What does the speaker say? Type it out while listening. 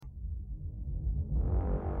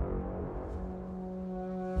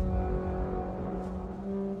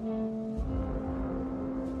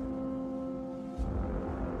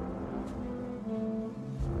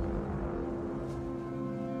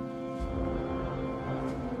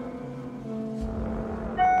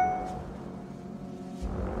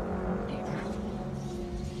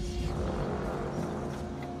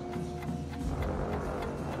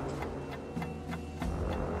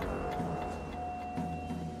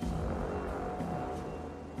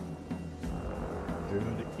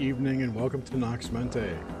evening and welcome to Nox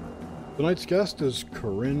Mente. Tonight's guest is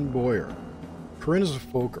Corinne Boyer. Corinne is a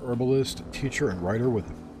folk herbalist, teacher, and writer with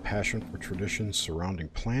a passion for traditions surrounding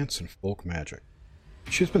plants and folk magic.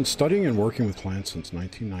 She's been studying and working with plants since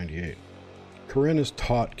 1998. Corinne has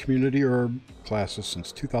taught community herb classes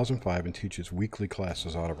since 2005 and teaches weekly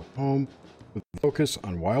classes out of her home with a focus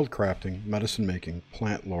on wild crafting, medicine making,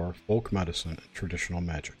 plant lore, folk medicine, and traditional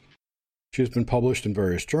magic. She has been published in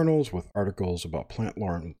various journals with articles about plant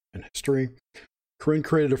lore and history. Corinne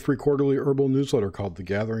created a free quarterly herbal newsletter called The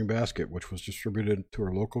Gathering Basket, which was distributed to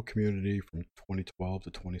her local community from 2012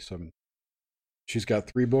 to 2017. She's got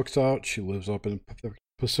 3 books out. She lives up in the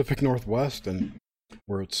Pacific Northwest and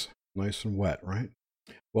where it's nice and wet, right?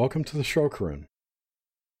 Welcome to the show, Corinne.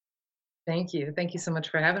 Thank you. Thank you so much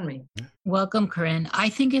for having me. Welcome, Corinne. I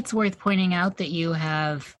think it's worth pointing out that you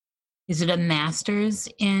have, is it a master's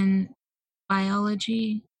in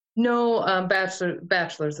biology? No,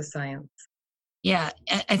 bachelor's of science. Yeah,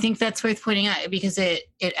 I think that's worth pointing out because it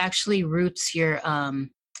actually roots your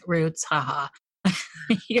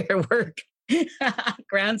your work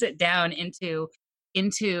grounds it down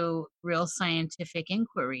into real scientific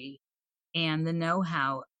inquiry and the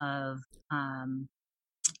know-how of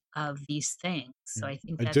these things. So I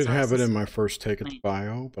think I did have it in my first take at the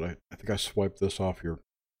bio, but I think I swiped this off your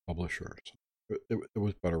publisher. So it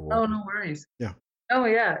was better work. Oh, no worries. Yeah. Oh,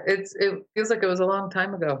 yeah. It feels like it was a long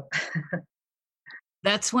time ago.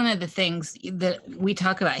 That's one of the things that we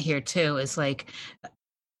talk about here too, is like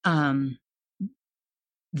the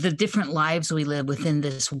different lives we live within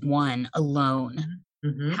this one alone.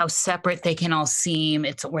 Mm-hmm. How separate they can all seem.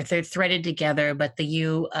 It's where they're threaded together, but the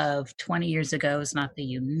you of 20 years ago is not the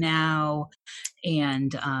you now.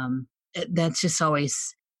 And that's just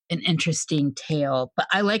always an interesting tale. But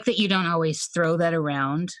I like that you don't always throw that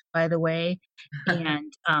around, by the way.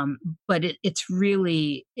 And but it's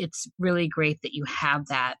really great that you have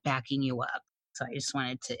that backing you up. So I just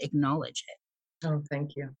wanted to acknowledge it. Oh,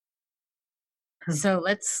 thank you. So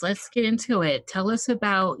let's get into it. Tell us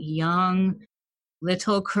about young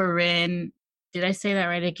little Corinne. Did I say that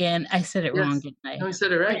right again? I said it wrong, didn't I? No, you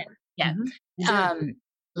said it right. Yeah. Mm-hmm.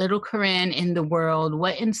 Little Corinne in the world.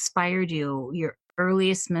 What inspired you? Your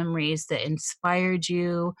earliest memories that inspired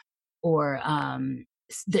you, or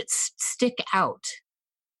that stick out,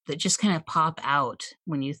 that just kind of pop out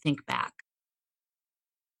when you think back?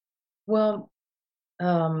 Well,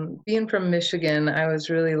 being from Michigan, I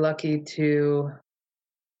was really lucky to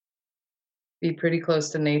be pretty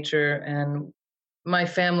close to nature, and my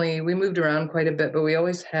family, we moved around quite a bit, but we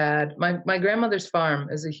always had my grandmother's farm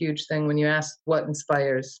is a huge thing when you ask what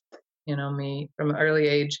inspires, me from an early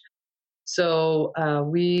age. So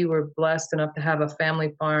we were blessed enough to have a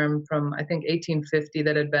family farm from, I think, 1850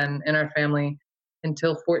 that had been in our family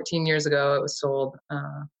until 14 years ago. It was sold.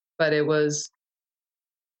 But it was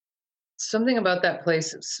something about that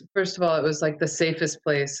place. First of all, it was like the safest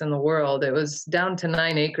place in the world. It was down to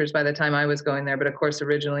 9 acres by the time I was going there, but of course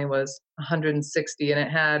originally was 160, and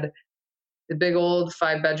it had the big old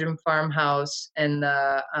 5-bedroom farmhouse and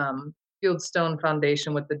the fieldstone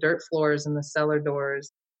foundation with the dirt floors and the cellar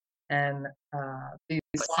doors. And these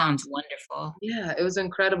sounds wonderful. Yeah, it was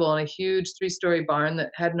incredible. And a huge 3-story barn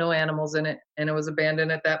that had no animals in it, and it was abandoned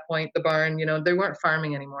at that point. The barn, they weren't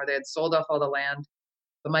farming anymore. They had sold off all the land.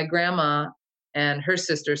 But my grandma and her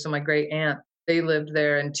sister, so my great aunt, they lived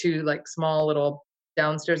there in 2 like small little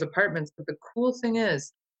downstairs apartments. But the cool thing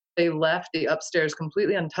is they left the upstairs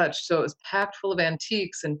completely untouched. So it was packed full of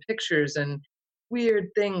antiques and pictures and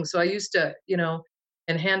weird things. So I used to,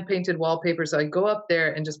 and hand-painted wallpaper. So I'd go up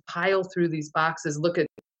there and just pile through these boxes, look at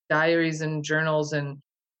diaries and journals and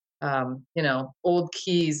old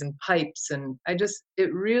keys and pipes. And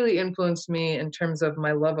it really influenced me in terms of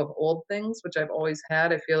my love of old things, which I've always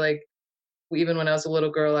had. I feel like even when I was a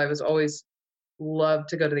little girl, I was always loved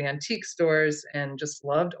to go to the antique stores and just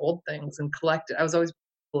loved old things and collect. I was always a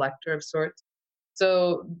collector of sorts.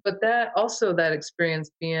 So, but that experience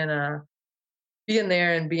being there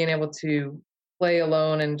and being able to play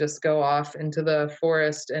alone and just go off into the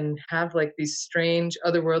forest and have like these strange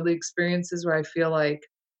otherworldly experiences where I feel like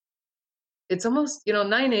it's almost,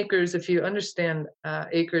 9 acres, if you understand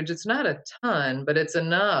acreage, it's not a ton, but it's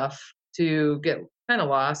enough to get kind of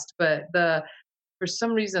lost. But for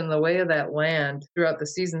some reason, the way of that land throughout the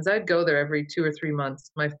seasons, I'd go there every 2 or 3 months.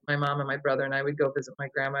 My mom and my brother and I would go visit my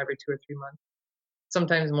grandma every 2 or 3 months.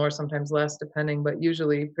 Sometimes more, sometimes less, depending, but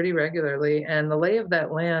usually pretty regularly. And the lay of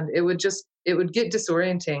that land, it would get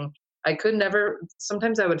disorienting.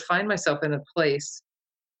 Sometimes I would find myself in a place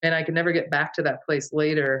and I could never get back to that place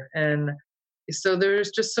later. And so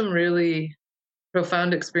there's just some really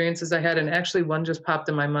profound experiences I had, and actually one just popped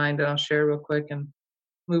in my mind, and I'll share real quick and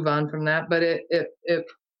move on from that. But it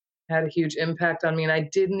had a huge impact on me, and I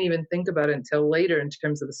didn't even think about it until later in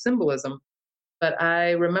terms of the symbolism. But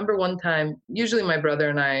I remember one time, usually my brother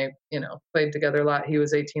and I, played together a lot. He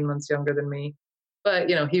was 18 months younger than me, but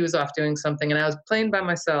he was off doing something, and I was playing by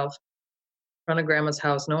myself in front of grandma's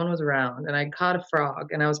house. No one was around, and I caught a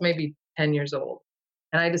frog, and I was maybe 10 years old.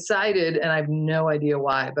 And I decided, and I have no idea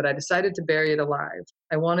why, but I decided to bury it alive.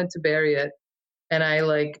 I wanted to bury it. And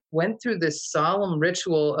I went through this solemn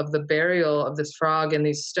ritual of the burial of this frog and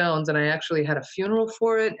these stones. And I actually had a funeral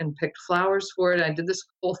for it and picked flowers for it. I did this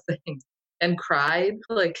whole thing and cried.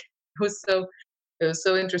 It was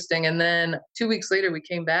so interesting. And then 2 weeks later we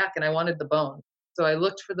came back and I wanted the bones. So I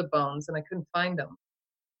looked for the bones and I couldn't find them.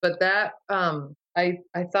 But that I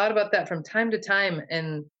thought about that from time to time,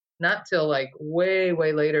 and not till way,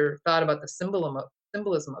 way later thought about the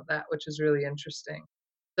symbolism of that, which is really interesting.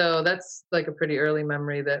 So that's like a pretty early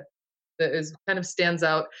memory that is kind of stands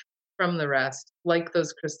out from the rest, like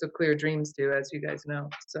those crystal clear dreams do, as you guys know.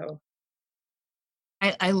 So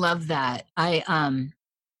I love that. I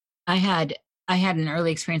had an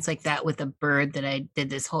early experience like that with a bird that I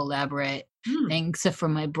did this whole elaborate thing. Except for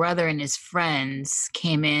my brother and his friends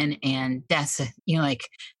came in and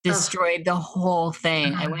destroyed the whole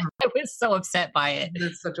thing. I was so upset by it.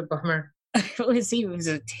 It's such a bummer. He was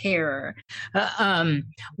a terror.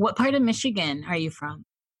 What part of Michigan are you from?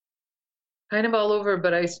 Kind of all over,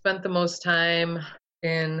 but I spent the most time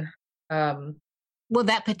in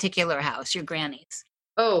that particular house, your granny's.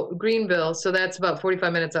 Oh, Greenville. So that's about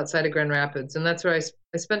 45 minutes outside of Grand Rapids. And that's where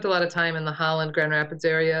I spent a lot of time in the Holland, Grand Rapids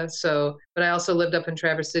area. But I also lived up in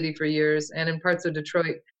Traverse City for years and in parts of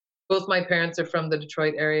Detroit. Both my parents are from the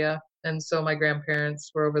Detroit area. And so my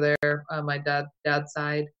grandparents were over there, my dad's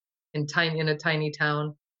side, in a tiny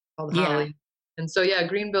town called Holly. And so,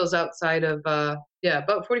 Greenville's outside of,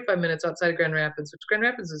 about 45 minutes outside of Grand Rapids, which Grand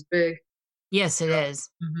Rapids is big. Yes, it is.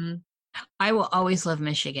 Mm-hmm. I will always love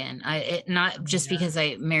Michigan. Not just because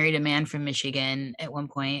I married a man from Michigan at one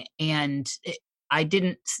point, and I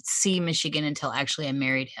didn't see Michigan until actually I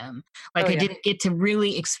married him. I didn't get to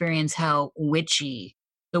really experience how witchy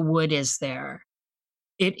the wood is there.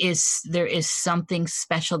 There is something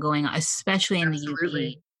special going on, especially in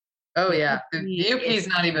the UP. Oh yeah, the UP is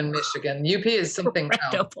not even Michigan. UP is something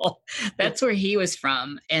else. That's where he was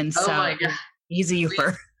from, and so my God. He's a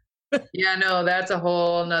UPer. Yeah, no, that's a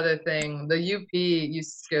whole nother thing. The UP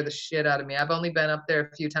used to scare the shit out of me. I've only been up there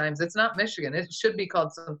a few times. It's not Michigan. It should be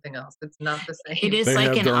called something else. It's not the same. It is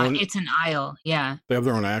it's an aisle. Yeah. They have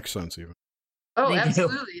their own accents even. Oh, they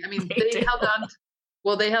absolutely. Do. I mean,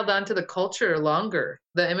 they held on to the culture longer.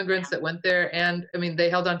 The immigrants that went there, and I mean, they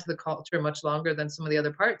held on to the culture much longer than some of the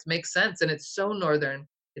other parts. Makes sense. And it's so northern.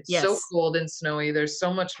 It's so cold and snowy. There's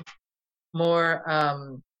so much more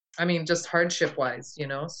just hardship wise,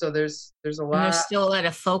 so there's a lot. And there's still a lot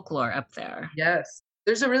of folklore up there. Yes.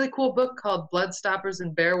 There's a really cool book called Blood Stoppers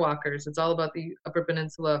and Bear Walkers. It's all about the Upper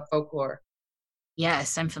Peninsula folklore.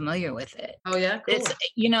 Yes, I'm familiar with it. Oh yeah,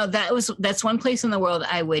 cool. That's one place in the world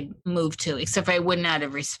I would move to, except I wouldn't out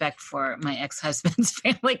of respect for my ex-husband's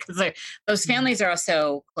family, because those families are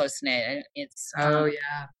also close knit. It's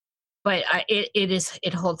but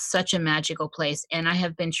it holds such a magical place, and I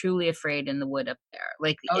have been truly afraid in the wood up there.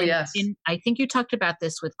 Yes. I think you talked about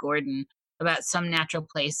this with Gordon about some natural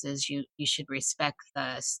places you should respect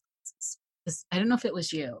I don't know if it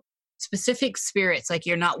was you. Specific spirits, like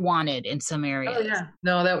you're not wanted in some areas. Oh yeah,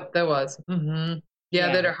 no, that was. Mm-hmm.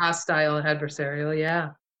 Yeah, that are hostile and adversarial.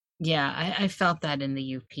 Yeah. Yeah, I felt that in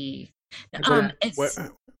the UP.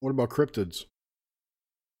 What about cryptids?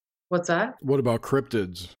 What's that? What about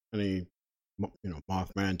cryptids? Any,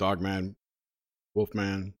 Mothman, Dogman,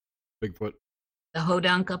 Wolfman, Bigfoot? The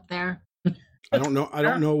Hodunk up there? I don't know. I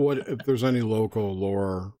don't know if there's any local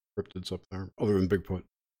lore cryptids up there other than Bigfoot.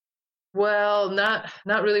 Well, not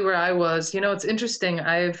really where I was. It's interesting.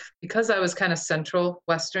 Because I was kind of central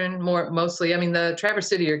Western, mostly. I mean, the Traverse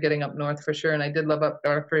City are getting up north for sure, and I did live up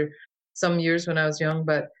north for some years when I was young,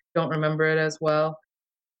 but don't remember it as well.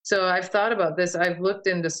 So I've thought about this. I've looked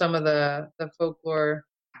into some of the folklore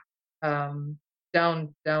down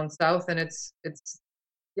south, and it's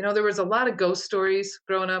there was a lot of ghost stories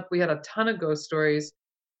growing up. We had a ton of ghost stories,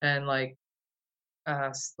 and a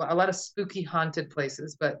lot of spooky haunted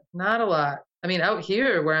places, but not a lot. I mean, out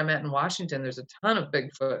here where I'm at in Washington, there's a ton of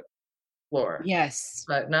Bigfoot lore. Yes,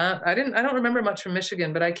 but I don't remember much from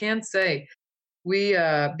Michigan, but I can say we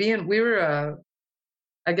were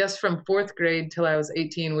I guess from 4th grade till I was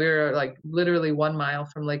 18, we were literally 1 mile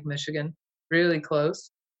from Lake Michigan, really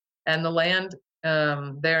close. And the land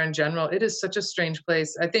there in general. It is such a strange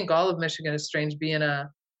place. I think all of Michigan is strange, being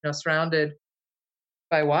surrounded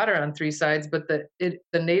by water on three sides, but the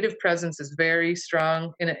native presence is very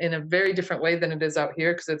strong in a very different way than it is out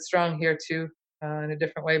here, because it's strong here too, in a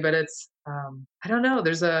different way. But it's I don't know.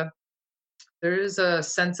 There is a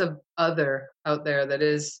sense of other out there that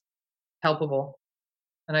is helpable,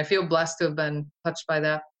 and I feel blessed to have been touched by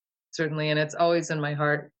that, certainly. And it's always in my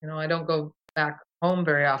heart. I don't go back home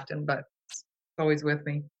very often, but it's always with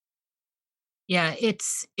me. Yeah,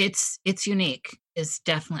 it's unique. It's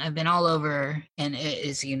definitely, I've been all over, and it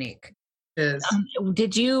is unique. It is.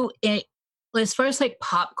 Did you, as far as like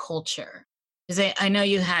pop culture, because I know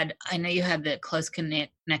you had the close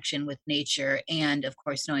connection with nature, and of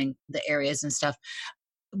course knowing the areas and stuff.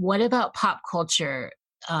 What about pop culture?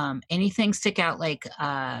 Anything stick out, like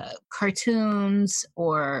cartoons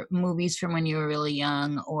or movies from when you were really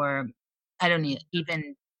young, or I don't know,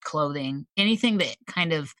 even clothing, anything that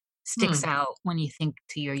kind of sticks Hmm. out when you think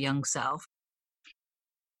to your young self?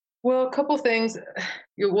 Well, a couple things.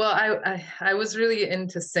 Well, I was really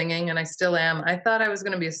into singing, and I still am. I thought I was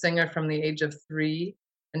going to be a singer from the age of 3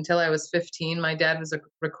 until I was 15. My dad was a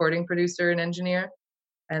recording producer and engineer,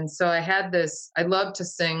 and so I had this. I loved to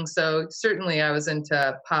sing, so certainly I was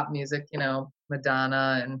into pop music.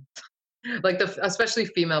 Madonna, and like especially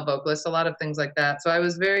female vocalists, a lot of things like that. So I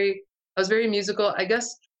was very musical. I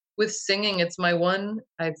guess with singing, it's my one.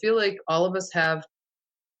 I feel like all of us have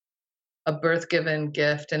a birth given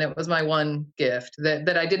gift, and it was my one gift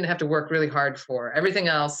that I didn't have to work really hard for. Everything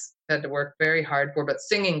else I had to work very hard for, but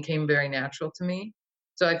singing came very natural to me.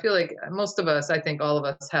 So I feel like most of us, I think all of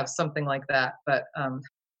us have something like that, but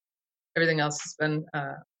everything else has been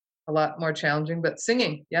a lot more challenging. But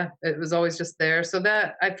singing, yeah, it was always just there. So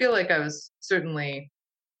that I feel like I was certainly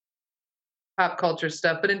pop culture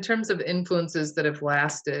stuff. But in terms of influences that have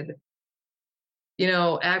lasted,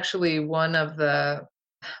 actually one of the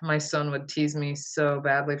my son would tease me so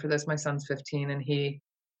badly for this. My son's 15, and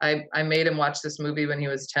I made him watch this movie when he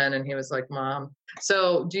was 10, and he was like, "Mom."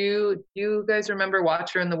 So do you guys remember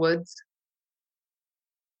Watcher in the Woods?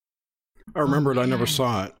 I Oh remember it. I never man.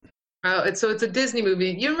 saw it. Oh, it's a Disney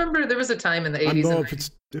movie. You remember there was a time in the I 80s know and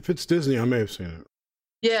if it's Disney, I may have seen it.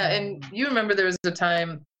 yeah, and you remember there was a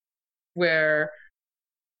time where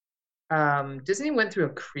Disney went through a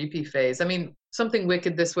creepy phase. I mean, Something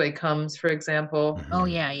Wicked This Way Comes, for example. Oh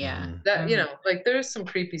Mhm, yeah, yeah. mhm. That, like there's some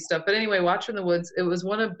creepy stuff. But anyway, Watcher in the Woods, it was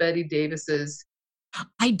one of Betty Davis's.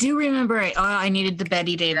 I do remember it. Oh, I needed the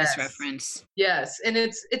Betty Davis Yes. reference. Yes, and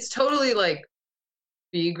it's totally like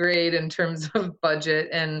B grade in terms of budget,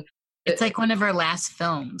 and It's it, like one of her last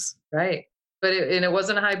films. right. But it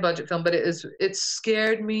wasn't a high budget film, but it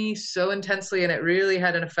scared me so intensely, and it really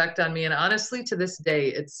had an effect on me. And honestly, to this day,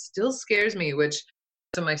 it still scares me. Which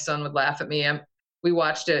so my son would laugh at me. We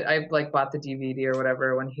watched it. I like bought the DVD or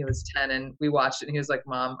whatever when he was 10, and we watched it. And he was like,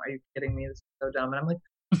 "Mom, are you kidding me? This is so dumb." And I'm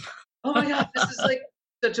like, "Oh my god, this is like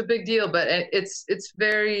such a big deal." But it's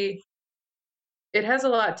very. It has a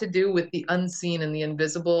lot to do with the unseen and the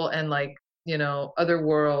invisible, and like other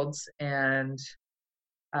worlds, and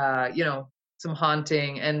some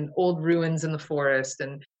haunting and old ruins in the forest,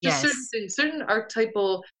 and just certain Yes. things, certain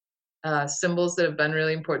archetypal symbols that have been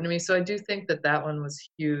really important to me. So I do think that one was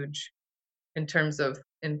huge in terms of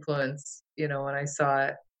influence. When I saw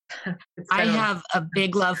it, it's I kind of have a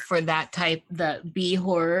big love for that type, the B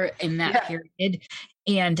horror in that yeah, period.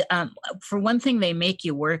 And for one thing, they make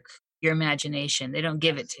you work your imagination. They don't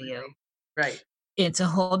give it to you. absolutely right. It's a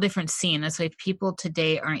whole different scene. That's why people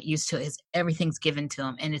today aren't used to it. Is everything's given to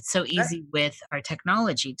them, and it's so Right. easy with our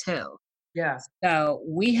technology too. Yeah, So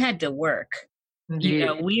we had to work. indeed.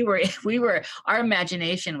 We were our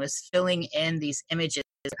imagination was filling in these images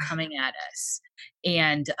coming at us.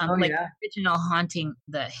 And Oh like yeah. the original Haunting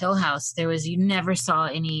the Hill House, you never saw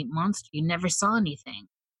any monster, you never saw anything.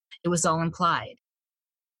 It was all implied.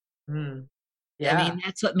 Mm, I yeah. mean,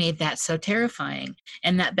 that's what made that so terrifying.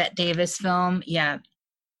 And that Bette Davis film, yeah.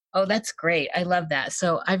 Oh, that's great. I love that.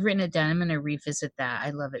 So I've written it down. I'm going to revisit that. I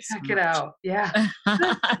love it so Check it much. out. Yeah.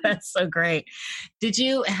 That's so great.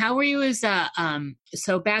 How were you as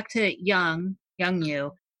so back to young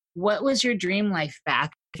you, what was your dream life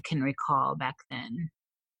back, if you can recall back then?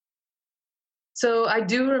 So I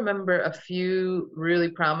do remember a few really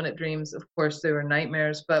prominent dreams. Of course, they were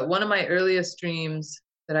nightmares, but one of my earliest dreams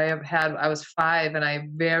that I have had, I was 5, and I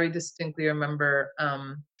very distinctly remember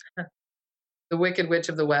the Wicked Witch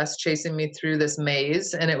of the West chasing me through this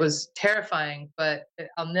maze, and it was terrifying, but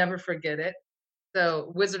I'll never forget it.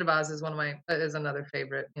 So Wizard of Oz is is another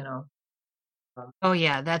favorite. Um, Oh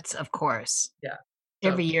yeah, that's of course. yeah.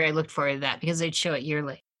 Every So year I looked forward to that because they'd show it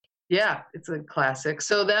yearly. Yeah, it's a classic.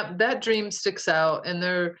 So that dream sticks out, and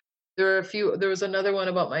there are a few. There was another one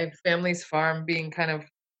about my family's farm being kind of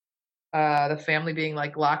the family being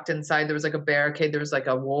like locked inside. There was like a barricade. There was like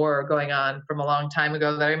a war going on from a long time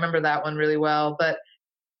ago. That I remember that one really well. But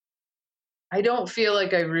I don't feel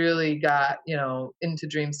like I really got into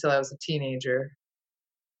dreams till I was a teenager.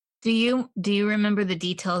 Do you remember the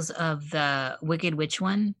details of the Wicked Witch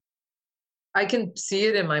one? I can see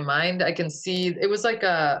it in my mind. I can see it was like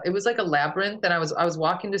a labyrinth, and I was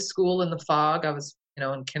walking to school in the fog. I was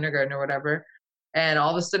in kindergarten or whatever, and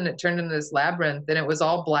all of a sudden it turned into this labyrinth, and it was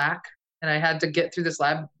all black, and I had to get through this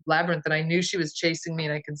labyrinth, and I knew she was chasing me,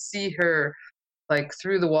 and I could see her like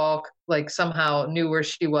through the wall, like somehow knew where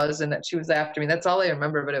she was and that she was after me. That's all I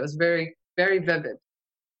remember, but it was very very vivid.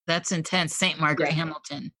 That's intense. Saint Margaret Yeah,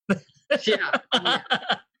 Hamilton. yeah,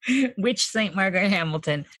 yeah, Which Saint Margaret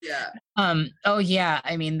Hamilton? yeah, Oh yeah.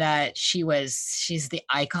 I mean that she's the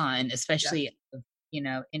icon, yeah. especially of,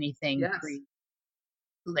 anything Yes, pre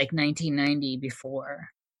like 1990 before.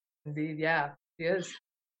 indeed. Yeah, she is.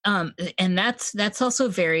 And that's also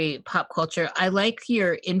very pop culture. I like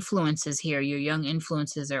your influences here. Your young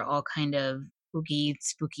influences are all kind of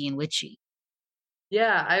spooky and witchy.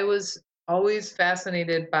 Yeah, I was always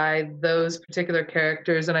fascinated by those particular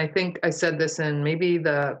characters, and I think I said this in maybe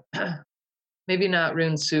the maybe not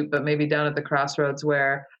Rune Soup, but maybe Down at the Crossroads,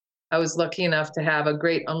 where I was lucky enough to have a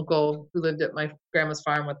great uncle who lived at my grandma's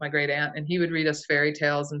farm with my great aunt, and he would read us fairy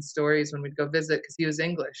tales and stories when we'd go visit because he was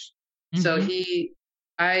English. So Hmm.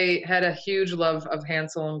 I had a huge love of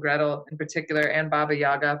Hansel and Gretel in particular, and Baba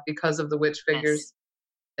Yaga because of the witch Yes. figures.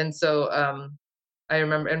 And so I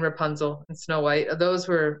remember, and Rapunzel and Snow White. Those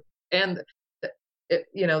were, and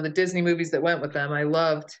the Disney movies that went with them. I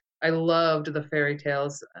loved the fairy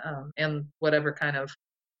tales, and whatever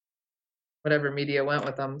media went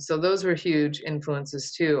with them. So those were huge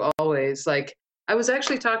influences too. Always, like, I was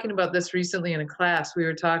actually talking about this recently in a class. We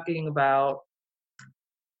were talking about.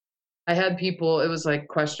 I had people. It was like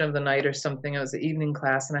question of the night or something. It was the evening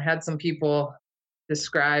class, and I had some people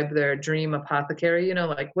describe their dream apothecary.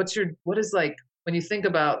 Like, what is, like, when you think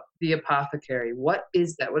about the apothecary, what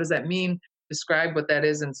is that? What does that mean? Describe what that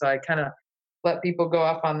is. And so I kind of let people go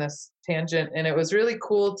off on this tangent, and it was really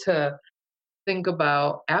cool to think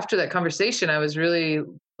about. After that conversation, I was really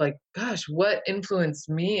like, gosh, what influenced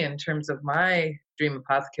me in terms of my dream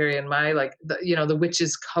apothecary, and my, like, the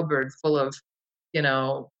witch's cupboard full of you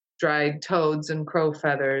know dried toads and crow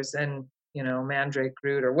feathers and mandrake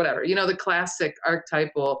root or whatever, the classic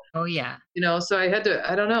archetypal. Oh yeah. So I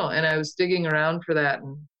don't know, and I was digging around for that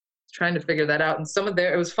and trying to figure that out, and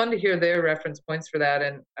it was fun to hear their reference points for that,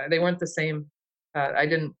 and they weren't the same. I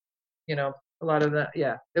didn't, a lot of that,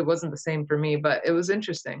 yeah, it wasn't the same for me, but it was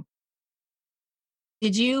interesting.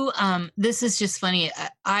 Did you this is just funny.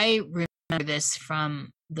 I remember this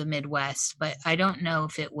from the Midwest, but I don't know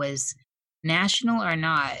if it was national or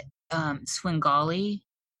not. Svengali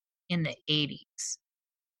in the 80s.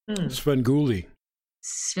 Hmm. Svengoolie.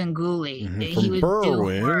 Svengoolie. He From would do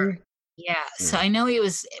horror. Berwyn. Yeah. So I know he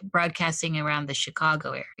was broadcasting around the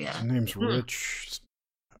Chicago His area. name's Rich.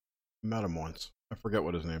 I met him once. I forget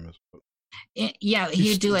what his name is. But Yeah,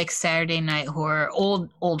 he would do like Saturday Night Horror, old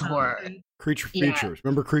horror. Okay. Creature Yeah. Features.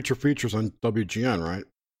 Remember Creature Features on WGN, right?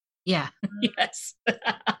 Yeah. Yes.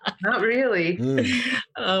 Not really.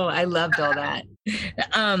 Oh, I loved all that.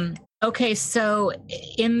 Okay, so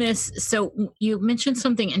you mentioned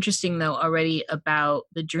something interesting though already about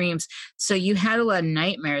the dreams. So you had a lot of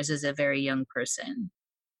nightmares as a very young person.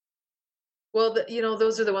 Well,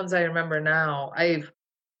 those are the ones I remember now. I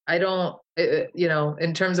don't,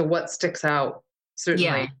 in terms of what sticks out, certainly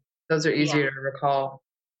Yeah. those are Yeah. easier to recall.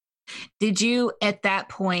 Did you, at that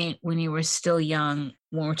point when you were still young,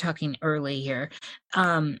 when we're talking early here,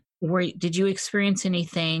 did you experience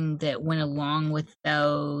anything that went along with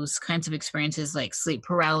those kinds of experiences, like sleep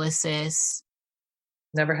paralysis?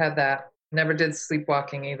 Never had that. Never did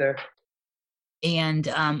sleepwalking either. And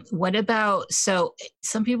what about, so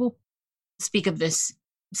some people speak of this,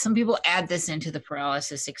 some people add this into the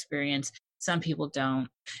paralysis experience, some people don't.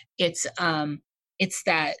 It's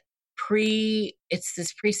that it's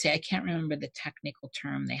this pre-state. I can't remember the technical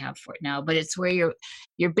term they have for it now, but it's where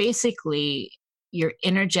you're basically, your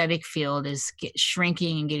energetic field is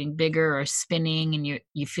shrinking and getting bigger or spinning, and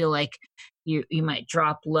you feel like you might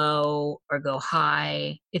drop low or go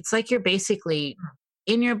high. It's like you're basically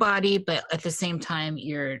in your body, but at the same time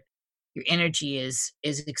your energy is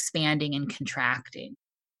expanding and contracting.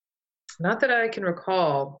 Not that I can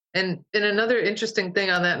recall. And another interesting thing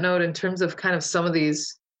on that note, in terms of kind of some of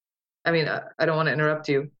these, I mean, I don't want to interrupt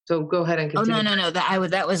you, so go ahead and Oh continue. no,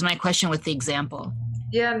 that was my question with the example.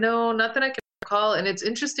 Yeah, no, not that I can recall. And it's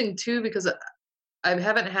interesting too because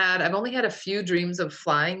I've only had a few dreams of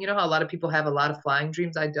flying. You know how a lot of people have a lot of flying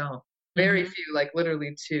dreams? I don't. Very Mhm. few, like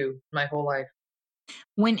literally two my whole life.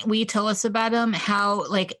 When will you tell us about them? How,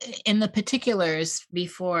 like, in the particulars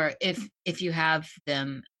before, if you have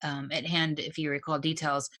them at hand, if you recall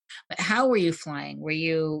details. But how were you flying? Were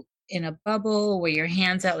you in a bubble? Were your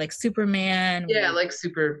hands out like Superman? Were Yeah, you like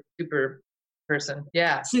super person.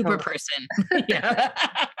 Yeah, super totally. person? Yeah.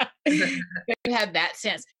 You had that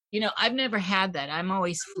sense. I've never had that. I'm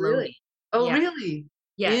always floating. Really? Oh, Yeah. really?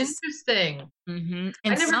 Yes. Interesting. I And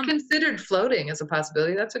never some considered floating as a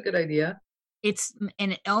possibility. That's a good idea.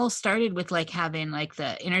 and it all started with like having like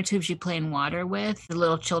the inner tubes you play in water with, the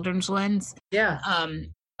little children's ones, Yeah.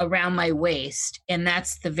 um, around my waist. And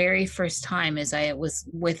that's the very first time as I was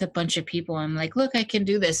with a bunch of people. I'm like, look, I can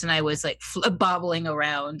do this. And I was like bobbling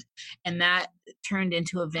around. And that turned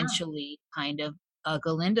into Wow. eventually kind of a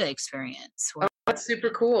Galinda experience where That's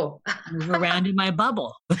super cool. I move around in my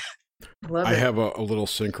bubble. Love I it. have a little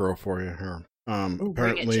synchro for you here. Ooh,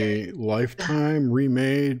 bring it, Jerry. Apparently, Lifetime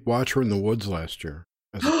remade Watcher in the Woods last year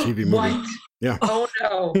as a TV movie. What? Yeah. Oh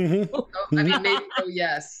no. Mhm. Oh, I mean, maybe. Oh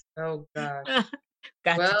yes. Oh gosh.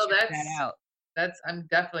 Got Well, to check that out. I'm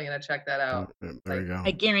definitely gonna check that out. There you go.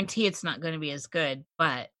 I guarantee it's not going to be as good,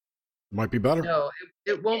 but Might be better. No,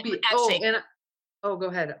 it won't be. Actually, Go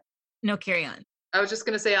ahead. no, carry on. I was just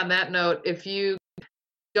gonna say on that note, if you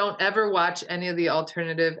don't ever watch any of the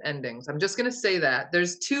alternative endings, I'm just gonna say that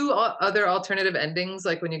there's two other alternative endings.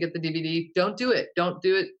 Like when you get the DVD, don't do it. Don't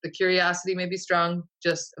do it. The curiosity may be strong.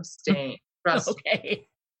 Just abstain. Trust. Okay.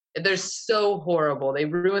 They're so horrible. They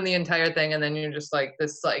ruin the entire thing, and then you're just like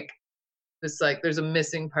this, there's a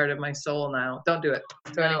missing part of my soul now. Don't do it.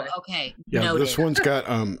 So No, anyway, okay. Yeah, Noted. this one's got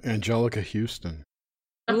Angelica Houston.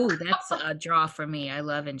 Ooh, that's a draw for me. I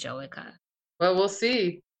love Angelica. well, we'll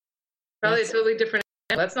see. Probably a That's- totally different.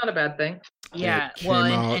 That's not a bad thing. Yeah. It Well,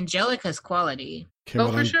 came out- Angelica's quality. Came Oh,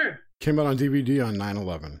 out for on, sure. Came out on DVD on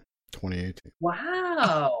 9/11, 2018.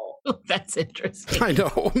 Wow. That's interesting. I know.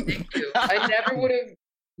 Thank you. I never would have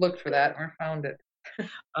looked for that or found it.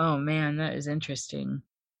 Oh man, that is interesting.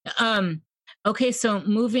 Okay, so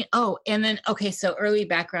moving. Oh, and then so early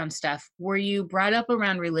background stuff. Were you brought up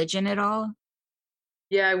around religion at all?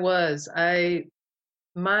 Yeah, I was.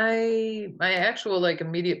 My actual like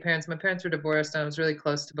immediate parents, my parents were divorced and I was really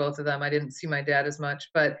close to both of them. I didn't see my dad as much,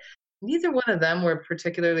 but neither one of them were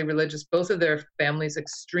particularly religious. Both of their families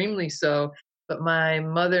extremely so, but my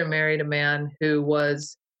mother married a man who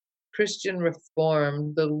was Christian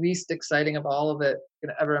Reformed, the least exciting of all of it you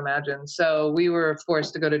could ever imagine. So we were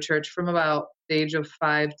forced to go to church from about the age of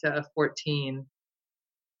 5 to 14.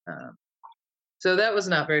 So that was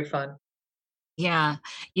not very fun. Yeah.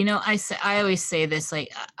 I always say this,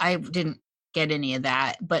 like, I didn't get any of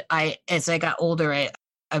that, but as I got older, I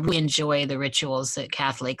really enjoy the rituals that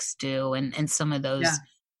Catholics do and some of those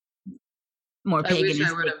Yeah. more I wish I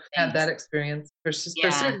paganistic would have had that things. experience. For Yeah.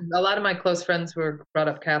 certain, a lot of my close friends were brought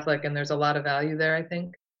up Catholic, and there's a lot of value there, I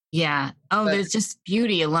think. Yeah. Oh, But there's just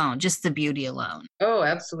beauty alone, just the beauty alone. oh,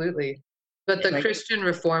 absolutely. But the Like, Christian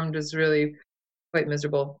Reformed was really quite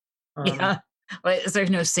miserable. yeah. Wait, is there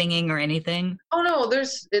no singing or anything? Oh no,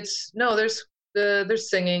 there's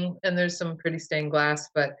singing and there's some pretty stained glass,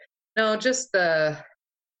 but no, just the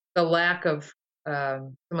lack of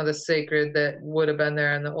some of the sacred that would have been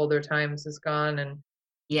there in the older times is gone. And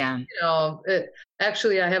Yeah.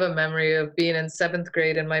 actually I have a memory of being in 7th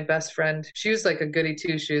grade and my best friend, she was like a goody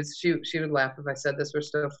two shoes. She would laugh if I said this, we're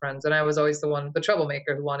still friends. And I was always the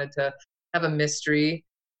troublemaker who wanted to have a mystery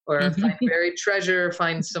or find buried treasure,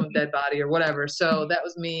 find some dead body or whatever. So that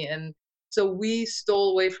was me. And so we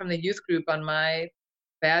stole away from the youth group on my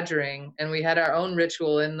badgering, and we had our own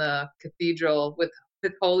ritual in the cathedral with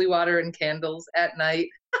holy water and candles at night.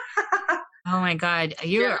 Oh my God,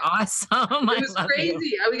 you Yeah. are awesome. It I was love crazy.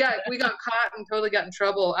 you. We got caught and totally got in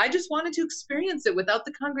trouble. I just wanted to experience it without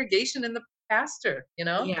the congregation and the pastor, you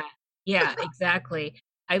know? Yeah. Yeah, exactly.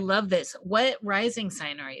 I love this. What rising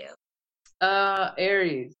sign are you?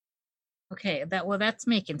 Aries. Okay, that's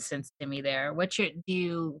making sense to me there.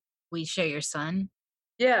 We share your sun?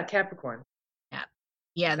 Yeah, Capricorn. Yeah.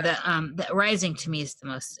 Yeah, the rising to me is the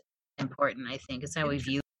most important, I think. It's how we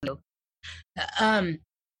view you.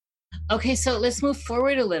 Okay, so let's move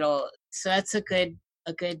forward a little. So that's a good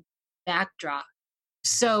backdrop.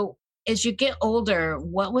 So as you get older,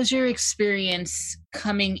 what was your experience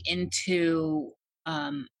coming into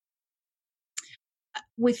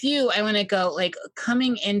with you? I want to go like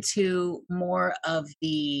coming into more of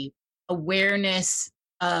the awareness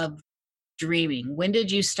of dreaming? When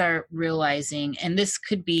did you start realizing, and this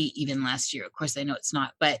could be even last year, of course, I know it's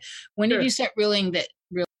not, but when did Sure. you start realizing that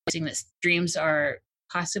dreams are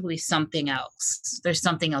possibly something else? There's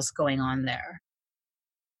something else going on there.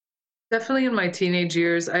 Definitely in my teenage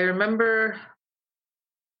years. I remember,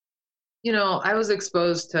 I was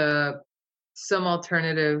exposed to some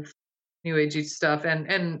alternative new agey stuff, I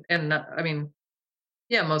mean,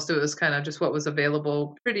 yeah, most of it was kind of just what was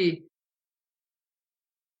available. Pretty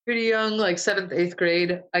young, like seventh, eighth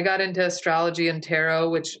grade. I got into astrology and tarot,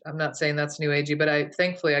 which I'm not saying that's new agey, but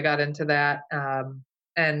thankfully I got into that,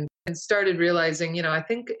 and started realizing, I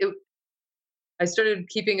started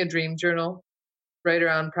keeping a dream journal right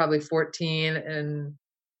around probably 14, and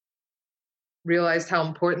realized how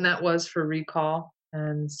important that was for recall.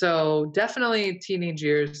 And so definitely teenage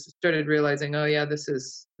years started realizing, oh yeah, this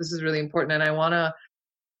is really important, and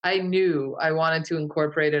I knew I wanted to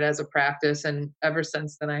incorporate it as a practice, and ever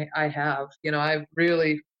since then I have. I've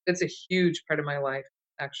really it's a huge part of my life,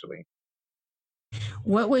 actually.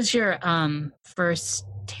 What was your first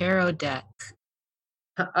tarot deck?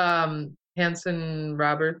 Hanson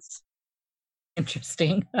Roberts.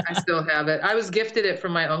 Interesting. I still have it. I was gifted it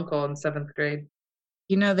from my uncle in 7th grade.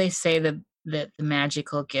 They say that the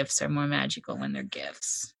magical gifts are more magical when they're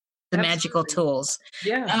gifts. The magical Absolutely. tools.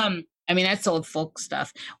 Yeah. I mean, that's old folk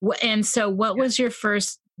stuff. And so what was the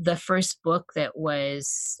first book that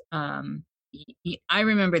was, I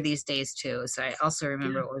remember these days too. So I also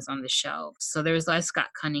remember Yeah. what was on the shelves. So there was Scott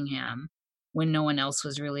Cunningham when no one else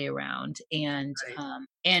was really around. And, Right.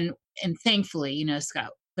 and thankfully,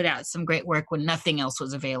 Scott put out some great work when nothing else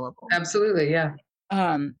was available. Absolutely. Yeah.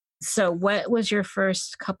 So what was your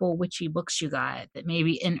first couple witchy books you got that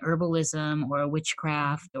maybe in herbalism or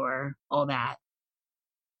witchcraft or all that?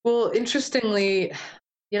 Well, interestingly,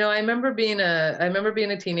 I remember being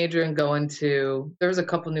a teenager and going to there was a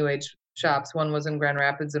couple new age shops. One was in Grand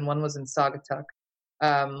Rapids and one was in Saugatuck,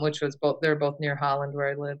 which was both they're both near Holland where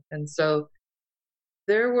I live. And so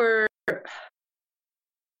there were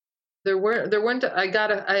there weren't I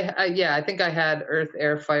got a I yeah, I think I had earth,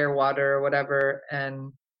 air, fire, water or whatever,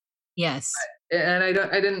 Yes. I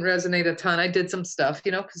didn't resonate a ton. I did some stuff,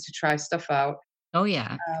 because you try stuff out. Oh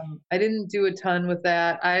yeah. I didn't do a ton with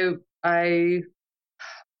that. I I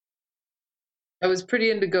was pretty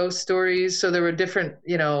into ghost stories, so there were different,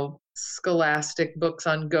 scholastic books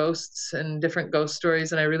on ghosts and different ghost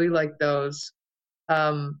stories, and I really liked those.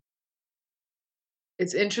 Um,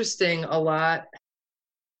 it's interesting a lot.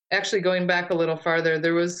 Actually, going back a little farther,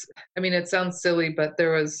 I mean, it sounds silly, but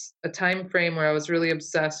there was a time frame where I was really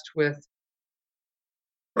obsessed with,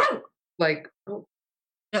 like,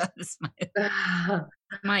 That's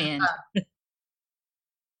my end.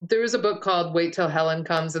 there was a book called Wait Till Helen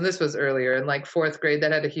Comes, and this was earlier in like 4th grade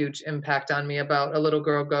that had a huge impact on me about a little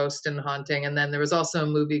girl ghost and haunting. And then there was also a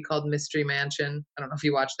movie called Mystery Mansion. I don't know if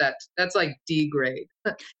you watched that. That's like D grade.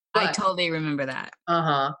 I But totally remember that.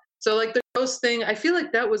 uh-huh. So like the ghost thing, I feel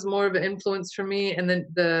like that was more of an influence for me. And then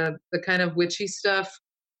the kind of witchy stuff,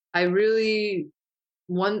 I really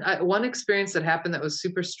one experience that happened that was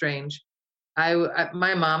super strange.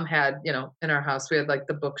 My mom had, in our house we had like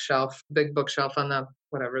the bookshelf, big bookshelf on the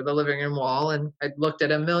living room wall, and I'd looked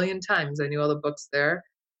at it a million times. I knew all the books there,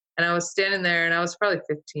 and I was standing there, and I was probably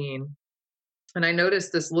 15, and I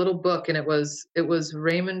noticed this little book, and it was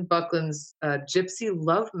Raymond Buckland's Gypsy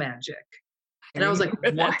Love Magic, I and I was like,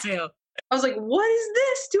 remember what? that too. I was like, what is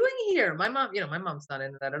this doing here? My mom's not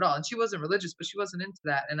into that at all, and she wasn't religious, but she wasn't into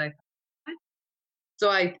that, and so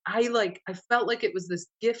I felt like it was this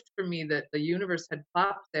gift for me that the universe had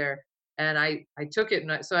plopped there, and I took it,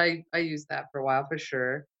 and I used that for a while for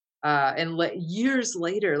sure. And years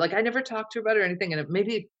later, like I never talked to her about it or anything, and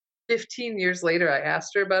maybe 15 years later, I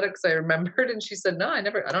asked her about it because I remembered, and she said, "No, I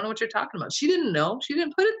never. I don't know what you're talking about." She didn't know. She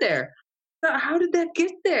didn't put it there. So how did that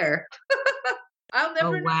get there? I'll Oh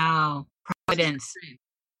never know. wow. Providence.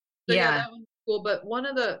 So yeah, Yeah. that was cool. But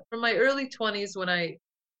from my early 20s when I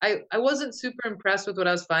wasn't super impressed with what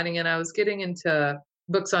I was finding, and I was getting into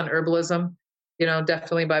books on herbalism,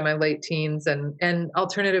 definitely by my late teens, and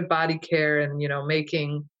alternative body care, and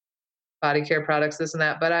making body care products, this and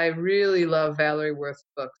that. But I really love Valerie Worth's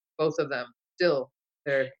books, both of them. Still,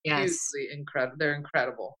 they're Yes. hugely incredible. They're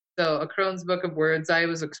incredible. So A Crone's Book of Words, I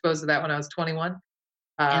was exposed to that when I was 21.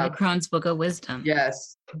 And the Uh, Crohn's Book of Wisdom.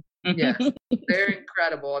 yes, yes, they're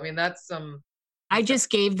incredible. I mean, that's some. I just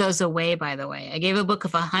gave those away, by the way. I gave a box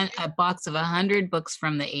of 100 books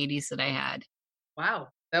from the 80s that I had. Wow,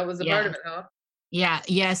 that was a part Yeah. of it, huh? Yeah.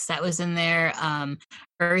 Yes, that was in there.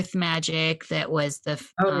 Earth Magic. That was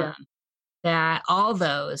Oh yeah. that, all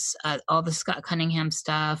those, all the Scott Cunningham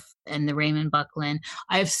stuff and the Raymond Buckland.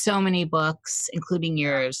 I have so many books, including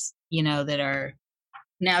yours, that are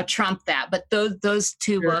now trump that. But those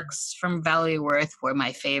two Sure. books from Valerie Worth were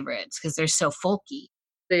my favorites because they're so folky.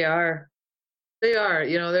 They are. They are.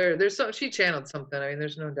 There's so she channeled something. I mean,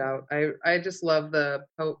 there's no doubt. I just love the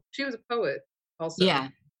she was a poet also. Yeah.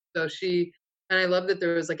 So and I love that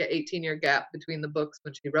there was like an 18-year gap between the books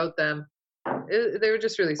when she wrote them. They were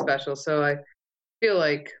just really special. So I feel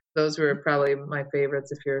like those were probably my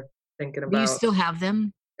favorites if you're thinking Do you about. still have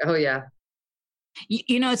them? Oh yeah.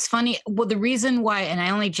 It's funny. Well, the reason why, and I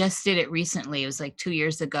only just did it recently, it was like 2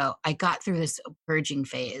 years ago, I got through this purging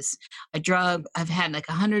phase. I've had like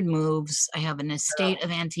 100 moves. I have an estate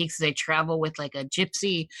of antiques. I travel with like a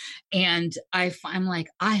gypsy. And I'm like,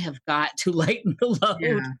 I have got to lighten the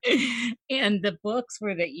load. And the books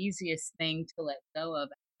were the easiest thing to let go of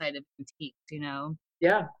outside of antiques.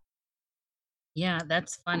 Yeah. Yeah,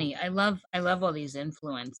 that's funny. I love all these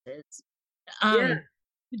influences. Yeah.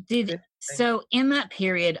 So in that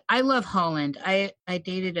period, I love Holland. I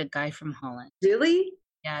dated a guy from Holland. Really?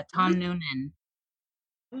 Yeah, Tom Noonan.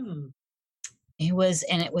 Mm. He was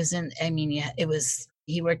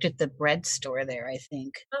he worked at the bread store there, I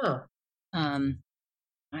think. Oh.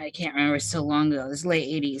 I can't remember, so long ago. It was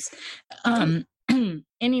late 80s.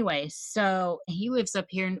 Anyway, so he lives up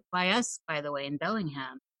here by us, by the way, in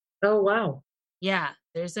Bellingham. Oh wow. Yeah,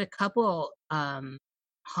 there's a couple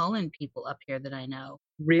Holland people up here that I know.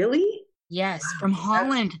 Really? Yes, from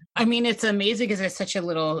Holland. I mean, it's amazing because it's such a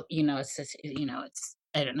little, it's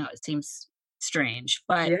I don't know, it seems strange.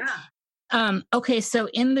 But yeah. Okay, so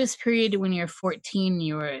in this period when you're 14,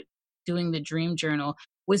 you were doing the dream journal.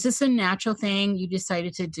 Was this a natural thing you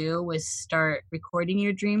decided to do, was start recording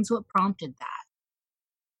your dreams? What prompted that?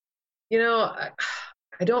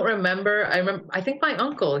 I don't remember. I think my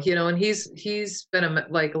uncle, and he's been a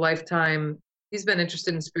lifetime. He's been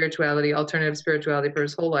interested in spirituality, alternative spirituality for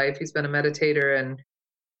his whole life. He's been a meditator, and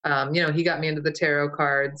he got me into the tarot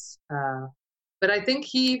cards. But I think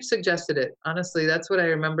he suggested it. Honestly, that's what I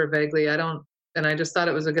remember vaguely. And I just thought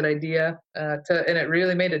it was a good idea. And it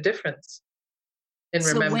really made a difference in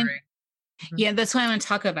remembering. Yeah, that's what I want to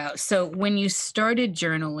talk about. So when you started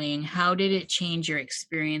journaling, how did it change your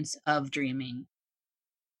experience of dreaming?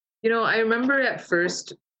 I remember at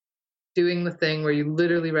first doing the thing where you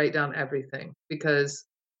literally write down everything because,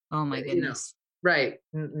 oh my goodness, right.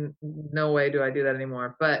 No way do I do that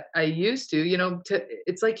anymore. But I used to,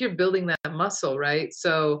 it's like you're building that muscle, right?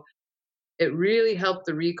 So it really helped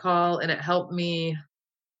the recall, and it helped me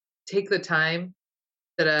take the time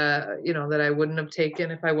that I wouldn't have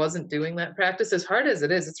taken if I wasn't doing that practice. As hard as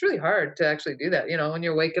it is, it's really hard to actually do that. When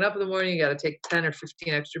you're waking up in the morning, you got to take 10 or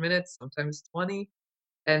 15 extra minutes, sometimes 20,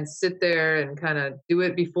 and sit there and kind of do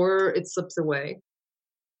it before it slips away.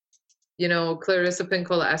 Clarissa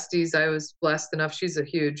Pinkola Estes, I was blessed enough. She's a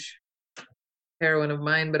huge heroine of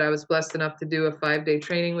mine, but I was blessed enough to do a 5-day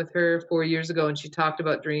training with her 4 years ago, and she talked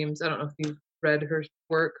about dreams. I don't know if you've read her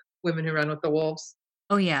work, Women Who Run with the Wolves.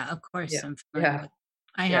 Oh yeah, of course. Yeah. I'm familiar.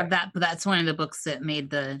 I have that, but that's one of the books that made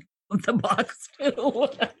the box too.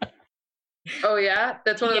 Oh yeah,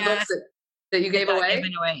 that's one of the books that you gave away.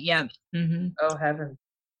 Yeah. Mm-hmm. Oh heaven.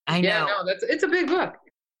 I know. Yeah, no, it's a big book.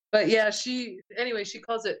 But yeah, she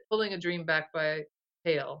calls it Pulling a Dream Back by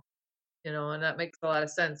Hale, and that makes a lot of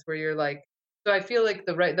sense where you're like, so I feel like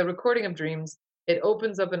the recording of dreams, it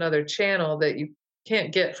opens up another channel that you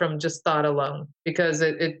can't get from just thought alone, because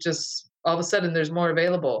it just, all of a sudden there's more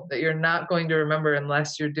available that you're not going to remember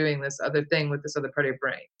unless you're doing this other thing with this other part of your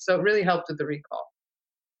brain. So it really helped with the recall.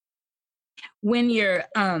 When you're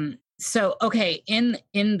so okay, in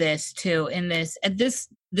this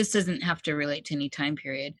this doesn't have to relate to any time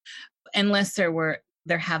period unless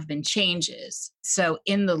there have been changes. So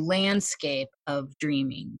in the landscape of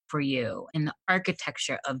dreaming for you, in the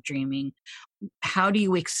architecture of dreaming, how do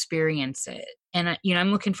you experience it? And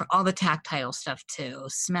I'm looking for all the tactile stuff too: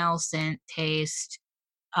 smell, scent, taste,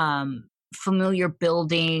 familiar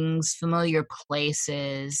buildings, familiar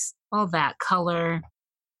places, all that, color.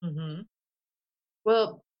 Mm-hmm.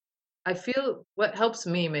 Well, I feel what helps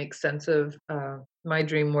me make sense of my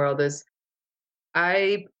dream world is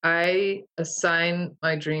I assign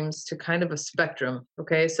my dreams to kind of a spectrum.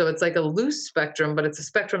 Okay, so it's like a loose spectrum, but it's a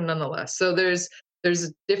spectrum nonetheless. So there's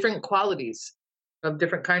different qualities of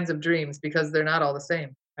different kinds of dreams because they're not all the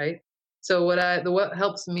same, right? So what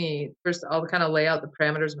helps me first, I'll kind of lay out the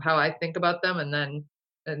parameters of how I think about them, and then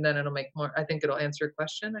it'll make more. I think it'll answer your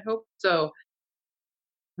question, I hope. So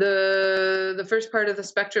the first part of the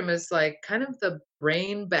spectrum is like kind of the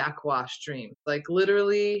brain backwash dreams, like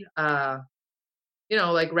literally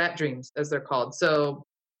like rat dreams, as they're called. So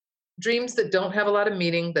dreams that don't have a lot of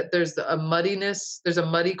meaning, that there's a muddiness, there's a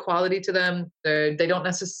muddy quality to them. They don't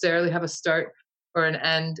necessarily have a start or an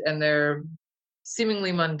end, and they're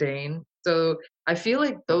seemingly mundane. So I feel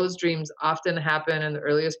like those dreams often happen in the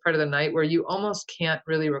earliest part of the night where you almost can't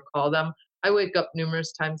really recall them. I wake up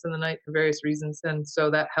numerous times in the night for various reasons, and so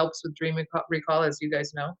that helps with dream recall, as you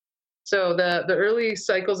guys know. So the early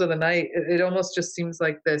cycles of the night, it almost just seems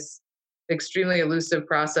like this extremely elusive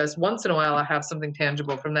process. Once in a while, I have something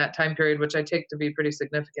tangible from that time period, which I take to be pretty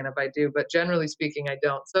significant if I do, but generally speaking, I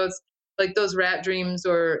don't. So it's like those rat dreams,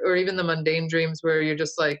 or even the mundane dreams where you're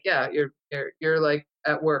just like, yeah, you're like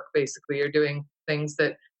at work basically. You're doing things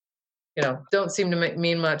that don't seem to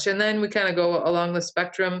mean much. And then we kind of go along the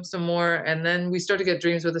spectrum some more, and then we start to get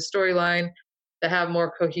dreams with a storyline that have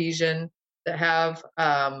more cohesion, that have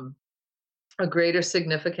a greater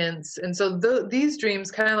significance. And so these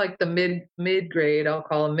dreams, kind of like the mid grade, I'll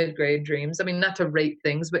call them mid grade dreams. I mean, not to rate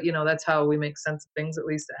things, but that's how we make sense of things. At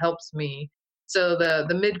least it helps me. So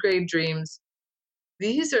the mid grade dreams,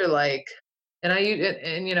 these are like,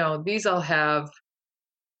 and these I'll have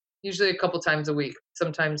usually a couple times a week,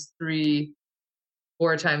 sometimes 3,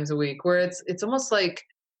 4 times a week, where it's almost like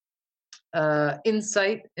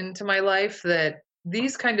insight into my life, that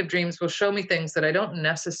these kind of dreams will show me things that I don't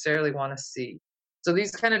necessarily want to see. So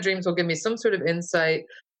these kind of dreams will give me some sort of insight.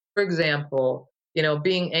 For example,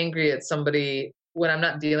 being angry at somebody when I'm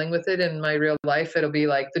not dealing with it in my real life, it'll be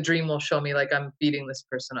like the dream will show me like I'm beating this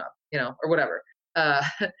person up, or whatever. Uh,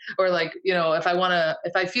 or like,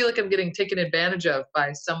 if I feel like I'm getting taken advantage of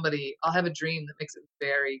by somebody, I'll have a dream that makes it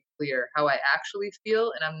very clear how I actually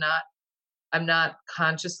feel. And I'm not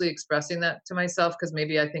consciously expressing that to myself because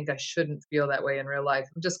maybe I think I shouldn't feel that way in real life.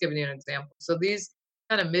 I'm just giving you an example. So these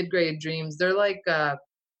kind of mid-grade dreams, they're like,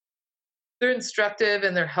 they're instructive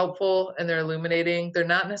and they're helpful and they're illuminating. They're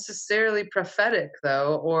not necessarily prophetic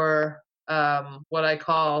though, or what I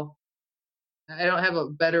call, I don't have a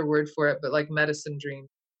better word for it, but like medicine dreams,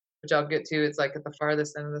 which I'll get to. It's like at the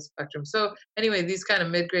farthest end of the spectrum. So anyway, these kind of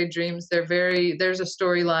mid-grade dreams, there's a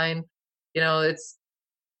storyline.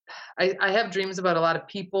 I have dreams about a lot of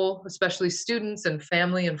people, especially students and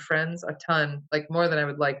family and friends, a ton, like more than I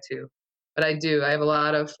would like to, but I do. I have a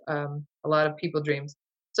lot of people dreams.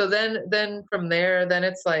 So then from there, then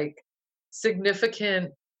it's like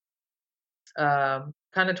significant, kind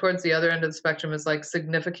of towards the other end of the spectrum is like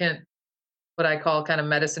significant, what I call kind of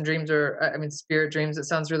medicine dreams, or I mean spirit dreams. It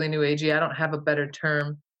sounds really new agey. I don't have a better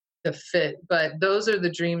term to fit, but those are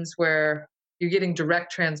the dreams where you're getting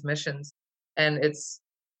direct transmissions, and it's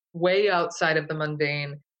way outside of the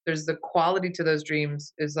mundane. There's the quality to those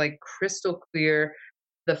dreams is like crystal clear.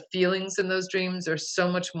 The feelings in those dreams are so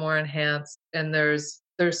much more enhanced, and there's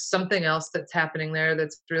something else that's happening there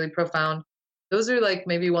that's really profound. Those are like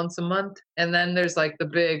maybe once a month, and then there's like the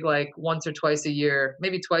big, like once or twice a year,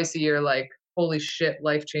 maybe twice a year, like holy shit,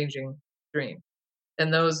 life-changing dream.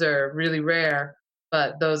 And those are really rare,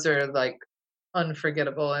 but those are like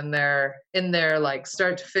unforgettable in their like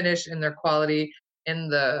start to finish, in their quality, in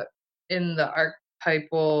the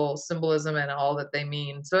archetypal symbolism and all that they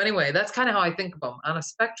mean. So anyway, that's kind of how I think of them on a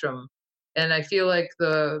spectrum. And I feel like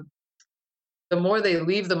the more they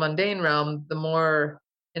leave the mundane realm, the more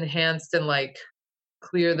enhanced and like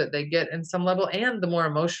clear that they get in some level, and the more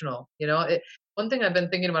emotional. One thing I've been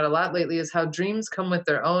thinking about a lot lately is how dreams come with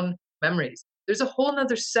their own memories. There's a whole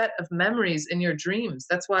nother set of memories in your dreams.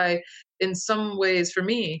 That's why, in some ways, for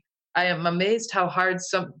me, I am amazed how hard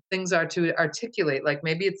some things are to articulate. Like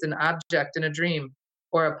maybe it's an object in a dream,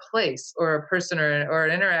 or a place, or a person, or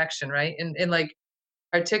an interaction, right? And like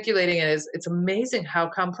articulating it is, it's amazing how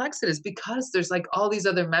complex it is, because there's like all these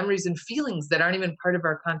other memories and feelings that aren't even part of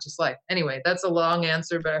our conscious life. Anyway, that's a long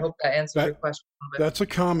answer, but I hope that answers your question a little bit. That's a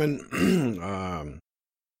common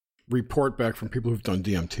report back from people who've done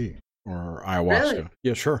DMT or ayahuasca. Really?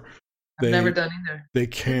 Yeah, sure. I've never done either. They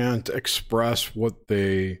can't express what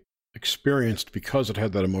they experienced because it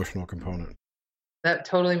had that emotional component. That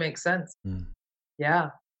totally makes sense. Yeah.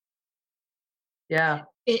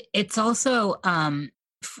 It's also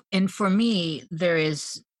and for me,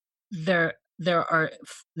 there's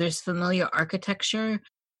familiar architecture,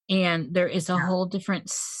 and there is a whole different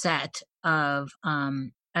set of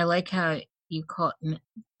I like how you call it,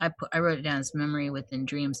 I wrote it down as memory within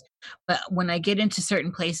dreams. But when I get into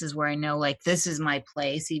certain places where I know like this is my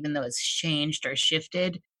place, even though it's changed or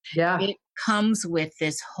shifted, it comes with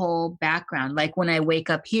this whole background. Like when I wake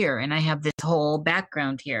up here and I have this whole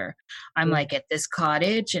background here, I'm like at this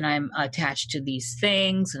cottage and I'm attached to these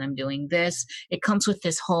things and I'm doing this. It comes with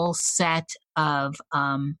this whole set of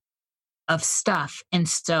stuff. And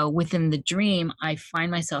so within the dream, I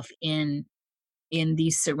find myself in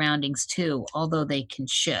these surroundings too, although they can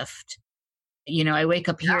shift. You know, I wake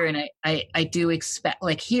up here and I do expect,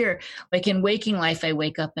 like here, like in waking life, I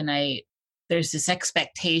wake up and there's this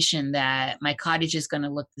expectation that my cottage is going to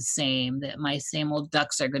look the same, that my same old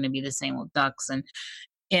ducks are going to be the same old ducks,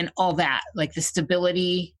 and all that, like the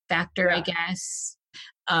stability factor, I guess.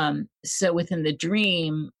 So within the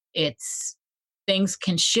dream, it's things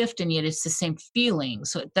can shift and yet it's the same feeling.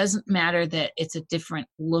 So it doesn't matter that it's a different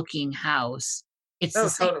looking house. It's the Oh,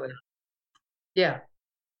 same. totally. Yeah.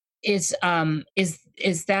 Is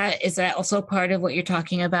that also part of what you're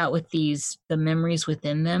talking about with the memories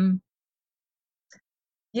within them?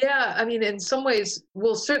 Yeah, I mean, in some ways,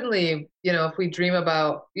 well, certainly, if we dream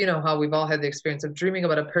about, how we've all had the experience of dreaming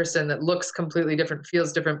about a person that looks completely different,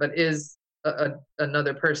 feels different, but is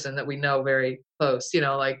another person that we know very close,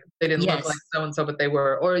 like they didn't look like Yes. so and so, but they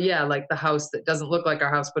were, or yeah, like the house that doesn't look like our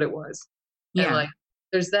house, but it was. And Yeah. like,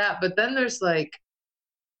 there's that, but then there's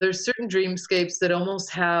certain dreamscapes that almost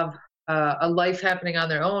have a life happening on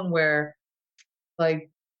their own where, like,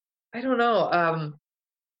 I don't know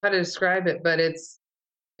how to describe it, but it's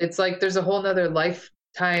like there's a whole nother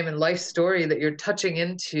lifetime and life story that you're touching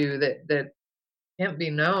into that can't be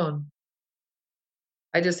known.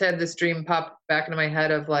 I just had this dream pop back into my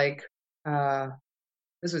head of like, uh,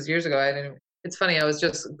 this was years ago. It's funny. I was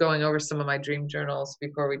just going over some of my dream journals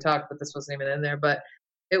before we talked, but this wasn't even in there. But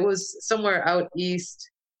it was somewhere out east,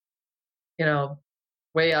 you know,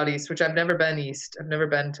 way out east, which I've never been east. I've never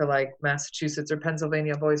been to like Massachusetts or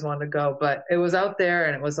Pennsylvania. I've always wanted to go, but it was out there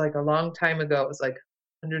and it was like a long time ago. It was like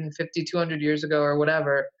 150, 200 years ago or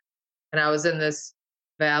whatever. And I was in this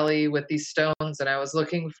valley with these stones and I was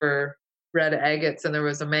looking for red agates. And there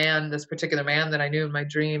was this particular man that I knew in my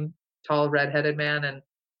dream, tall, redheaded man. And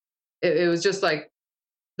it was just like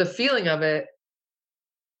the feeling of it,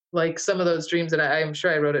 like some of those dreams that I'm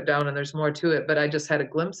sure I wrote it down and there's more to it, but I just had a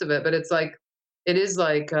glimpse of it. But it is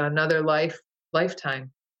like another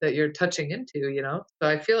lifetime that you're touching into. So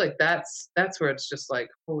I feel like that's where it's just like,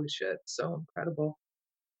 holy shit, so incredible.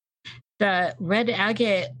 The red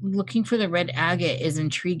agate, looking for the red agate is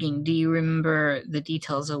intriguing. Do you remember the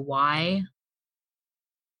details of why?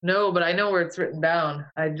 No, but I know where it's written down.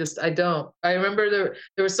 I don't. I remember there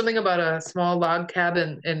was something about a small log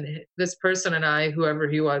cabin, and this person and I, whoever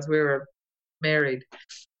he was, we were married,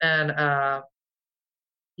 and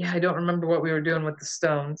yeah, I don't remember what we were doing with the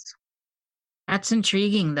stones. That's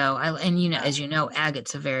intriguing though. As you know,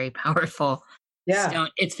 agate's a very powerful Yeah. stone.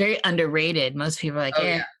 It's very underrated. Most people are like, Oh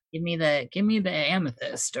yeah. give me the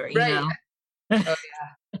amethyst, or Right. Oh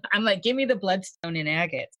yeah. I'm like, give me the bloodstone and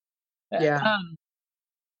agate. Yeah.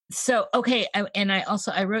 So okay,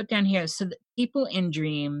 I wrote down here, so that people in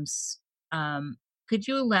dreams, could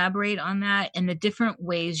you elaborate on that and the different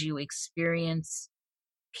ways you experience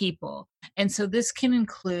people? And so this can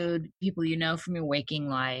include people you know from your waking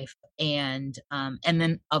life, and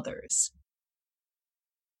then others.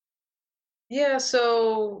 Yeah.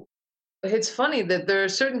 So it's funny that there are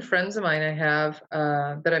certain friends of mine I have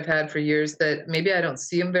that I've had for years that maybe I don't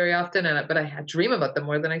see them very often, but I dream about them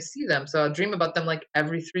more than I see them. So I'll dream about them like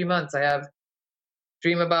every 3 months. I have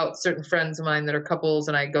dream about certain friends of mine that are couples,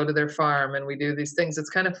 and I go to their farm and we do these things.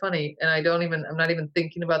 It's kind of funny, and I'm not even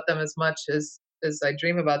thinking about them as much as I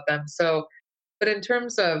dream about them. So, but in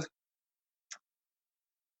terms of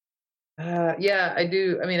yeah, I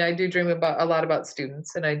do. I mean, I do dream about a lot about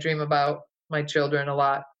students, and I dream about my children a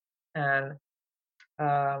lot, and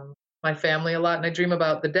my family a lot, and I dream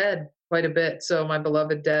about the dead quite a bit. So my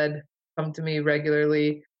beloved dead come to me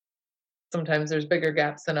regularly. Sometimes there's bigger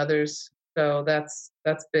gaps than others, so that's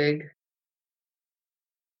big.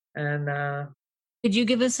 And Could you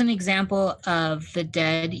give us an example of the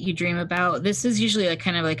dead you dream about? This is usually a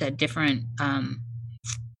kind of like a different.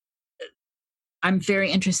 I'm very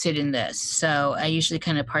interested in this, so I usually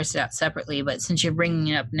kind of parse it out separately. But since you're bringing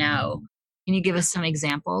it up now, can you give us some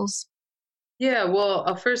examples? yeah, well,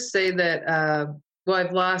 I'll first say that well,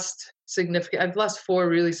 I've lost four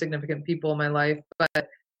really significant people in my life, but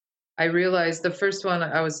I realized the first one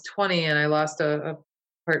I was 20 and I lost a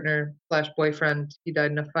partner slash boyfriend. He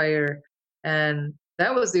died in a fire, and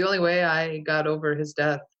that was the only way I got over his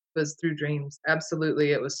death was through dreams.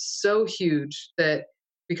 Absolutely, it was so huge that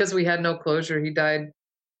because we had no closure, he died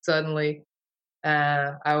suddenly.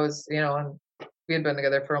 I was, and we had been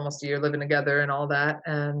together for almost a year, living together and all that,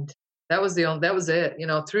 and that was it,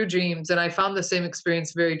 through dreams. And I found the same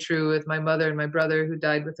experience very true with my mother and my brother, who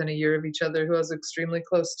died within a year of each other, who I was extremely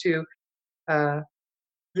close to. Uh,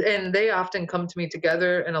 and they often come to me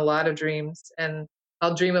together in a lot of dreams. And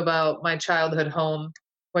I'll dream about my childhood home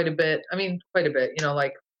quite a bit. I mean, quite a bit,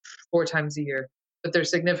 like 4 times a year, but they're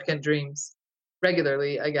significant dreams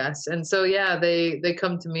regularly, I guess. And so, yeah, they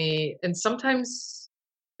come to me, and sometimes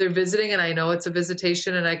they're visiting and I know it's a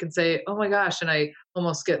visitation and I can say, "Oh my gosh," and I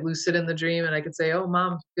almost get lucid in the dream and I could say, "Oh,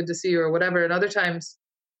 mom, good to see you," or whatever. And other times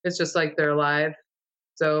it's just like they're alive.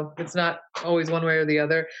 So it's not always one way or the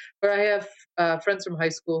other. But I have friends from high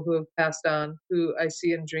school who have passed on, who I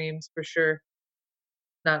see in dreams for sure.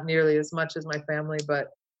 Not nearly as much as my family, but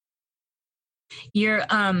Your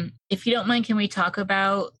if you don't mind, can we talk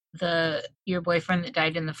about your boyfriend that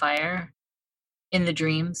died in the fire in the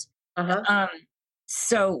dreams? uh-huh. Um,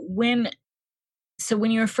 so when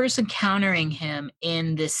you were first encountering him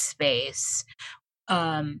in this space,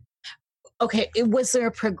 um, okay, was there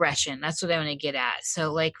a progression? That's what I want to get at.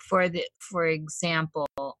 So, like for example,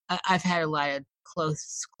 I've had a lot of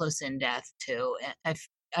close in death too.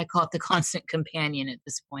 I call it the constant companion at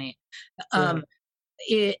this point. Yeah.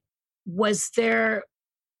 It was there.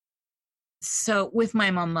 So with my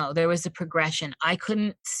mom, there was a progression. I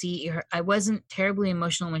couldn't see her. I wasn't terribly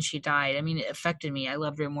emotional when she died. I mean, it affected me. I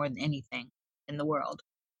loved her more than anything in the world.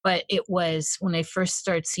 But it was when I first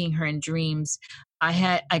started seeing her in dreams,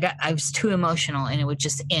 I was too emotional and it would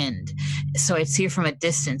just end. So I'd see her from a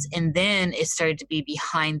distance. And then it started to be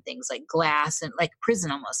behind things like glass and like prison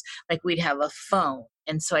almost. Like we'd have a phone.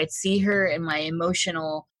 And so I'd see her and my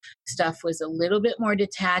emotional stuff was a little bit more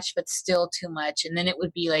detached, but still too much. And then it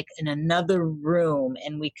would be like in another room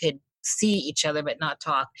and we could see each other but not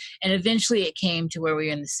talk. And eventually it came to where we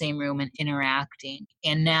were in the same room and interacting.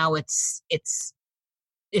 And now it's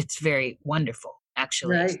very wonderful,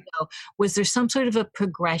 actually. Right. So was there some sort of a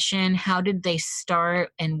progression? How did they start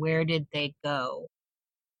and where did they go?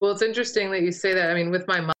 Well, it's interesting that you say that. I mean, with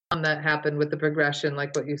my mom, that happened with the progression,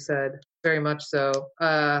 like what you said, very much so.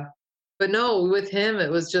 But no, with him,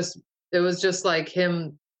 it was just like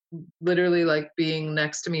him literally like being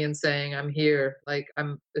next to me and saying, "I'm here. Like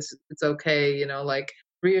it's okay," like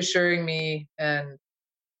reassuring me and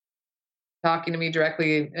talking to me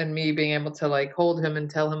directly, and me being able to like hold him and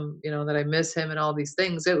tell him, that I miss him and all these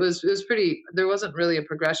things. It was pretty. There wasn't really a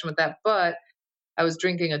progression with that, but I was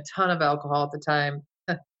drinking a ton of alcohol at the time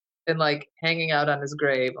and like hanging out on his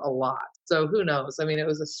grave a lot. So who knows? I mean, it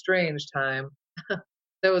was a strange time.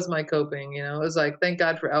 That was my coping. It was like, thank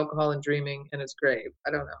God for alcohol and dreaming and his grave.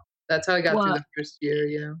 I don't know. That's how I got through Well, the first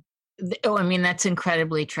year. oh, I mean, that's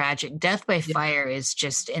incredibly tragic. Death by Yeah. fire is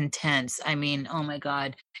just intense. I mean, oh my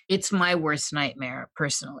God, it's my worst nightmare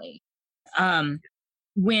personally. Um,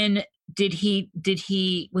 when was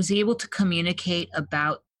he able to communicate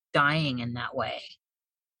about dying in that way?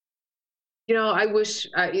 I wish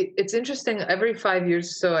it's interesting. Every 5 years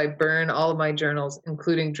or so, I burn all of my journals,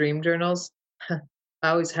 including dream journals. I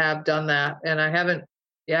always have done that, and I haven't.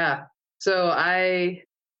 Yeah. So I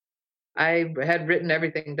had written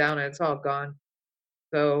everything down, and it's all gone.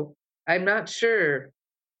 So I'm not sure.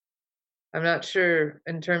 I'm not sure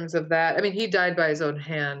in terms of that. I mean, he died by his own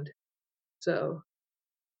hand, so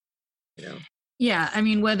you know. Yeah, I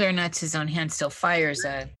mean, whether or not it's his own hand still Oh fires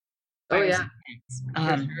yeah, intense.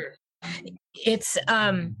 for sure. It's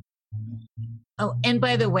oh, and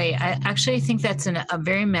by the way, I actually think that's a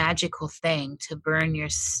very magical thing to burn your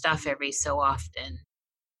stuff every so often.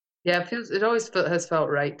 Yeah, it always has felt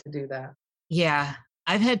right to do that. Yeah.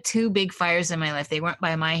 I've had 2 big fires in my life. They weren't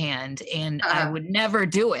by my hand, and I would never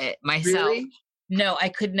do it myself. Really? No, I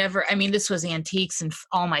could never. I mean, this was antiques and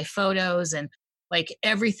all my photos and like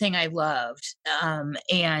everything I loved.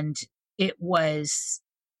 And it was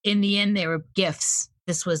in the end they were gifts.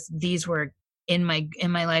 These were in my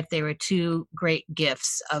life. They were 2 great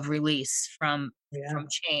gifts of release from Yeah,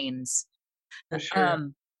 chains. for sure.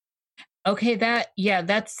 Okay, that's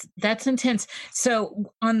intense.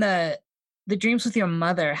 So on the dreams with your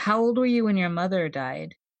mother, how old were you when your mother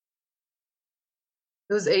died?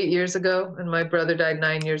 It was 8 years ago, and my brother died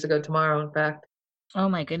 9 years ago tomorrow. In fact. Oh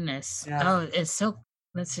my goodness. Yeah. Oh,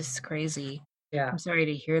 that's just crazy. Yeah. I'm sorry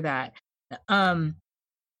to hear that. Um,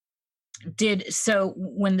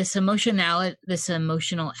 when this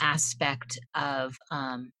emotional aspect of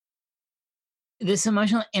this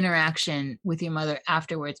emotional interaction with your mother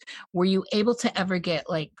afterwards, were you able to ever get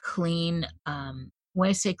like clean? When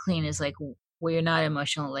I say clean is like where you're not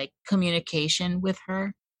emotional, like communication with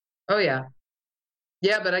her? Oh yeah.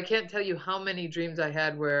 Yeah, but I can't tell you how many dreams I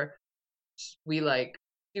had where she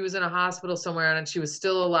was in a hospital somewhere and she was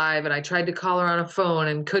still alive, and I tried to call her on a phone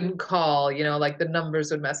and couldn't call, like the numbers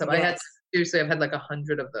would mess up. Yes. I've had like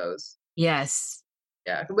 100 of those. Yes.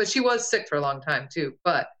 Yeah, but she was sick for a long time too,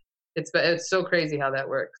 but it's so crazy how that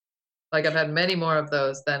works. Like I've had many more of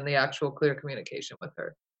those than the actual clear communication with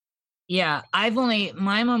her. Yeah, my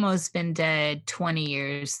Momo's been dead 20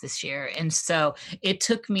 years this year, and so it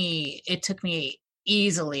took me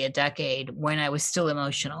easily a decade when I was still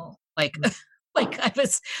emotional. Like like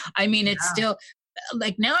I mean, it's Yeah. still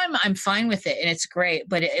like now I'm fine with it and it's great,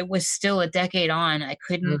 but it was still a decade on. I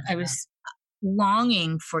Mhm. was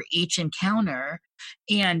longing for each encounter,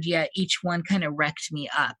 and yet each one kind of wrecked me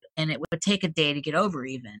up, and it would take a day to get over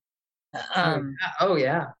even. Oh, Um yeah. Oh,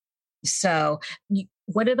 yeah. so,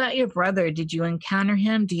 what about your brother? Did you encounter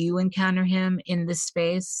him? Do you encounter him in this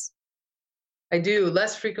space? I do,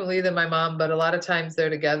 less frequently than my mom, but a lot of times they're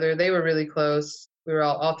together. They were really close. We were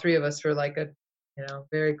all 3 of us were like a,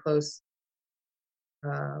 very close,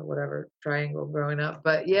 whatever, triangle growing up.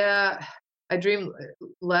 But yeah, I dream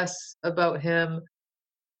less about him,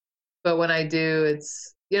 but when I do,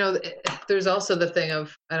 there's also the thing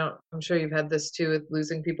of, I'm sure you've had this too with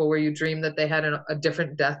losing people where you dream that they had a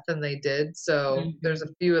different death than they did. So there's a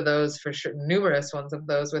Mhm. few of those for sure, numerous ones of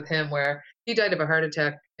those with him where he died of a heart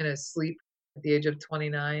attack in his sleep at the age of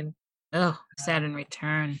 29. Oh, Saturn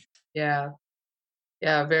return. Yeah.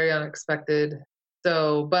 Yeah, very unexpected.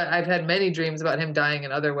 So, but I've had many dreams about him dying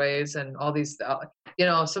in other ways and all these,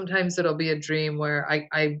 sometimes it'll be a dream where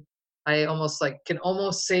I almost like can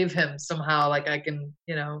almost save him somehow. Like I can,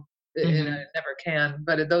 and I Mhm. never can,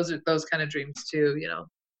 but those are those kind of dreams too.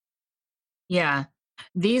 Yeah.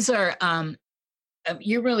 These are,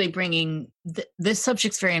 you're really bringing this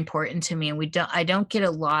subject's very important to me, and I don't get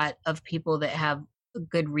a lot of people that have a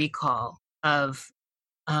good recall of,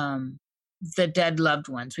 um, the dead loved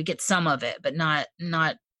ones. We get some of it, but not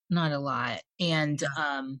a lot, and,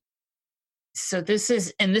 so this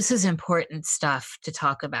is important stuff to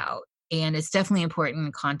talk about, and it's definitely important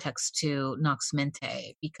in context to Nox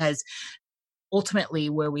Mente, because ultimately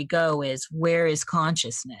where we go is, where is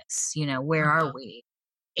consciousness? Where are Uh-huh. we?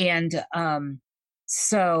 And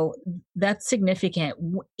so that's significant.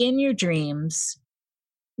 In your dreams,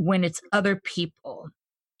 when it's other people,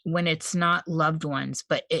 when it's not loved ones,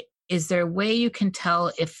 but is there a way you can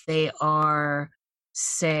tell if they are,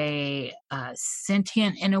 say,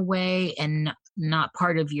 sentient in a way and not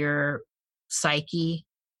part of your psyche?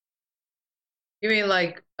 You mean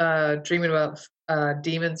like dreaming about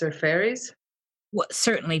demons or fairies? Well,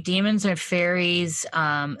 certainly, demons or fairies,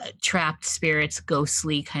 trapped spirits,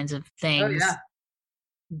 ghostly kinds of Oh things. yeah,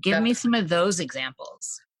 Give me some of those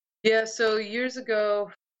examples. yeah. So years ago,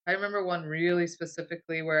 I remember one really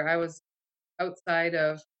specifically where I was outside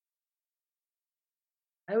of,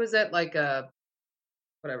 I was at like a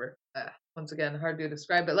whatever. Once again, hard to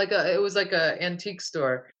describe, but it was like a antique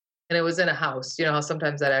store, and it was in a house. You know how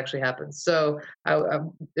sometimes that actually happens. So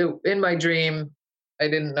in my dream, I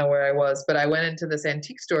didn't know where I was, but I went into this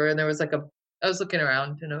antique store, and there was like a. I was looking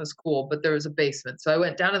around, and it was cool, but there was a basement. So I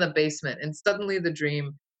went down in the basement, and suddenly the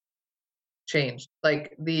dream changed.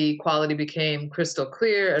 Like the quality became crystal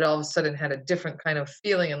clear. It all of a sudden had a different kind of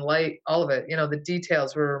feeling and light. All of it, the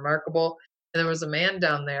details were remarkable. And there was a man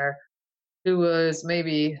down there who was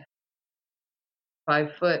maybe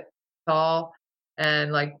 5 foot tall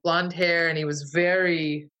and like blonde hair, and he was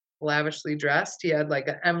very lavishly dressed. He had like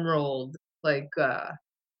an emerald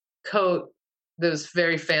coat that was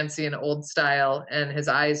very fancy and old style, and his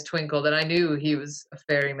eyes twinkled, and I knew he was a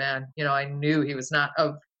fairy man. I knew he was not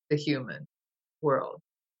of the human world.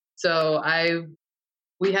 So I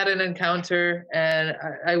we had an encounter, and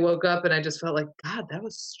I woke up and I just felt like, God, that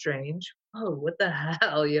was strange. Oh, what the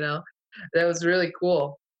hell, That was really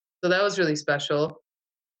cool. So that was really special.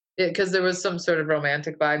 Because there was some sort of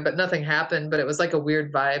romantic vibe, but nothing happened, but it was like a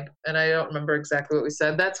weird vibe, and I don't remember exactly what we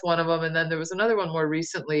said. That's one of them, and then there was another one more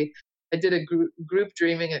recently. I did a group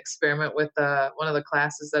dreaming experiment with, one of the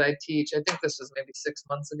classes that I teach. I think this was maybe 6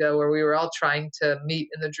 months ago, where we were all trying to meet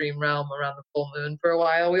in the dream realm around the full moon for a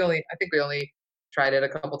while. I think we only tried it a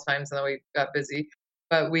couple times, and then we got busy.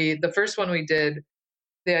 But the first one we did,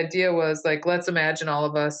 the idea was like, let's imagine all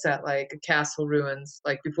of us at like a castle ruins,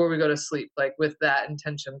 like before we go to sleep, like with that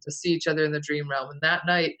intention to see each other in the dream realm. And that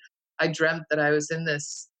night I dreamt that I was in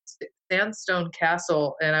this sandstone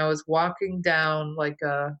castle, and I was walking down like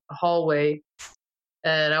a hallway,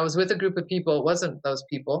 and I was with a group of people. It wasn't those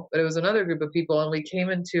people, but it was another group of people, and we came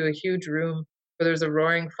into a huge room where there was a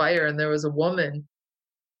roaring fire, and there was a woman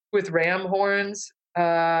with ram horns,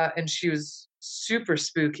 and she was super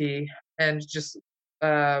spooky and just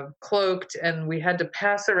cloaked. And we had to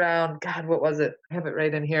pass around. God, what was it? I have it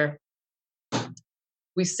right in here.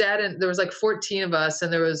 We sat in. There was like 14 of us,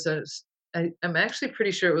 and there was I'm actually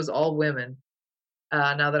pretty sure it was all women.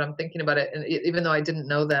 Now that I'm thinking about it, and even though I didn't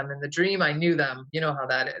know them in the dream, I knew them. You know how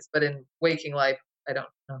that is. But in waking life, I don't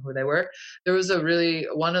know who they were. There was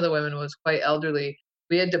one of the women was quite elderly.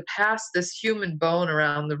 we had to pass this human bone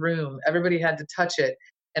around the room. Everybody had to touch it.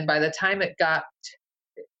 And by the time it got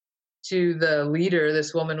to the leader,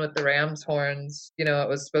 this woman with the ram's horns, it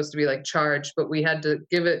was supposed to be like charged, but we had to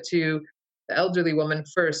give it to the elderly woman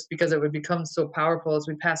first because it would become so powerful as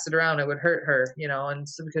we passed it around, it would hurt her, and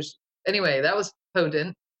so because anyway, that was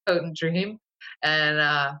potent dream. And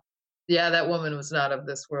yeah, that woman was not of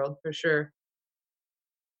this world for sure.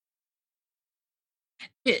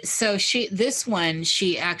 So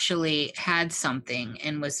she actually had something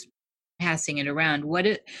and was passing it around.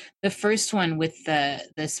 The first one with the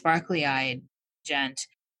sparkly eyed gent,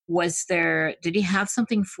 did he have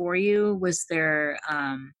something for you? Was there,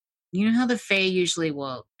 you know how the Fae usually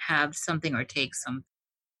will have something or take something?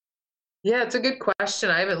 Yeah, it's a good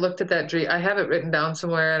question. I haven't looked at that dream. I have it written down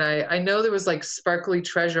somewhere, and I know there was like sparkly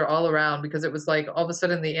treasure all around because it was like all of a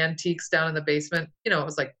sudden the antiques down in the basement, it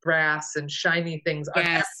was like brass and shiny things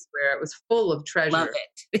everywhere. It was full of treasure. Love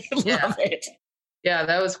it. Yeah. Love it. Yeah,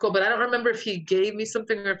 that was cool. But I don't remember if he gave me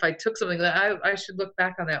something or if I took something. That I should look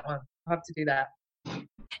back on that one. I'll have to do that.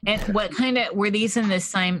 And what kind of were these in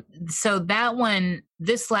this time? So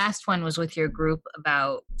this last one was with your group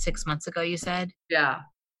about 6 months ago, you said? Yeah.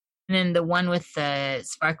 And then the one with the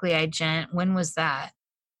sparkly eyed gent, when was that?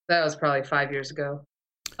 That was probably 5 years ago.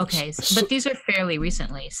 Okay, but these are fairly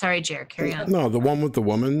recently. Sorry, Jared, carry on. No, the one with the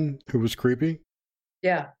woman who was creepy?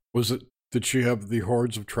 Yeah. Did she have the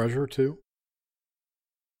hoards of treasure too?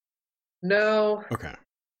 No. Okay.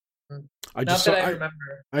 I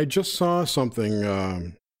remember. I just saw something,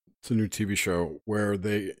 it's a new TV show, where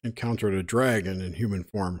they encountered a dragon in human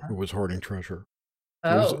form who was hoarding treasure.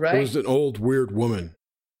 Right. It was an old, weird woman.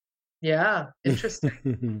 Yeah,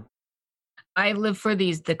 interesting. I live for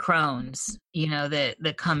the crones,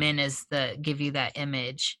 that come in give you that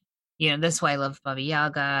image. That's why I love Baba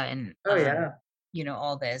Yaga and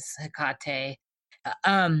all this Hecate.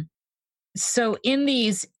 So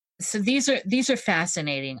these are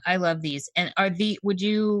fascinating. I love these. And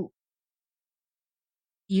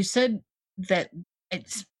you said that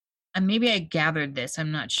it's, maybe I gathered this,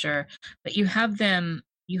 I'm not sure, but you've had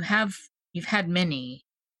many.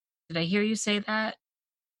 Did I hear you say that?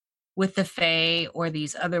 With the Fae or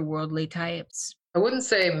these otherworldly types? I wouldn't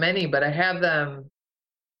say many, but I have them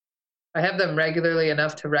regularly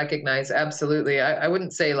enough to recognize. Absolutely. I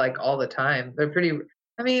wouldn't say like all the time. They're pretty,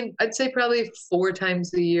 I'd say probably 4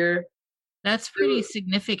 times a year. That's pretty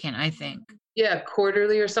significant, I think. Yeah,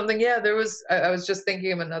 quarterly or something. Yeah, I was just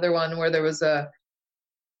thinking of another one where there was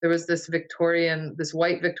this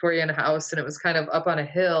white Victorian house, and it was kind of up on a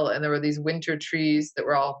hill, and there were these winter trees that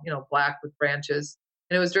were all, black with branches.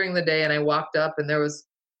 And it was during the day, and I walked up, and there was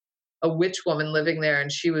a witch woman living there,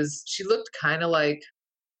 and she looked kind of like,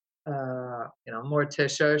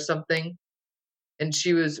 Morticia or something. And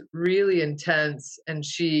she was really intense, and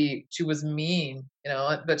she was mean,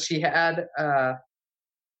 but she had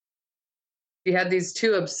these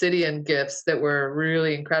 2 obsidian gifts that were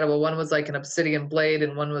really incredible. One was like an obsidian blade,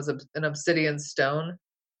 and one was an obsidian stone.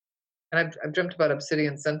 And I've dreamt about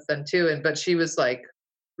obsidian since then too. But she was like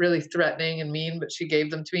really threatening and mean, but she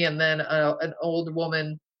gave them to me. And then an old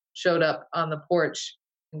woman showed up on the porch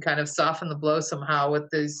and kind of softened the blow somehow with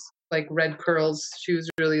these like red curls. She was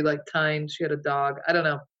really like kind. She had a dog. I don't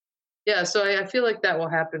know. Yeah, so I feel like that will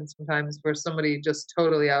happen sometimes where somebody just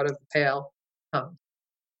totally out of the pale comes.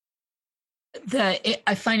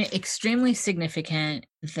 I find it extremely significant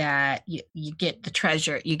that you get the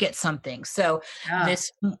treasure, you get something. So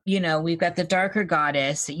this, we've got the darker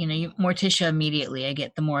goddess, Morticia immediately, I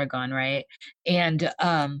get the Morrigan, right? And,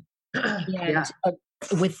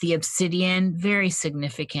 with the obsidian, very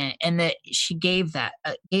significant. And that she gave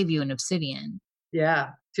you an obsidian. Yeah,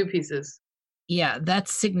 2 pieces. Yeah,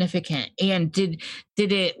 that's significant. And did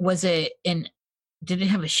it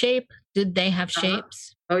have a shape? Did they have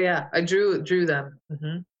shapes? Oh yeah, I drew them.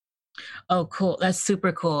 Mm-hmm. Oh, cool. That's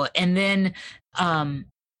super cool. And then,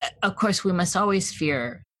 of course, we must always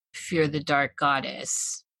fear the dark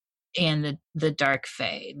goddess and the dark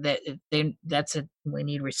fae. We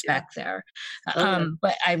need respect there.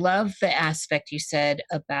 But I love the aspect you said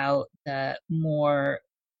about the more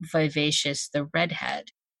vivacious, the redhead.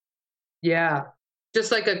 Yeah,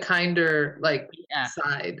 just like a kinder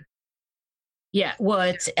side. Yeah, well,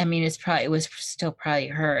 it was still probably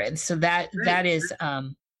her, and so that is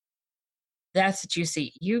that's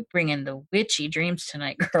juicy. You bring in the witchy dreams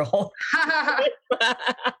tonight, girl.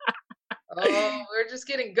 Oh, we're just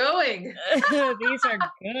getting going. These are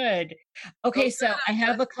good. Okay, so I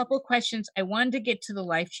have a couple questions. I wanted to get to the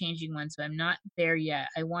life-changing one, so I'm not there yet.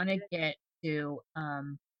 I want to get to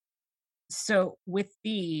so with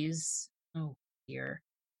these, oh dear.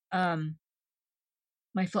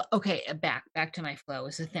 My flow. Okay, back to my flow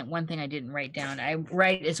is the thing. One thing I didn't write down. I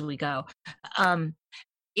write as we go. Um,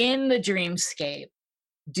 in the dreamscape,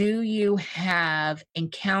 do you have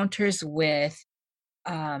encounters with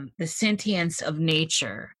the sentience of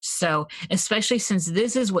nature? So, especially since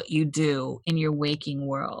this is what you do in your waking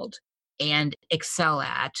world and excel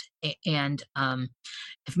at, and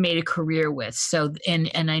have made a career with. So, and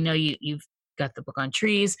I know you've got the book on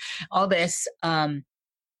trees, all this.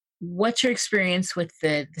 What's your experience with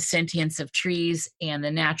the sentience of trees and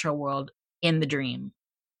the natural world in the dream?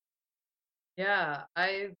 Yeah,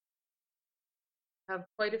 I have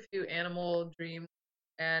quite a few animal dreams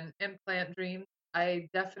and plant dreams. I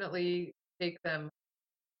definitely take them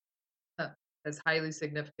as highly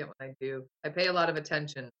significant when I do. I pay a lot of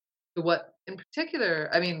attention to what, in particular,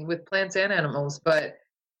 I mean, with plants and animals, but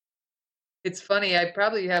it's funny. I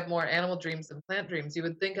probably have more animal dreams than plant dreams. You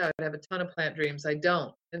would think I would have a ton of plant dreams. I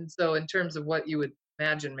don't. And so, in terms of what you would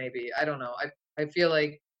imagine, maybe, I don't know. I feel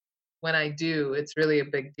like when I do, it's really a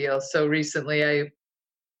big deal. So recently,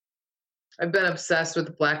 I've been obsessed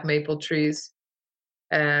with black maple trees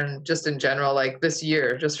and just in general, like this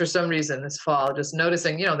year, just for some reason, this fall, just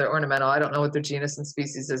noticing, they're ornamental. I don't know what their genus and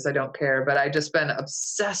species is. I don't care, but I just been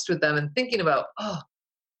obsessed with them and thinking about,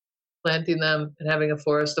 planting them and having a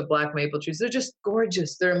forest of black maple trees. They're just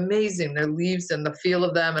gorgeous. They're amazing. Their leaves and the feel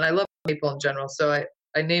of them. And I love maple in general. So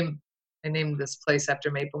I named I named this place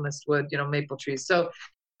after Maple Mist Wood, maple trees. So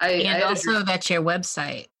I And had a also, that's your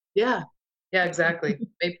website. yeah. Yeah, exactly.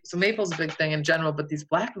 So maple's a big thing in general, but these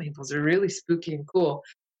black maples are really spooky and cool.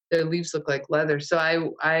 Their leaves look like leather. So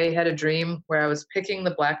I had a dream where I was picking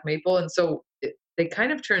the black maple, and so they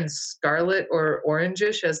kind of turn scarlet or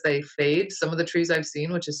orangish as they fade. Some of the trees I've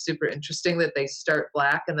seen, which is super interesting, that they start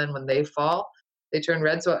black and then when they fall, they turn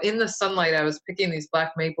red. So in the sunlight, I was picking these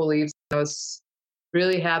black maple leaves. I was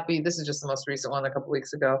really happy. This is just the most recent one, a couple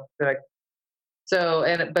weeks ago, that I so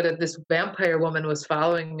but this vampire woman was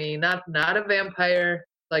following me, not a vampire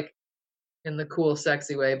like in the cool,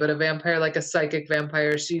 sexy way, but a vampire like a psychic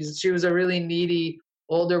vampire. She was a really needy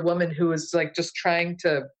older woman who was like just trying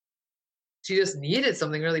to. She just needed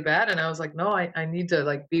something really bad, and I was like, no, I need to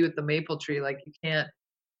like be with the maple tree. Like you can't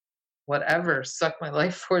whatever suck my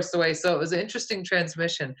life force away. So it was an interesting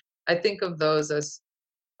transmission. I think of those as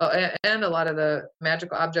and a lot of the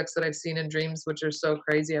magical objects that I've seen in dreams, which are so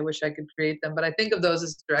crazy. I wish I could create them, but I think of those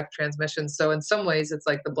as direct transmissions. So in some ways, it's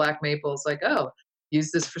like the black maple is like, oh,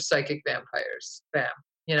 use this for psychic vampires. Bam.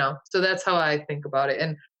 So that's how I think about it.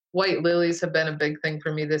 And white lilies have been a big thing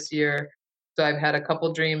for me this year. So I've had a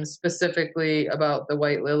couple dreams specifically about the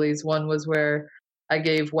white lilies. One was where I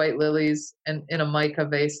gave white lilies in a mica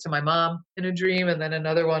vase to my mom in a dream, and then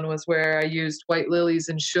another one was where I used white lilies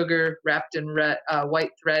and sugar wrapped in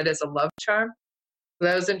white thread as a love charm. So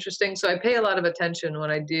that was interesting. So I pay a lot of attention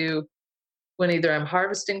when either I'm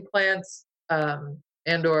harvesting plants,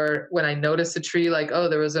 and or when I notice a tree, like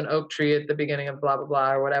there was an oak tree at the beginning of blah blah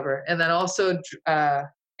blah or whatever. And then also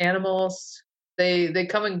animals, they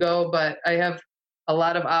come and go, but I have a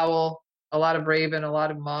lot of owl, a lot of raven, a lot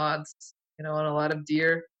of moths, and a lot of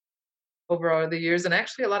deer over all the years, and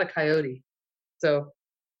actually a lot of coyote. So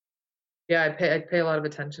yeah, I pay a lot of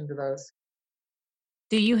attention to those.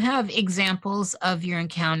 Do you have examples of your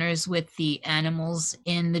encounters with the animals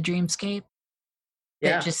in the dreamscape that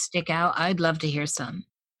Yeah. just stick out? I'd love to hear some.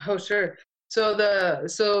 Oh, sure.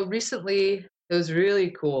 So recently it was really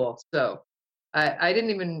cool. So I didn't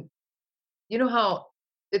even how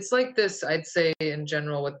it's like this, I'd say in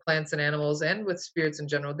general with plants and animals and with spirits in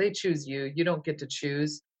general, they choose you. You don't get to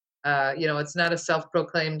choose. It's not a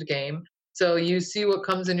self-proclaimed game. So you see what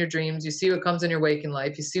comes in your dreams, you see what comes in your waking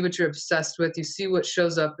life, you see what you're obsessed with, you see what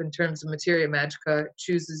shows up in terms of materia magica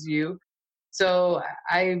chooses you. So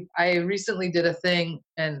I recently did a thing,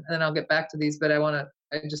 and then I'll get back to these, but I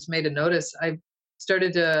just made a notice.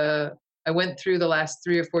 Started to I went through the last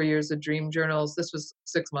 3 or 4 years of dream journals. This was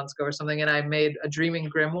 6 months ago or something, and I made a dreaming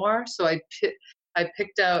grimoire. So I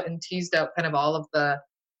picked out and teased out kind of all of the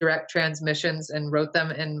direct transmissions and wrote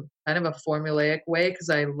them in kind of a formulaic way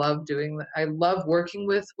because I love doing that. I love working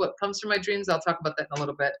with what comes from my dreams. I'll talk about that in a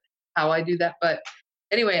little bit, how I do that. But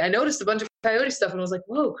anyway, I noticed a bunch of coyote stuff and was like,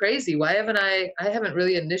 whoa, crazy. Why haven't I haven't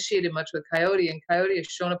really initiated much with coyote, and coyote has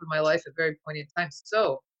shown up in my life at very poignant times.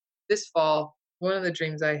 So this fall, one of the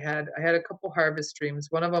dreams I had a couple harvest dreams.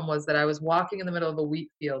 One of them was that I was walking in the middle of a wheat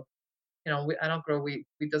field. I don't grow wheat.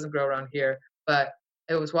 Wheat doesn't grow around here. But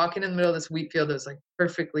I was walking in the middle of this wheat field that was like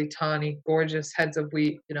perfectly tawny, gorgeous heads of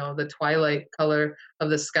wheat, the twilight color of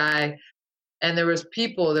the sky. And there was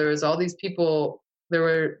all these people, there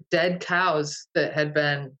were dead cows that had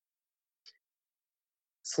been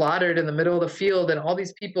slaughtered in the middle of the field, and all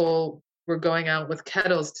these people were going out with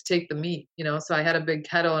kettles to take the meat, you know. So I had a big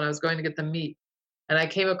kettle and I was going to get the meat. And I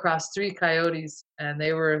came across 3 coyotes and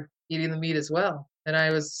they were eating the meat as well. And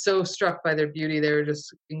I was so struck by their beauty. They were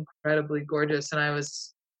just incredibly gorgeous. And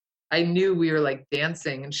I knew we were like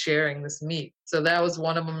dancing and sharing this meat. So that was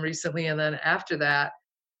one of them recently. And then after that,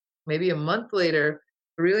 maybe a month later,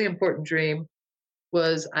 a really important dream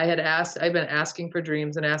was I've been asking for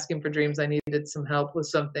dreams and asking for dreams. I needed some help with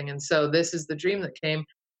something. And so this is the dream that came.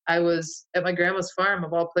 I was at my grandma's farm,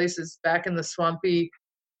 of all places, back in the swampy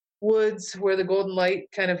woods where the golden light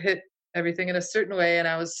kind of hit everything in a certain way. And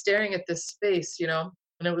I was staring at this space, you know,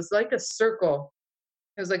 and it was like a circle.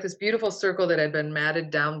 It was like this beautiful circle that had been matted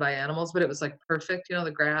down by animals, but it was like perfect, you know,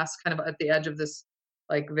 the grass kind of at the edge of this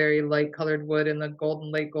like very light colored wood in the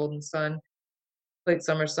late golden sun, late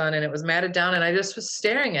summer sun. And it was matted down. And I just was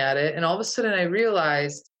staring at it. And all of a sudden I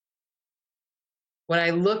realized when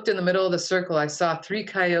I looked in the middle of the circle, I saw 3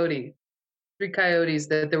 coyotes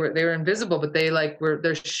that they were invisible, but they like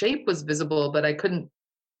their shape was visible, but I couldn't.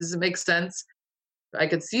 Does it make sense? I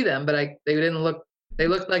could see them, but they didn't look. They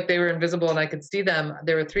looked like they were invisible, and I could see them.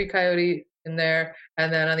 There were 3 coyote in there,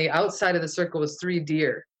 and then on the outside of the circle was 3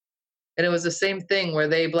 deer, and it was the same thing where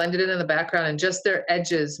they blended in the background, and just their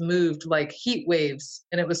edges moved like heat waves,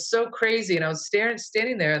 and it was so crazy. And I was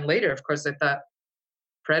standing there, and later, of course, I thought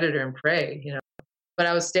predator and prey, you know. But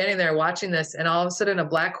I was standing there watching this, and all of a sudden a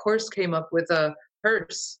black horse came up with a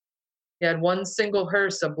hearse. He had one single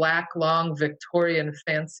hearse, a black, long, Victorian,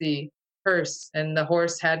 fancy hearse, and the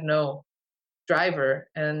horse had no driver,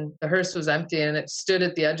 and the hearse was empty, and it stood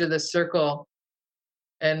at the edge of the circle.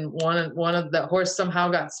 And one of the horse somehow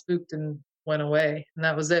got spooked and went away, and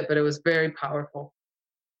that was it. But it was very powerful.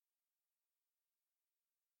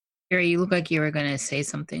 Gary, you look like you were going to say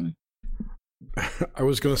something. I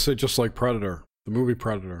was going to say just like Predator. The movie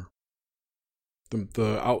Predator,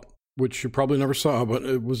 which you probably never saw, but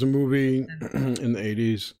it was a movie in the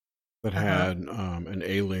 80s that had an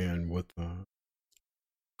alien with a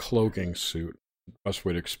cloaking suit. Best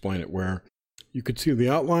way to explain it, where you could see the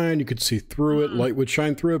outline, you could see through it, light would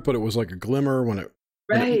shine through it, but it was like a glimmer when it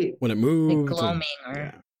moved. Like gloaming,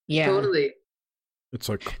 yeah, totally. It's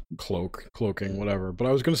like cloaking, whatever. But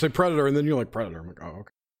I was going to say Predator, and then you're like Predator. I'm like, oh,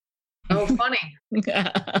 okay. Oh, funny.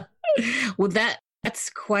 Well, that's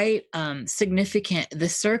quite significant. The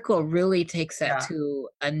circle really takes that to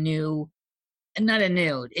it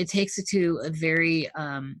takes it to a very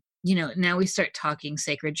now we start talking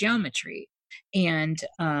sacred geometry and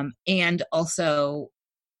also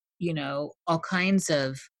all kinds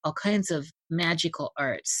of magical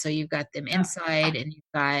arts. So you've got them inside, and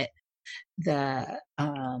you've got the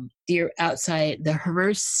deer outside, the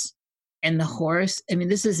hearse and the horse. I mean,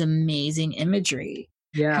 this is amazing imagery.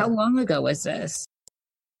 Yeah. How long ago was this?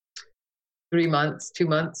 3 months, 2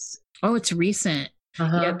 months. Oh, it's recent.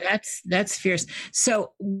 Yeah, that's fierce.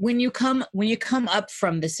 So when you come up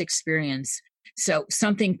from this experience, so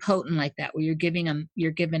something potent like that, where you're given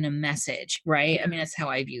a message, right? I mean, that's how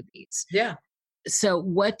I view these. Yeah. So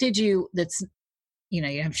what did you? That's you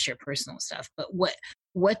have to share personal stuff, but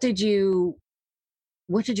what did you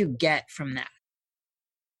get from that?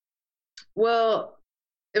 Well,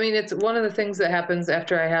 I mean, it's one of the things that happens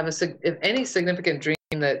after I have if any significant dream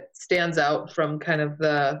that stands out from kind of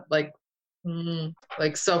the like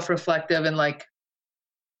self-reflective and like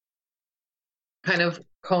kind of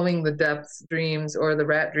combing the depths dreams or the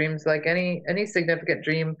rat dreams, like any significant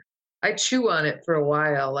dream, I chew on it for a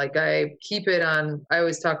while. Like I keep it on. I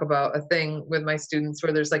always talk about a thing with my students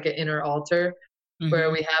where there's like an inner altar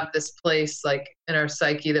where we have this place like in our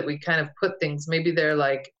psyche that we kind of put things. Maybe they're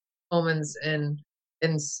like omens and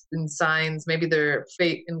signs, maybe they're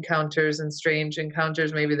fate encounters and strange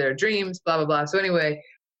encounters, maybe they're dreams, blah blah blah. So anyway,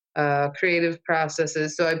 creative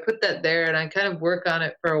processes. So I put that there and I kind of work on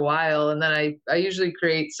it for a while, and then I usually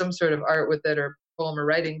create some sort of art with it, or poem or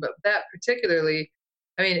writing. But that particularly,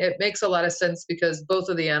 I mean, it makes a lot of sense because both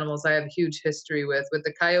of the animals I have a huge history with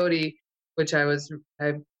the coyote, which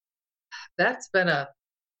that's been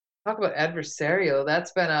talk about adversarial.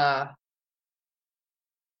 That's been a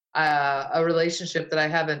relationship that I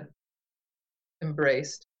haven't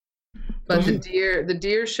embraced. But the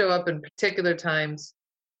deer show up in particular times,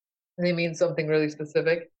 and they mean something really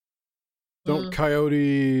specific. Don't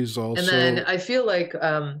coyotes also? And then I feel like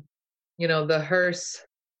the hearse,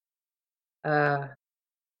 the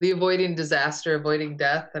avoiding disaster, avoiding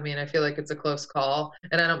death. I mean, I feel like it's a close call,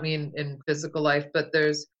 and I don't mean in physical life, but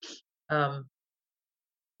there's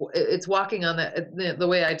it's walking on the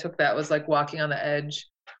way I took that was like walking on the edge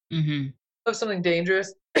of something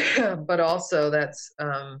dangerous, but also that's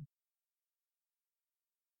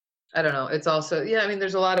I don't know. It's also, yeah, I mean,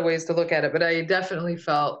 there's a lot of ways to look at it, but I definitely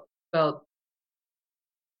felt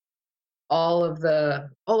all of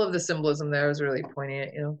the symbolism there was really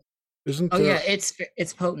poignant, you know. Isn't Oh yeah, there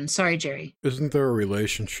it's potent. Sorry, Jerry. isn't there a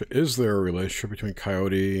relationship? Is there a relationship between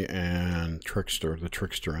Coyote and Trickster, the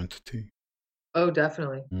Trickster entity? Oh,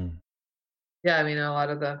 definitely. Mm. Yeah, I mean, a lot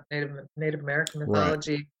of the Native American Right.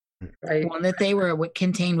 mythology, right? One that they were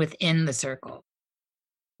contained within the circle.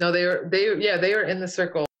 No, they were in the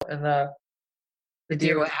circle, and The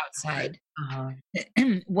deer were outside. Uh-huh.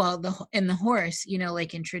 Well, the horse, you know,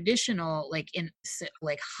 like in traditional, like in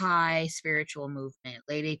like high spiritual movement,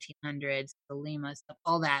 late 1800s, the Lima stuff,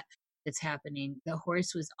 all that's happening. The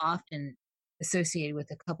horse was often associated with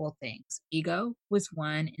a couple things. Ego was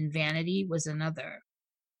one, and vanity was another.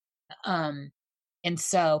 And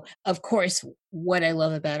so, of course, what I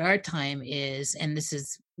love about our time is, and this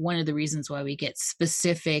is one of the reasons why we get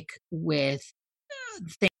specific with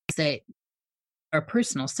things that are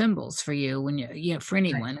personal symbols for you when you know, for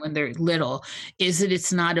anyone when they're little, is that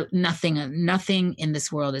it's not nothing in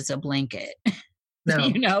this world is a blanket. No.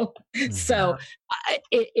 You know, Mhm. so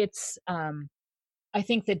it's I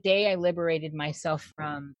think the day I liberated myself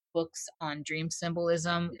from books on dream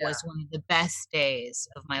symbolism was one of the best days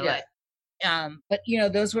of my life. But you know,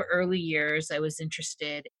 those were early years. I was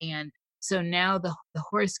interested, and so now the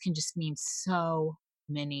horse can just mean so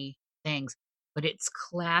many things, but it's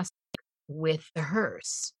classic with the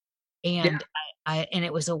hearse, Yeah. and I and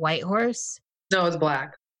it was a white horse. No, it's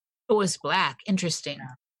black. It was black. Interesting.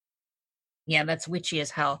 Yeah, that's witchy as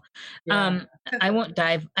hell. I won't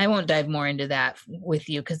dive more into that with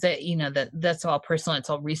you because that, you know, that's all personal. It's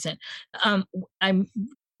all recent. I'm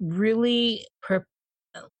really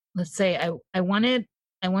let's say I want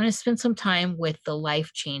to spend some time with the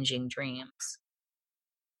life-changing dreams.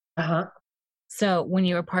 Uh-huh. So when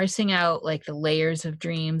you were parsing out like the layers of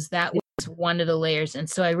dreams, that was one of the layers. And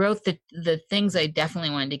so I wrote the things I definitely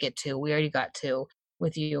wanted to get to. We already got to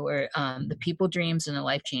with you, or the people dreams and the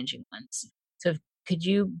life-changing ones. So could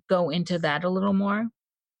you go into that a little more?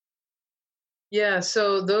 Yeah,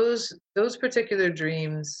 so those particular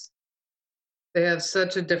dreams, they have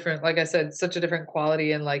such a different, like I said, such a different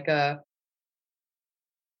quality, and like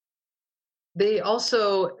they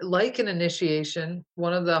also, like an initiation,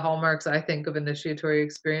 one of the hallmarks I think of initiatory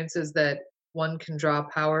experience is that one can draw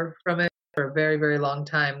power from it for a very, very long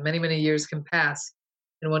time. Many, many years can pass,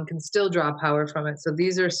 and one can still draw power from it. So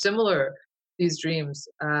these are similar. These dreams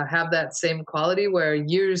have that same quality where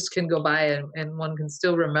years can go by, and one can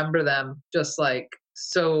still remember them just like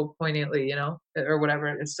so poignantly, you know, or whatever.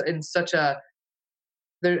 It's in such a,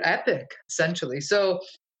 they're epic essentially. So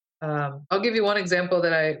I'll give you one example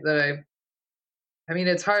I mean,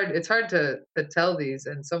 it's hard to tell these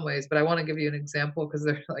in some ways, but I wanna give you an example because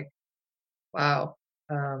 'cause they're like, wow.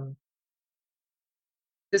 Um,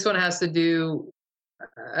 this one has to do,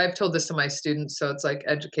 I've told this to my students, so it's like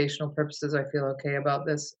educational purposes, I feel okay about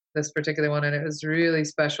this particular one, and it was really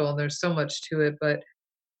special, and there's so much to it, but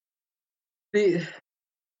the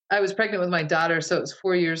I was pregnant with my daughter, so it was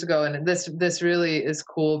 4 years ago, and this really is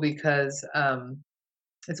cool because,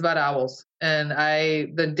 it's about owls. And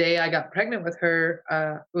the day I got pregnant with her,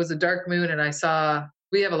 it was a dark moon, and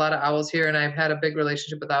we have a lot of owls here, and I've had a big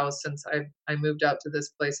relationship with owls since I moved out to this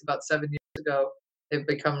place about 7 years ago. They've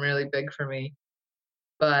become really big for me,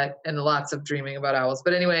 and lots of dreaming about owls.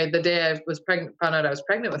 But anyway, the day I was pregnant, found out I was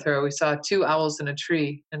pregnant with her, we saw two owls in a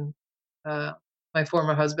tree, and uh, my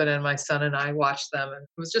former husband and my son and I watched them, and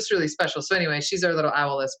it was just really special. So anyway, she's our little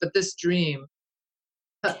owless. But this dream,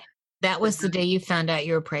 That was the day you found out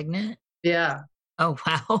you were pregnant? yeah, Oh,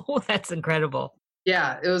 wow. That's incredible.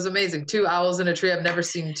 yeah, it was amazing. 2 owls in a tree, I've never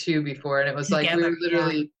seen 2 before, and it was like we Together, were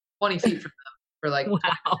literally 20 feet from them for like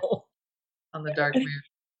Wow. on the dark moon.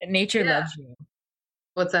 Nature Yeah. loves you.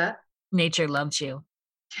 What's that? Nature loves you.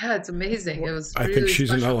 Yeah, it's amazing. It was I really think she's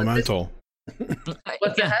an special, but this, elemental.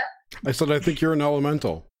 what's Yeah. that? I said I think you're an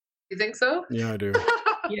elemental. You think so? Yeah, I do.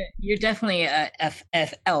 You're definitely a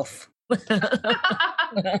elf. That's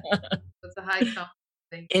a high compliment.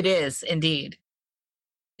 Thank you. It is indeed.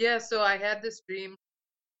 Yeah, so I had this dream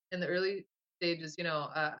in the early stages, you know,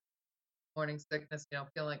 morning sickness, you know,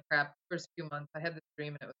 feeling like crap. First few months, I had this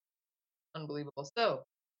dream and it was unbelievable. So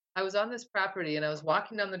I was on this property and I was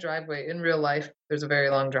walking down the driveway. In real life, there's a very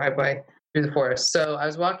long driveway through the forest. So I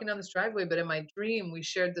was walking down this driveway, but in my dream, we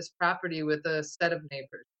shared this property with a set of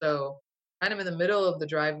neighbors. So kind of in the middle of the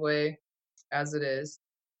driveway, as it is,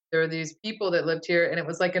 there were these people that lived here, and it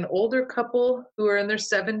was like an older couple who were in their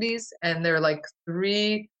 70s, and they're like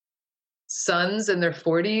three sons in their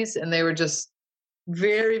 40s, and they were just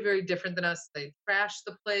very, very different than us. They trashed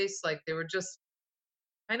the place, like they were just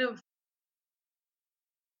kind of,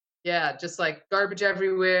 yeah, just like garbage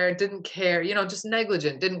everywhere, didn't care, just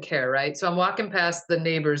negligent, didn't care, right? So I'm walking past the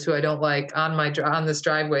neighbors who I don't like on on this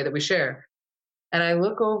driveway that we share. And I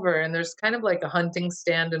look over and there's kind of like a hunting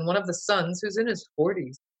stand, and one of the sons, who's in his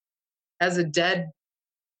 40s, has a dead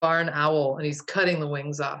barn owl and he's cutting the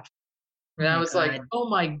wings off. Oh And I my was like, God. "Oh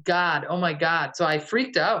my god, oh my god." So I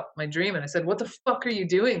freaked out, my dream, and I said, "What the fuck are you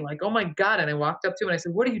doing?" Like, "Oh my god." And I walked up to him and I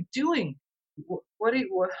said, "What are you doing? What are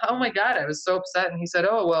you oh my god." I was so upset, and he said,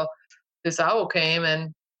 "Oh, well, this owl came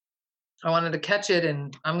and I wanted to catch it,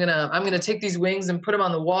 and I'm going to take these wings and put them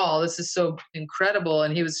on the wall. This is so incredible."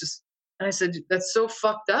 And he was just, and I said, "That's so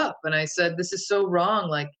fucked up." And I said, "This is so wrong.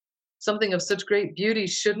 Like, something of such great beauty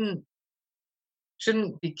shouldn't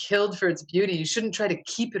be killed for its beauty. You shouldn't try to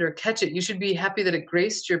keep it or catch it. You should be happy that it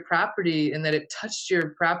graced your property and that it touched your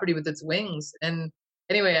property with its wings." And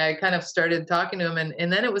anyway, I kind of started talking to him,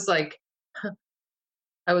 and then it was like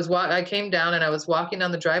I came down and I was walking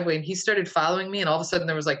down the driveway and he started following me, and all of a sudden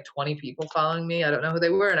there was like 20 people following me. I don't know who they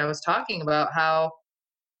were, and I was talking about how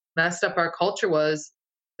messed up our culture was,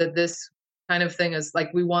 that this kind of thing is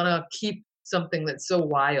like we want to keep something that's so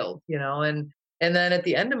wild, and then at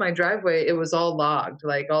the end of my driveway it was all logged,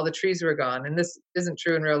 like all the trees were gone. And this isn't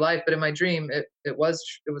true in real life, but in my dream it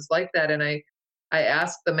was like that. And I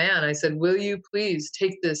asked the man, I said, "Will you please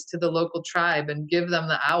take this to the local tribe and give them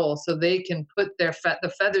the owl so they can put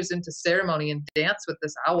the feathers into ceremony and dance with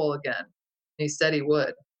this owl again?" And he said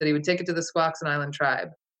that he would take it to the Squaxin Island tribe.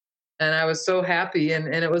 And I was so happy, and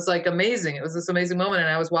it was like amazing. It was this amazing moment. And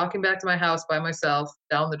I was walking back to my house by myself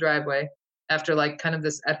down the driveway after like kind of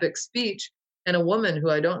this epic speech. And a woman who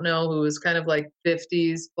I don't know, who was kind of like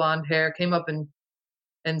 50s, blonde hair, came up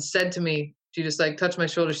and said to me, she just like touched my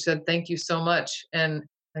shoulder. She said, "Thank you so much." And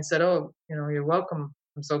I said, "Oh, you're welcome.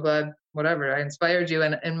 I'm so glad, whatever, I inspired you."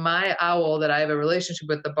 And my owl that I have a relationship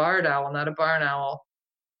with, the barred owl, not a barn owl,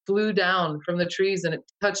 flew down from the trees and it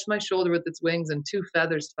touched my shoulder with its wings and two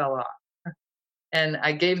feathers fell off. And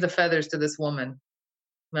I gave the feathers to this woman. And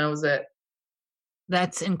that was it.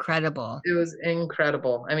 That's incredible. It was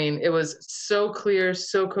incredible. I mean, it was so clear,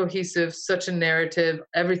 so cohesive, such a narrative.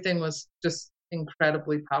 Everything was just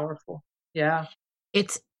incredibly powerful. Yeah.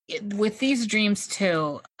 With these dreams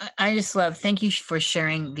too. I just love. Thank you for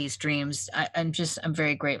sharing these dreams. I'm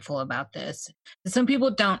very grateful about this. Some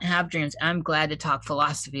people don't have dreams. I'm glad to talk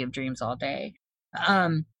philosophy of dreams all day.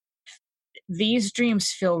 Um, these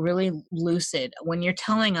dreams feel really lucid. When you're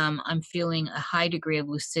telling them, I'm feeling a high degree of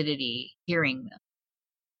lucidity hearing them.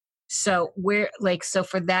 So so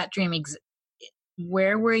for that dream,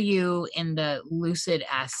 where were you in the lucid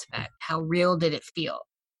aspect? How real did it feel?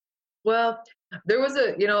 Well, there was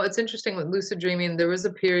it's interesting with lucid dreaming. There was a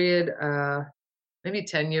period, maybe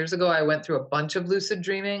 10 years ago, I went through a bunch of lucid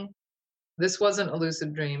dreaming. This wasn't a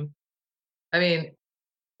lucid dream. I mean,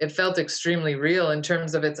 it felt extremely real in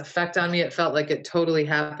terms of its effect on me. It felt like it totally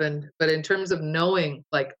happened. But in terms of knowing,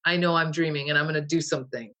 like, I know I'm dreaming and I'm going to do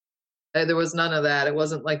something, there was none of that. It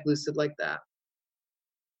wasn't like lucid like that.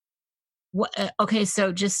 Okay,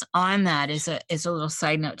 so just on that is a little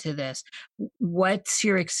side note to this. What's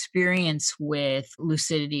your experience with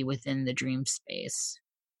lucidity within the dream space?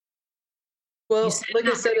 You Well, said like I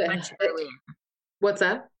not said, very much earlier. what's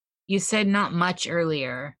that? You said not much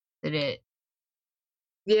earlier that it.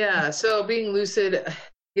 Yeah. So being lucid,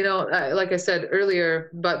 like I said earlier,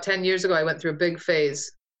 about 10 years ago, I went through a big phase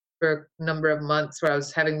for a number of months where I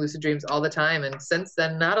was having lucid dreams all the time. And since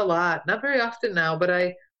then, not a lot, not very often now, but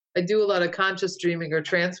I do a lot of conscious dreaming or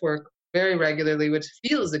trance work very regularly, which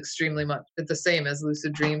feels extremely much. It's the same as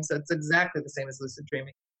lucid dreams. It's exactly the same as lucid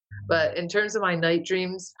dreaming. But in terms of my night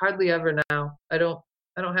dreams, hardly ever now. I don't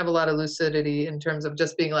have a lot of lucidity in terms of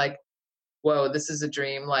just being like, whoa, this is a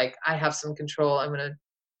dream. Like, I have some control. I'm gonna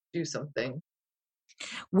do something.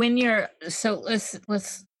 When you're so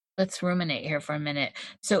let's ruminate here for a minute.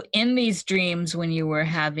 So in these dreams, when you were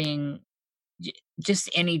having just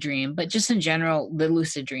any dream, but just in general, the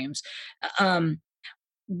lucid dreams, um,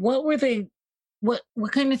 what were the what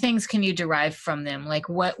kind of things can you derive from them? Like,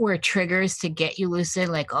 what were triggers to get you lucid?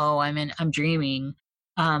 Like, oh, I'm dreaming.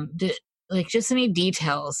 Did, like, just any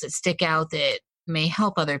details that stick out that may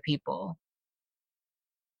help other people.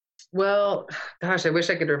 Well, gosh, I wish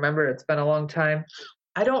I could remember. It's been a long time.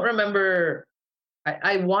 I don't remember.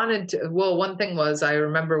 I wanted to, well, one thing was I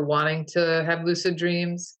remember wanting to have lucid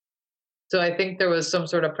dreams. So I think there was some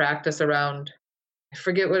sort of practice around, I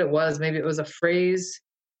forget what it was. Maybe it was a phrase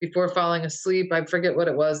before falling asleep. I forget what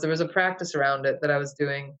it was. There was a practice around it that I was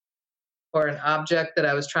doing, or an object that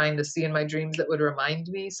I was trying to see in my dreams that would remind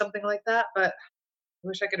me, something like that. But I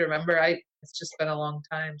wish I could remember. It's just been a long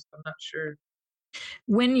time, so I'm not sure.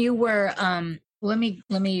 When you were let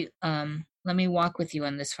me walk with you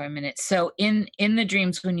on this for a minute. So in the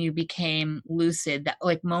dreams when you became lucid, that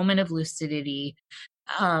like moment of lucidity,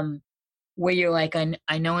 um where you're like,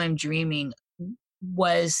 I know I'm dreaming,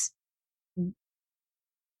 was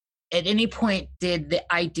at any point did the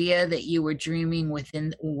idea that you were dreaming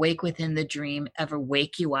awake within the dream ever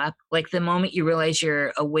wake you up? Like the moment you realize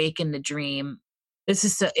you're awake in the dream,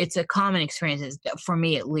 it's a common experience for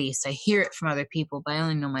me, at least. I hear it from other people, but I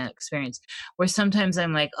only know my experience, where sometimes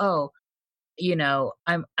I'm like, oh,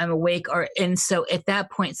 I'm awake, and so at that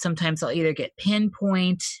point sometimes I'll either get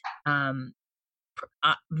pinpoint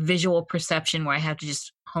visual perception where I have to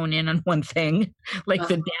just hone in on one thing, like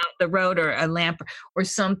the road or a lamp or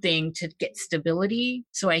something, to get stability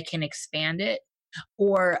so I can expand it.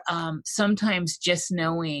 Or sometimes just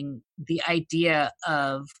knowing the idea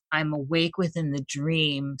of I'm awake within the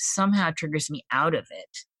dream somehow triggers me out of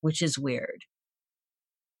it, which is weird.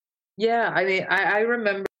 Yeah, I mean, I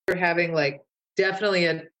remember having like definitely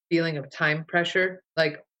a feeling of time pressure,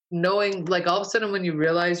 like knowing, like all of a sudden when you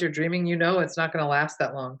realize you're dreaming, it's not going to last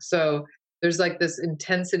that long. So there's like this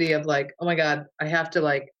intensity of like, oh my God, I have to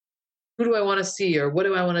like, who do I want to see or what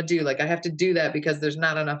do I want to do? Like I have to do that because there's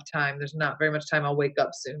not enough time. There's not very much time. I'll wake up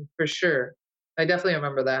soon for sure. I definitely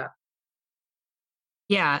remember that.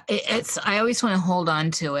 Yeah, it's I always want to hold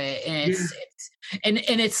on to it, and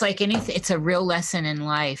it's like anything. It's a real lesson in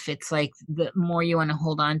life. It's like the more you want to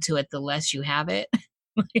hold on to it, the less you have it.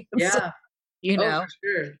 Yeah, For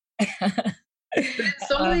sure. In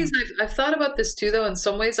some ways, I've thought about this too, though. In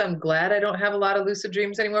some ways, I'm glad I don't have a lot of lucid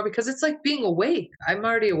dreams anymore because it's like being awake. I'm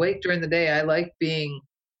already awake during the day. I like being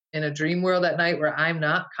in a dream world at night where I'm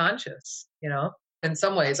not conscious. In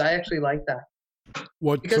some ways, I actually like that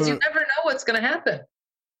because you never know what's going to happen.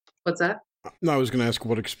 What's that? No, I was going to ask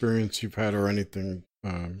what experience you've had or anything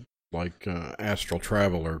like astral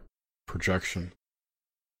travel or projection,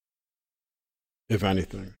 if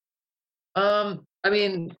anything. I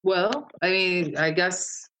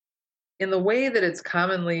guess in the way that it's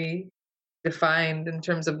commonly defined in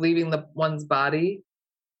terms of leaving one's body,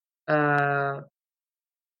 I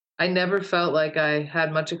never felt like I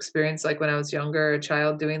had much experience like when I was younger, a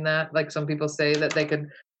child doing that. Like some people say that they could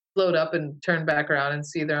float up and turn back around and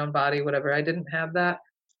see their own body, whatever. I didn't have that.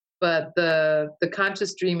 But the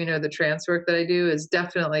conscious dreaming or the trance work that I do is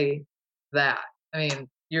definitely that. I mean,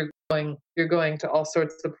 you're going to all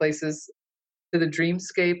sorts of places, to the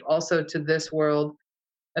dreamscape, also to this world.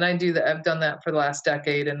 And I've done that for the last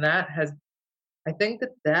decade, and I think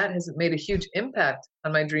that has made a huge impact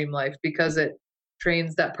on my dream life because it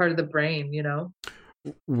trains that part of the brain.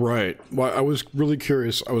 Right. Well, I was really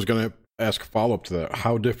curious. I was going to ask a follow-up to that.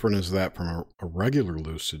 How different is that from a regular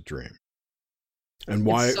lucid dream? And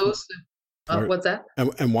why? What's that?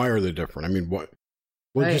 And why are they different? I mean, what?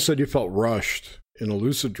 Well, right. You said you felt rushed in a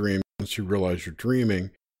lucid dream. Once you realize you're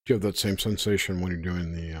dreaming, do you have that same sensation when you're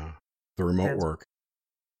doing the remote work?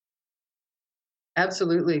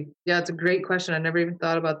 Absolutely. Yeah, it's a great question. I never even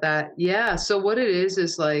thought about that. Yeah. So what it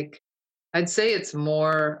is like, I'd say it's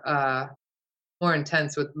more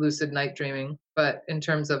intense with lucid night dreaming, but in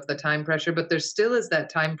terms of the time pressure, but there still is that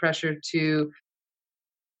time pressure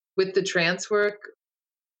with the trance work.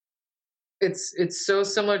 It's so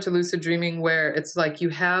similar to lucid dreaming where it's like you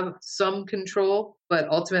have some control, but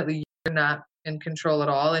ultimately you're not in control at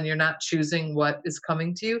all and you're not choosing what is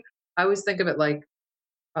coming to you. I always think of it like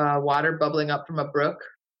water bubbling up from a brook,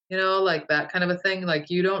 like that kind of a thing. Like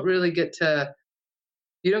you don't get to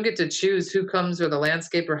choose who comes or the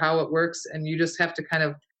landscape or how it works, and you just have to kind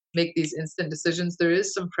of make these instant decisions. There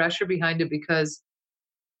is some pressure behind it because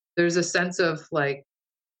there's a sense of like,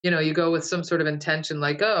 you go with some sort of intention,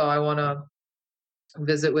 like, oh, I want to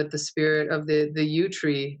visit with the spirit of the yew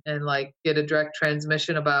tree and like get a direct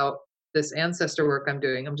transmission about this ancestor work I'm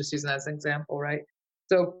doing. I'm just using that as an example, right?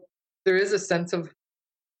 So there is a sense of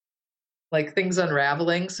like things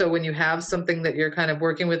unraveling. So when you have something that you're kind of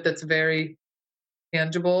working with that's very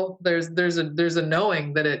tangible, there's a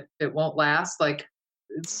knowing that it won't last. Like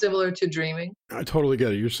it's similar to dreaming. I totally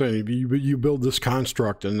get it. You're saying you build this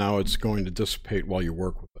construct and now it's going to dissipate while you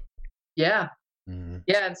work with it. Yeah. Mm-hmm.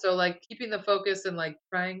 Yeah. And so like keeping the focus and like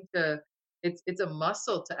trying to, it's a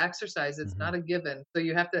muscle to exercise. It's not a given. So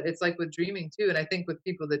you have to, it's like with dreaming too. And I think with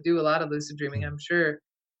people that do a lot of lucid dreaming, I'm sure,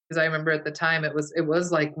 because I remember at the time it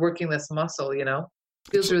was like working this muscle,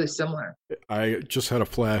 feels really similar. I just had a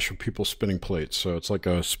flash of people spinning plates. So it's like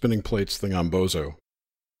a spinning plates thing on Bozo.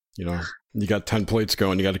 You got 10 plates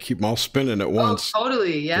going, you got to keep them all spinning at once. Oh,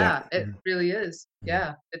 totally. Yeah. It really is.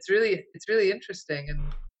 Yeah. It's really interesting.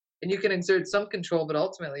 And you can exert some control, but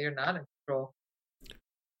ultimately you're not in control.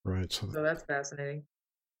 Right. So that's fascinating.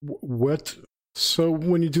 what? So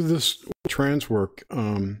when you do this trans work,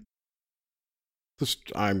 this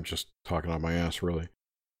I'm just talking out my ass, really.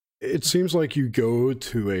 It seems like you go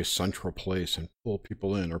to a central place and pull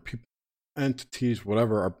people in, or people, entities,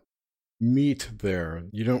 whatever, are meet there.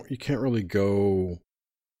 You can't really go.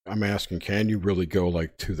 I'm asking, can you really go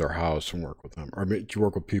like to their house and work with them, or do you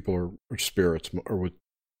work with people or spirits, or with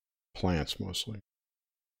plants mostly?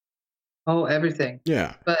 Oh, everything.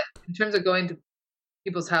 Yeah. But in terms of going to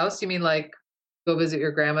people's house, you mean like go visit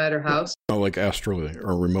your grandma at her house? No, like astrally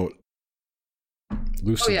or remote,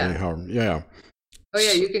 lucidly. Yeah. Oh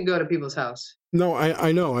yeah, you can go to people's house. No,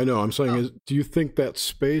 I know. I'm saying, do you think that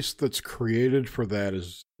space that's created for that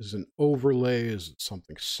is an overlay? Is it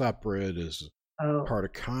something separate? Is it part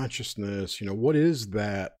of consciousness? What is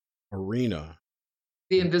that arena?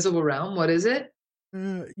 The invisible realm. What is it?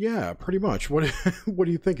 Yeah, pretty much. What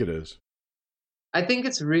do you think it is? I think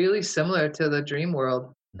it's really similar to the dream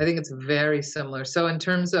world. I think it's very similar. So in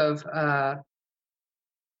terms of, I've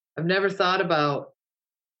never thought about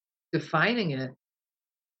defining it.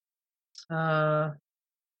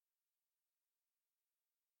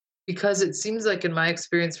 Because it seems like in my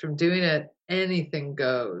experience from doing it, anything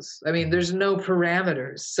goes. I mean, there's no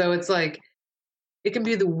parameters. So it's like, it can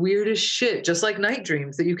be the weirdest shit, just like night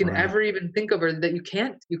dreams, that you can ever even think of, or that you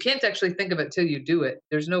can't actually think of it till you do it.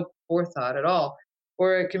 There's no forethought at all.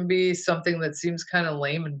 Or it can be something that seems kind of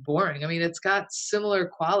lame and boring. I mean, it's got similar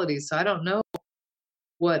qualities. So I don't know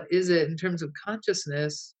what is it in terms of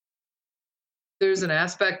consciousness. There's an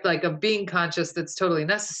aspect like of being conscious that's totally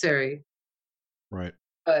necessary. Right.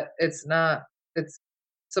 But it's not, it's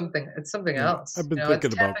something else. I've been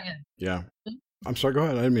thinking about, yeah. I'm sorry, go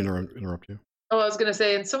ahead. I didn't mean to interrupt you. Oh, I was going to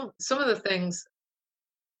say, and some of the things,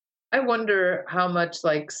 I wonder how much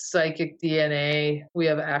like psychic DNA we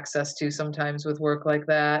have access to sometimes with work like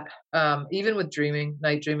that. Even with dreaming,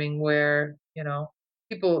 night dreaming, where,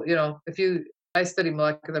 people, I studied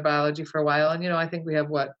molecular biology for a while, and, I think we have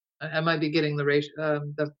I might be getting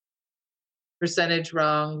the percentage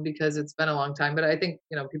wrong because it's been a long time, but I think,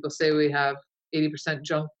 people say we have 80%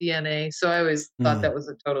 junk DNA. So I always thought that was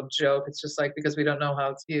a total joke. It's just like, because we don't know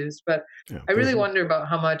how it's used. But I really wonder about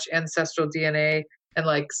how much ancestral DNA and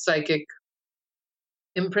like psychic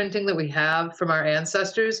imprinting that we have from our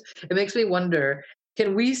ancestors. It makes me wonder,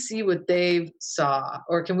 can we see what they saw,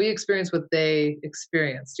 or can we experience what they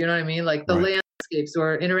experienced? You know what I mean? Like the landscapes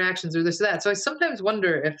or interactions or this or that. So I sometimes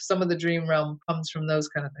wonder if some of the dream realm comes from those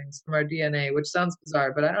kind of things, from our DNA, which sounds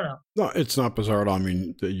bizarre, but I don't know. No, it's not bizarre at all. I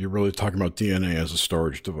mean, you're really talking about DNA as a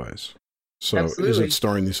storage device. So Absolutely. Is it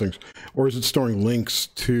storing these things, or is it storing links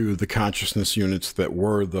to the consciousness units that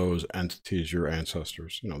were those entities, your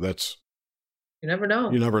ancestors? That's... You never know.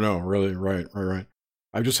 You never know, really. Right.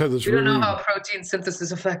 I've just had this... We don't know how protein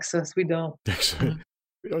synthesis affects us. We don't. We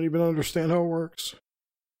don't even understand how it works.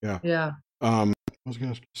 Yeah. Yeah. I was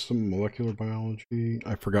going to ask some molecular biology.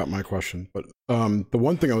 I forgot my question, but the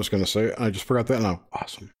one thing I was going to say, I just forgot that now.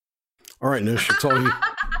 Awesome. All right, Nish, it's all you.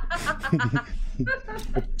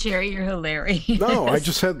 Jerry, you're hilarious. No, I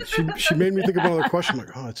just had, she made me think of another question. I'm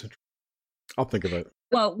like, oh, that's interesting. I'll think of it.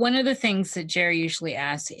 Well, one of the things that Jerry usually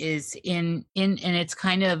asks is and it's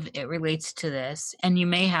kind of, it relates to this, and you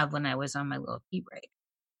may have when I was on my little pee break,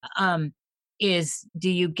 is do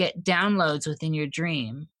you get downloads within your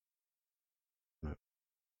dream?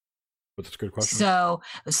 But that's a good question. So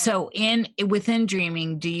within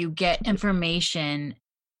dreaming, do you get information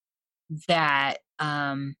that,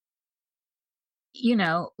 like,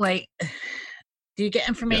 do you get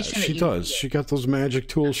information? Yeah, she does. She got those magic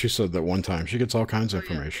tools. She said that one time she gets all kinds of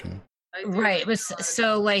information. Right.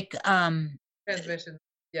 So like, transmission.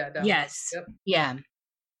 Yeah. Definitely. Yes. Yep. Yeah.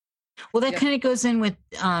 Well, that kind of goes in with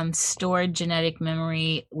stored genetic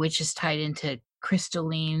memory, which is tied into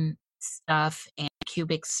crystalline stuff and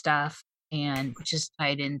cubic stuff, and which is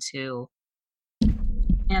tied into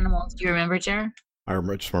animals. Do you remember, Jer? I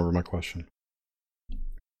just remember my question.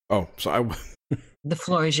 Oh, so the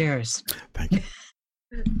floor is yours. Thank you.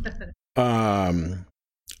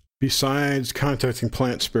 Besides contacting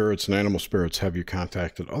plant spirits and animal spirits, have you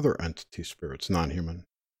contacted other entity spirits, non-human?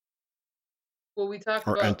 Well, we talked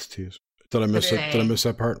about entities. Did I miss it? Did I miss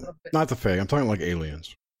that part? Not the Fae. I'm talking like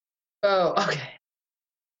aliens. Oh, okay.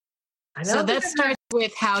 So that starts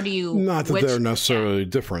with how do you... Not that they're necessarily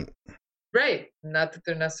different. Right. Not that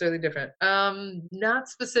they're necessarily different. Not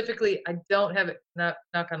specifically. I don't have it, knock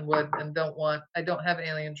on wood, and I don't have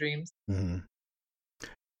alien dreams. Mm-hmm.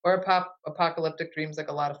 Or apocalyptic dreams like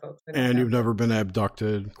a lot of folks. And you've never been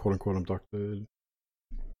abducted, quote unquote abducted?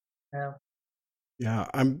 No. Yeah,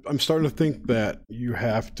 I'm starting to think that you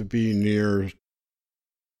have to be near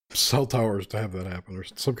cell towers to have that happen, or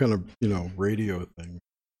some kind of, radio thing.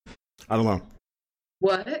 I don't know.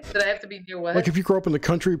 What? Did I have to be near what? Like if you grow up in the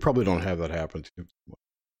country, you probably don't have that happen to you.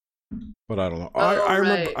 But I don't know. Oh, I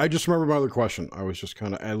remember. right. I just remember my other question. I was just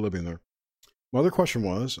kind of ad-libbing there. My other question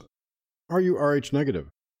was, are you Rh negative?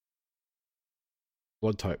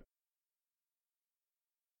 Blood type.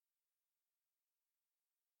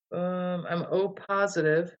 I'm O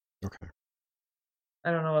positive. Okay.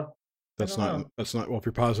 I don't know if That's don't not. know. That's not. Well, if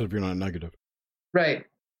you're positive, you're not negative. Right.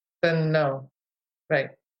 Then no. Right.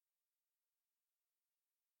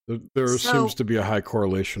 There So- seems to be a high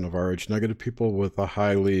correlation of Rh negative people with a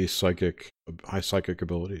high psychic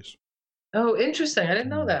abilities. Oh, interesting. I didn't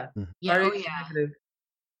know that. Mhm. Yeah, oh RH yeah. negative.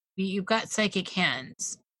 You've got psychic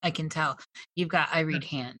hands. I can tell. You've got I read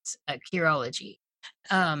hands. Chirology.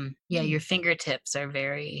 Yeah, your fingertips are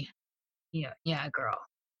very. Yeah, girl.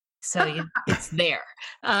 So it's there.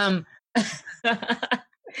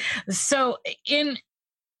 So in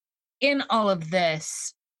all of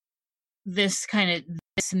this kind of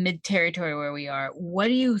this mid territory where we are, what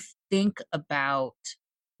do you think about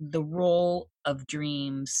the role of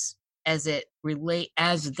dreams as they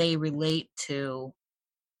relate to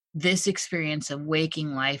this experience of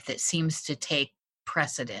waking life that seems to take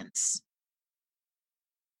precedence?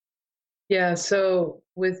 Yeah, so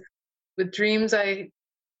with dreams, it's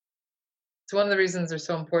one of the reasons they're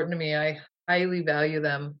so important to me. I highly value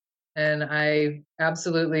them, and I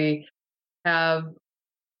absolutely have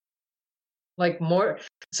like more.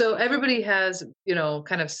 So everybody has,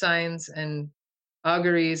 kind of signs and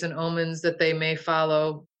auguries and omens that they may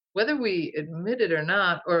follow, whether we admit it or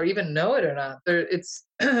not, or even know it or not. It's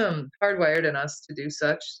hardwired in us to do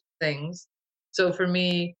such things. So for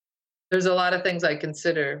me, there's a lot of things I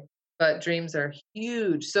consider, but dreams are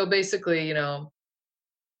huge. So basically,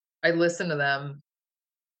 I listen to them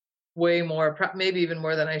way more, maybe even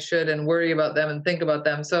more than I should, and worry about them and think about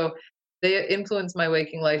them. So they influence my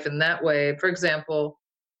waking life in that way. For example,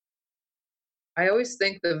 I always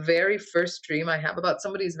think the very first dream I have about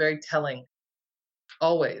somebody is very telling.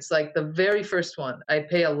 Always, like the very first one. I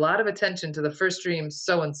pay a lot of attention to the first dream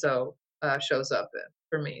so and so shows up in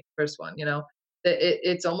for me. First one,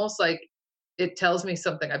 it's almost like it tells me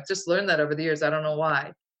something. I've just learned that over the years. I don't know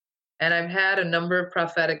why. And I've had a number of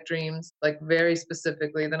prophetic dreams, like very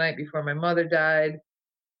specifically the night before my mother died.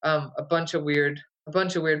 A bunch of weird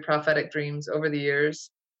prophetic dreams over the years.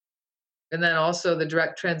 And then also the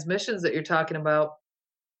direct transmissions that you're talking about,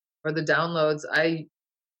 or the downloads. I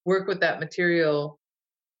work with that material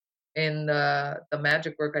in the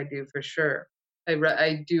magic work I do for sure.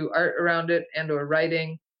 I do art around it, and or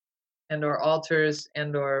writing, and or altars,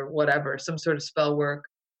 and or whatever, some sort of spell work,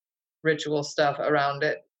 ritual stuff around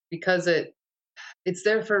it, because it's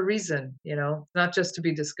there for a reason, not just to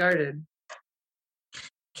be discarded.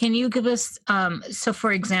 Can you give us so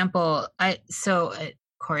for example, of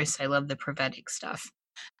course I love the prophetic stuff.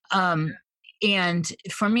 And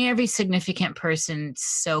for me, every significant person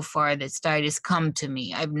so far that's died has come to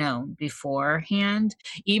me. I've known beforehand,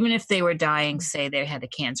 even if they were dying, say they had a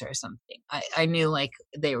cancer or something. I knew like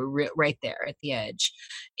they were right there at the edge.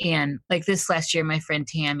 And like this last year, my friend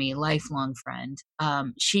Tammy, lifelong friend,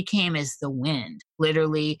 she came as the wind,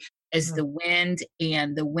 literally as the wind,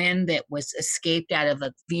 and the wind that was escaped out of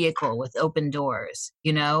a vehicle with open doors.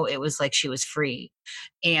 It was like she was free.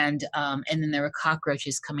 And then there were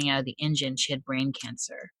cockroaches coming out of the engine. She had brain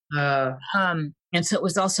cancer. And so it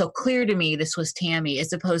was also clear to me this was Tammy,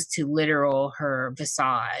 as opposed to literal her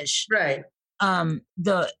visage. Right.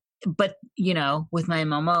 But with my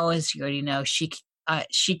Momo, as you already know,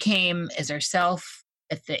 she came as herself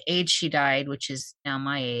at the age she died, which is now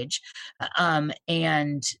my age, and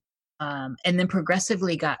then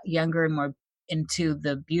progressively got younger and more into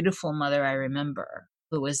the beautiful mother I remember,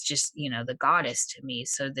 who was just, the goddess to me.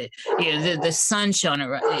 So the sun shone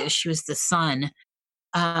her. She was the sun.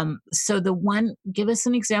 So give us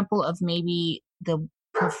an example of maybe the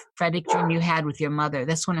prophetic dream you had with your mother.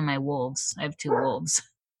 That's one of my wolves. I have 2 wolves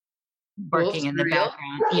barking in the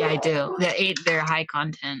background. Yeah, I do. They're high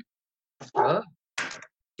content. Oh,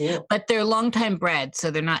 cool. But they're long-time bred, so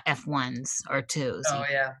they're not F1s or 2s. Oh,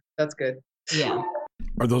 yeah. That's good. Yeah.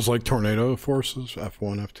 Are those like tornado forces?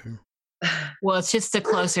 F1, F2? Well, it's just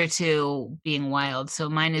closer to being wild. So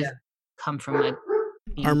mine has come from like.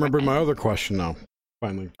 I remember my other question now,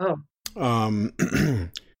 finally. Oh.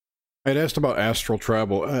 I'd asked about astral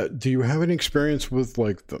travel. Do you have any experience with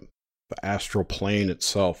like the astral plane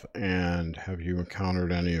itself? And have you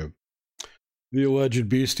encountered any of the alleged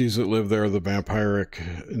beasties that live there, the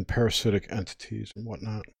vampiric and parasitic entities and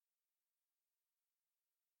whatnot?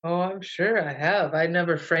 Oh, I'm sure I have. I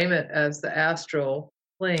never frame it as the astral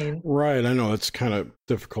explain. Right, I know it's kind of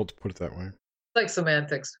difficult to put it that way. It's like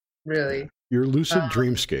semantics, really. Your lucid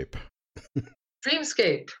dreamscape.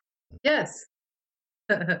 Dreamscape, yes.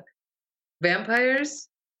 Vampires?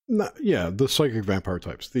 Yeah, the psychic vampire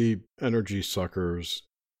types, the energy suckers.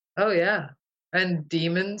 Oh yeah, and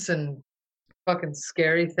demons and fucking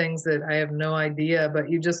scary things that I have no idea. But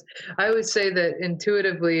I always say that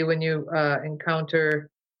intuitively when you encounter.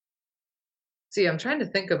 See, I'm trying to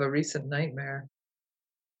think of a recent nightmare.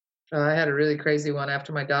 I had a really crazy one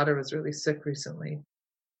after my daughter was really sick recently,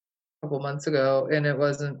 a couple months ago, and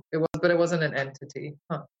but it wasn't an entity.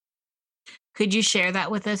 Huh. Could you share that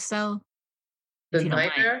with us, though? The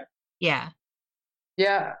nightmare? Yeah.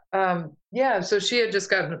 Yeah. Yeah. So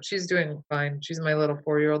she's doing fine. She's my little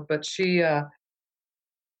 4-year-old, but she had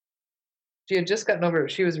just gotten over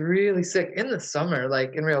it. She was really sick in the summer,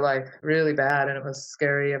 like in real life, really bad. And it was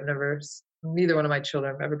scary. Neither one of my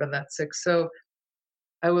children have ever been that sick. So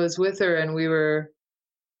I was with her and we were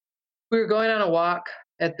going on a walk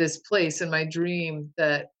at this place in my dream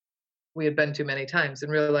that we had been to many times. In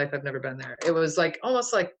real life, I've never been there. It was like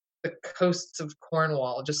almost like the coasts of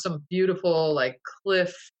Cornwall, just some beautiful like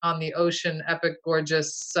cliff on the ocean, epic,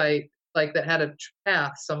 gorgeous site, like that had a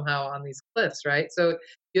path somehow on these cliffs, right? So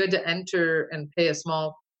you had to enter and pay a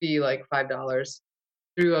small fee, like $5,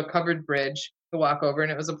 through a covered bridge to walk over.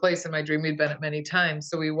 And it was a place in my dream we'd been at many times.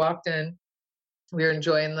 So we walked in, we were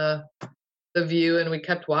enjoying the view, and we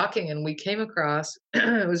kept walking, and we came across,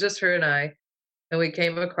 it was just her and I, and we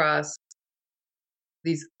came across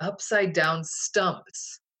these upside down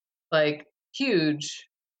stumps, like huge,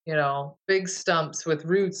 big stumps with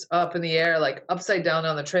roots up in the air, like upside down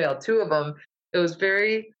on the trail, 2 of them. It was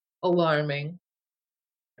very alarming.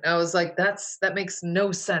 And I was like, that makes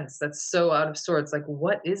no sense. That's so out of sorts. Like,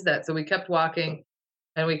 what is that? So we kept walking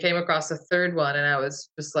and we came across a third one, and I was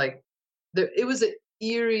just like, it was an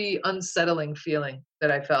eerie, unsettling feeling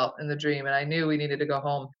that I felt in the dream, and I knew we needed to go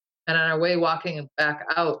home. And on our way walking back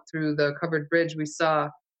out through the covered bridge, we saw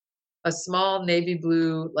a small navy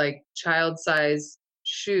blue, like child-size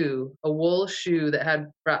shoe, a wool shoe that had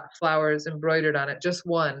flowers embroidered on it, just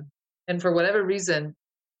one. And for whatever reason,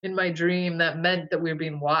 in my dream, that meant that we were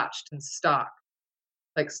being watched and stalked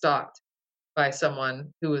by someone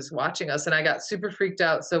who was watching us. And I got super freaked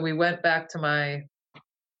out. So we went back to my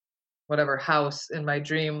whatever house in my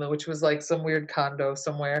dream, which was like some weird condo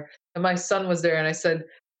somewhere. And my son was there, and I said,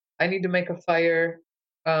 I need to make a fire.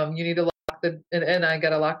 You need to and I got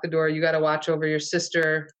to lock the door. You got to watch over your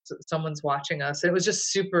sister. Someone's watching us. It was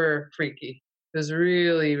just super freaky. It was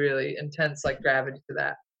really, really intense, like gravity to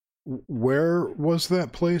that. Where was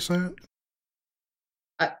that place at?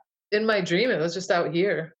 In my dream, it was just out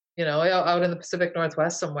here, out in the Pacific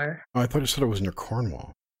Northwest somewhere. Oh, I thought you said it was near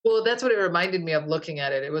Cornwall. Well, that's what it reminded me of looking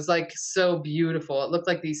at it. It was like so beautiful. It looked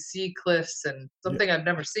like these sea cliffs and something I've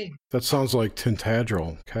never seen. That sounds like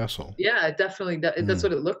Tintagel Castle. Yeah, it definitely that's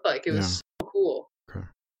what it looked like. It was so cool. Okay.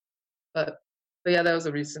 But yeah, that was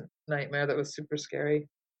a recent nightmare that was super scary.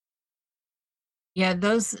 Yeah,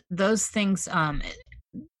 those things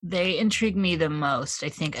they intrigue me the most, I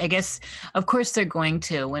think. I guess of course they're going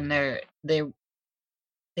to when they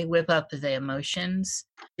whip up the emotions.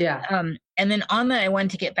 Yeah. And then on that, I wanted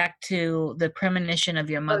to get back to the premonition of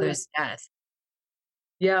your mother's death.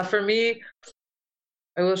 Yeah, for me,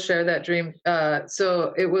 I will share that dream.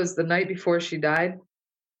 So it was the night before she died.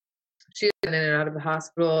 She had been in and out of the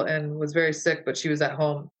hospital and was very sick, but she was at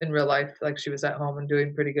home in real life. Like she was at home and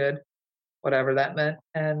doing pretty good, whatever that meant.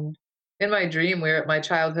 And in my dream, we were at my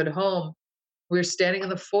childhood home. We were standing in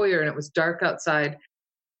the foyer, and it was dark outside.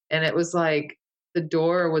 And it was like the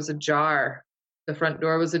door was ajar. The front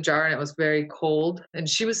door was ajar, and it was very cold. And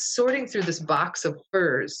she was sorting through this box of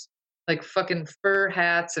furs, like fucking fur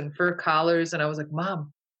hats and fur collars. And I was like,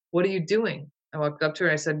 Mom, what are you doing? I walked up to her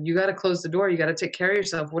and I said, you got to close the door. You got to take care of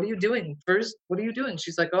yourself. What are you doing? Furs, what are you doing?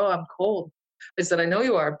 She's like, oh, I'm cold. I said, I know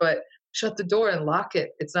you are, but shut the door and lock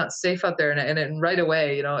it. It's not safe out there. And right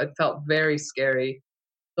away, it felt very scary.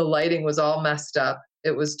 The lighting was all messed up.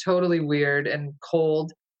 It was totally weird and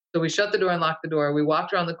cold. So we shut the door and locked the door. We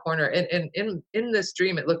walked around the corner, and in this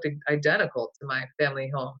dream, it looked identical to my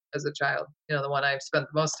family home as a child, the one I've spent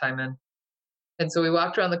the most time in. And so we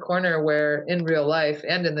walked around the corner where in real life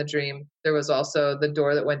and in the dream, there was also the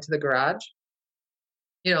door that went to the garage,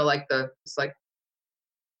 it's like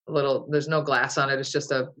a little, there's no glass on it. It's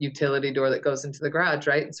just a utility door that goes into the garage,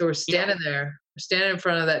 right? And so we're standing there, we're standing in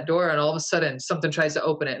front of that door, and all of a sudden something tries to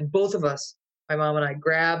open it. And both of us, my mom and I,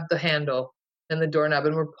 grab the handle and the doorknob,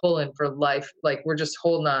 and we're pulling for life. Like we're just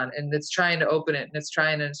holding on, and it's trying to open it, and it's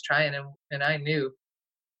trying and it's trying. And I knew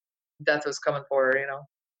death was coming for her,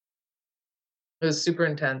 It was super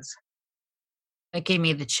intense. That gave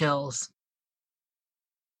me the chills.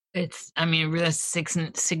 I mean, that's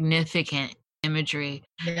significant imagery.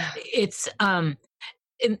 Yeah. It's, and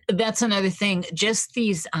that's another thing. Just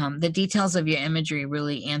these, the details of your imagery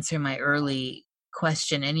really answer my early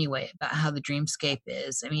question anyway about how the dreamscape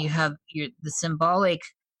is. I mean, you have the symbolic,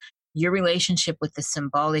 your relationship with the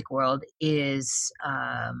symbolic world is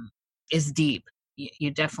deep.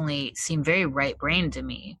 You definitely seem very right brained to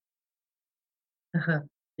me.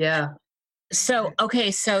 Yeah. So,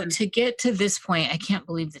 okay, so to get to this point, I can't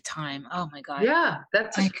believe the time. Oh my God. Yeah.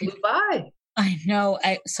 That I just could, flew by. I know.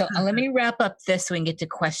 So let me wrap up this so we can get to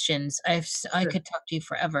questions. I Sure. could talk to you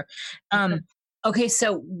forever. Um, okay,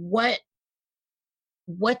 so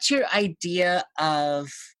what's your idea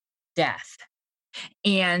of death?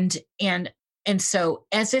 And and and so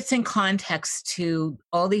as it's in context to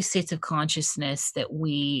all these states of consciousness that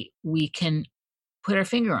we can put our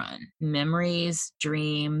finger on, memories,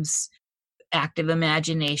 dreams, active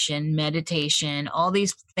imagination, meditation, all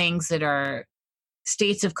these things that are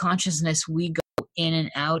states of consciousness we go in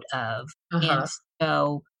and out of. And Uh-huh.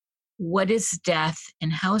 so, what is death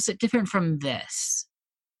and how is it different from this?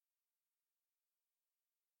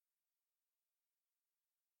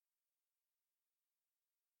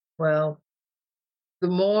 Well, the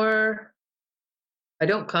more I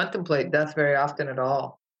don't contemplate death very often at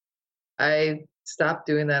all. I stopped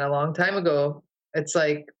doing that a long time ago. It's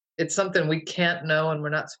like it's something we can't know and we're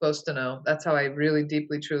not supposed to know. That's how I really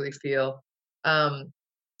deeply truly feel. Um,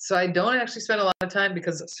 so I don't actually spend a lot of time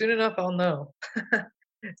because soon enough I'll know.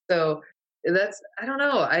 So that's I don't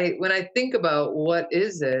know. I when I think about what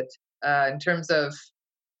is it in terms of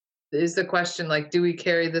is the question like do we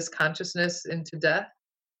carry this consciousness into death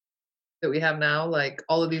that we have now? Like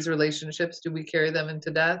all of these relationships, do we carry them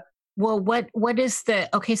into death? Well, what is the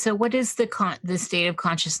okay? So, what is the state of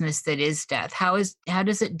consciousness that is death? How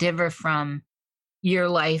does it differ from your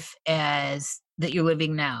life as that you're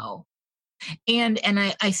living now? And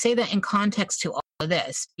I say that in context to all of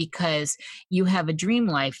this because you have a dream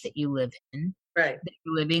life that you live in, Right. that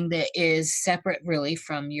you're living that is separate really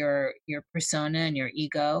from your persona and your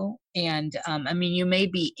ego. And I mean, you may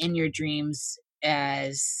be in your dreams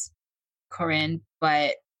as Corinne,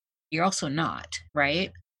 but you're also not,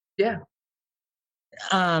 right? Yeah.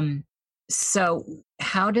 Um, so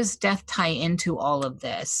how does death tie into all of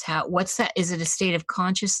this? What's that? Is it a state of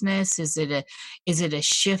consciousness? Is it a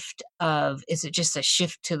shift of, is it just a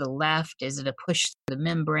shift to the left? Is it a push to the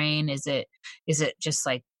membrane? Is it just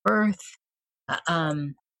like birth? Uh,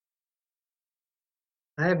 Um,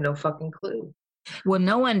 I have no fucking clue. well,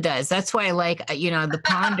 no one does. That's why I like, the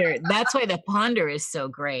ponder. That's why the ponder is so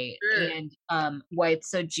great, Sure. and why it's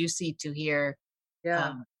so juicy to hear Yeah.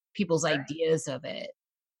 um, people's Right. ideas of it.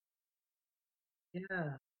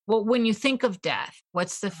 Yeah. Well, when you think of death,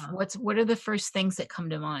 Uh-huh. what are the first things that come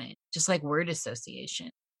to mind? Just like word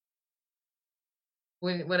association.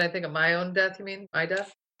 When I think of my own death, you mean my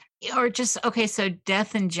death? Or just okay, so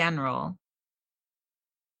death in general.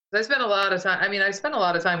 'Cause I spend a lot of time. I mean, I spend a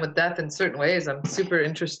lot of time with death in certain ways. I'm super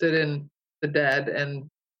interested in the dead and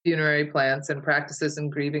funerary plants and practices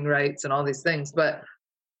and grieving rites and all these things. But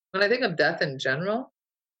when I think of death in general,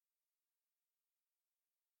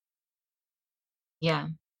 Yeah.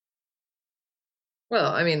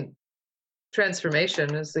 well, I mean,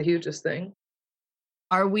 transformation is the hugest thing.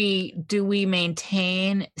 Do we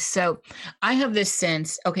maintain so I have this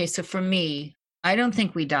sense, okay, so for me, I don't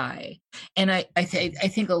think we die. And I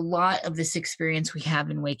think a lot of this experience we have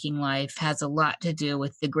in waking life has a lot to do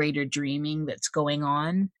with the greater dreaming that's going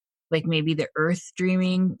on. Like maybe the earth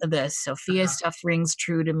dreaming, the Sophia Uh-huh. stuff rings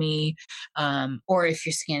true to me. Or if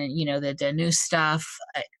you're scanning, the new stuff.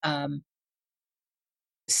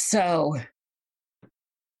 So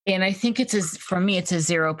and I think for me, it's a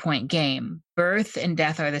 0 point game. Birth and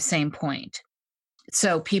death are the same point.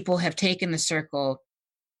 So people have taken the circle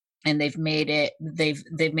and they've made a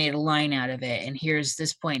line out of it. And here's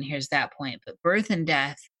this point, and here's that point. But birth and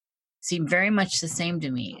death seem very much the same to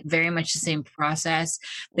me, very much the same process.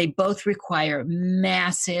 They both require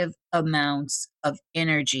massive amounts of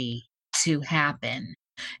energy to happen,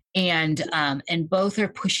 and both are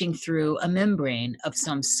pushing through a membrane of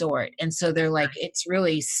some sort, and so they're like it's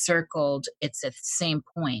really circled, it's at the same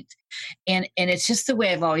point. And it's just the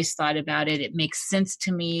way I've always thought about it. It makes sense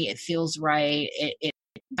to me, it feels right, it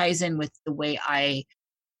ties in with the way I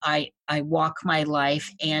walk my life,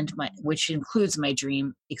 and my which includes my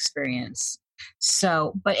dream experience.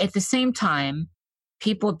 So but at the same time,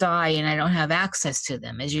 people die and I don't have access to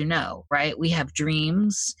them, as you know, right? We have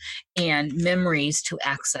dreams and memories to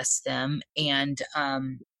access them, and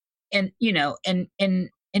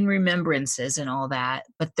and remembrances and all that,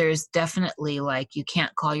 but there's definitely like you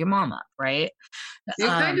can't call your mom up, right? You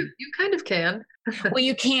kind of can. Well,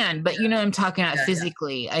 you can, but you know what I'm talking about Yeah,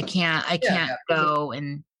 physically. I can't yeah, go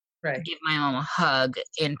and right, give my mom a hug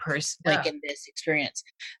in person, like yeah, in this experience.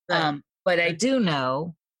 right, But I do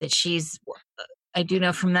know that I do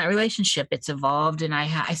know from that relationship it's evolved, and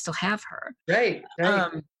I still have her. right.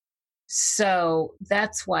 So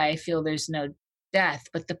that's why I feel there's no death,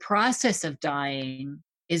 but the process of dying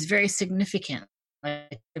is very significant,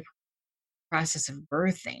 like the process of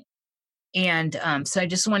birthing. And so I'm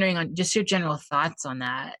just wondering on just your general thoughts on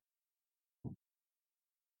that.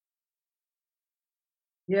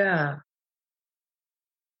 Yeah.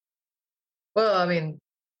 Well, I mean,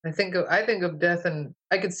 I think of death, and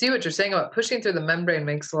I could see what you're saying about pushing through the membrane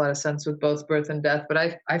makes a lot of sense with both birth and death, but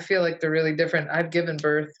I feel like they're really different. I've given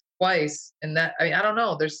birth twice, and that I mean, I don't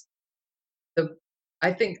know. There's the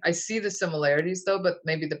I think I see the similarities though, but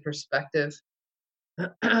maybe the perspective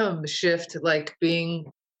shift, like being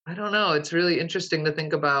I don't know. It's really interesting to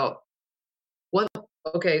think about. One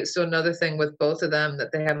Okay, so another thing with both of them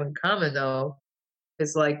that they have in common though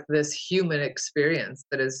is like this human experience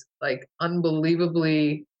that is like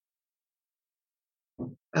unbelievably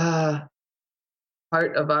uh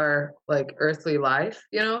part of our like earthly life,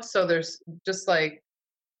 you know? So there's just like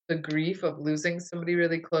the grief of losing somebody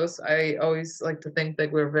really close. I always like to think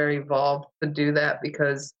that we're very evolved to do that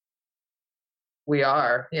because we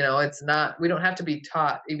are, you know, it's not we don't have to be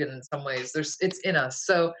taught even in some ways. It's in us.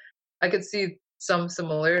 So I could see some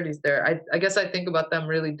similarities there. I guess I think about them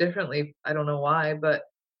really differently. I don't know why, but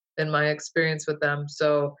in my experience with them.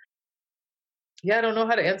 So yeah, I don't know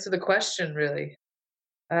how to answer the question really.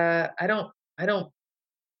 I don't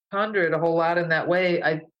ponder it a whole lot in that way.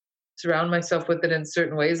 I surround myself with it in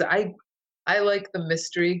certain ways. I like the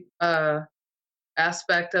mystery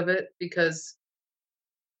aspect of it because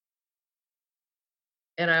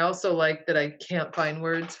and I also like that I can't find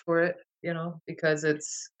words for it, you know, because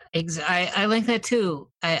it's I like that too.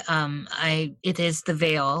 It is the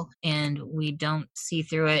veil, and we don't see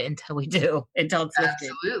through it until we do, until it's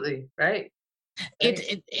lifted. absolutely right. It,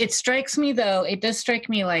 Right. it strikes me though, it does strike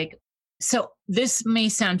me like, so this may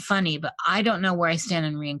sound funny, but I don't know where I stand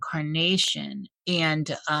in reincarnation. And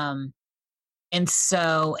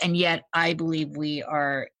yet I believe we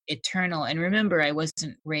are eternal. And remember, I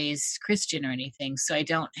wasn't raised Christian or anything, so I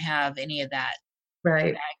don't have any of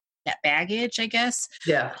Right. that baggage, I guess.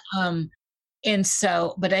 Yeah. Um, and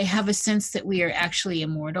so, but I have a sense that we are actually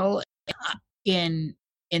immortal in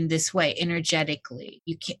this way, energetically.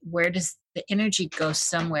 You can Where does the energy go?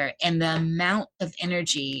 Somewhere, and the amount of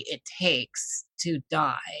energy it takes to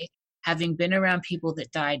die, having been around people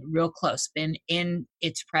that died real close, been in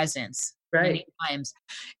its presence Right. many times,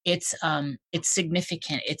 it's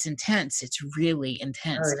significant, it's intense, it's really Oh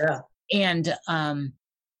intense. yeah. And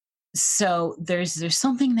so there's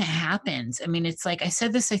something that happens. I mean, it's like I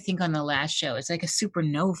said this, I think, on the last show, it's like a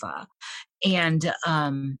supernova. And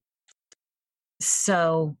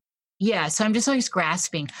so yeah, so I'm just always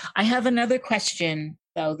grasping. I have another question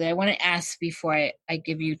though that I want to ask before I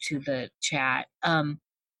give you to the chat.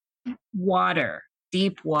 Water,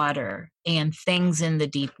 deep water, and things in the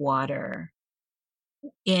deep water.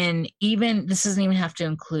 In even This doesn't even have to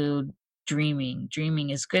include dreaming. Dreaming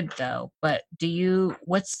is good though, but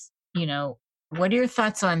what are your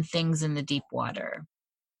thoughts on things in the deep water?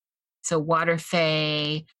 So water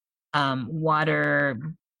fae, water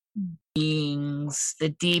beings, the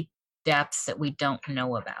deep depths that we don't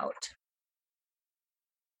know about.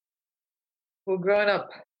 Well, growing up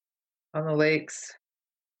on the lakes,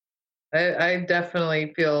 I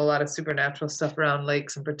definitely feel a lot of supernatural stuff around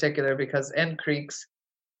lakes in particular because and creeks,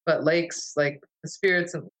 but lakes like the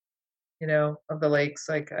spirits of of the lakes.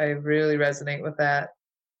 Like I really resonate with that.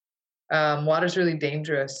 Water's really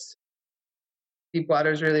dangerous. Deep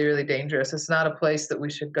water is really really dangerous. It's not a place that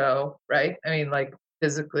we should go, right? I mean, like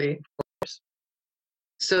physically.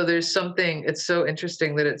 So there's something. It's so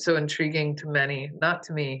interesting that it's so intriguing to many, not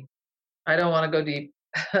to me. I don't want to go deep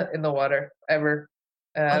in the water ever.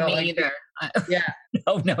 I Oh, don't me like. either. Yeah,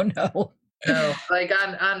 No. no. Like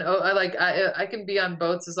I can be on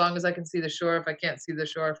boats as long as I can see the shore. If I can't see the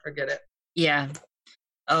shore, forget it. Yeah.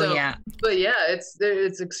 Oh, So, yeah. but yeah,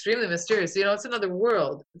 it's extremely mysterious. You know, it's another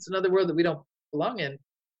world. It's another world that we don't belong in.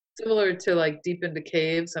 Similar to like deep into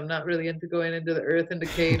caves. I'm not really into going into the earth into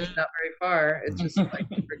caves. Not very far. It's just like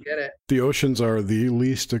forget it. The oceans are the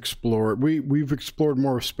least explored. We've explored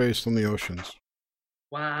more space than the oceans.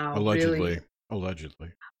 Wow. Allegedly. Really?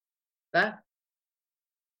 Allegedly. That.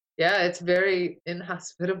 Yeah, it's very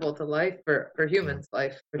inhospitable to life for humans'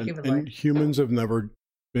 life for human life. And humans have never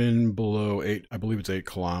been below 8, I believe it's 8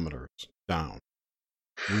 kilometers down.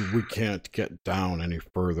 We can't get down any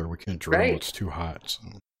further. We can't drill. Right. It's too hot. So.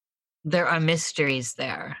 There are mysteries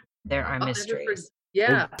there. There are mysteries.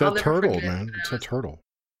 Yeah. That turtle, man. It's a turtle.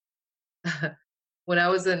 When I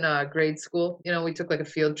was in grade school, we took like a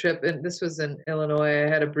field trip, and this was in Illinois.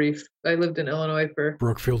 I lived in Illinois for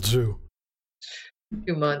Brookfield Zoo.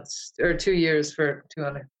 2 months or 2 years for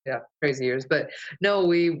 200, crazy years. But no,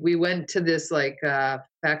 we went to this like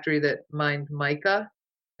factory that mined mica,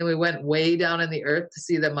 and we went way down in the earth to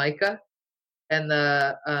see the mica, and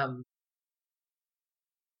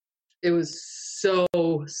it was so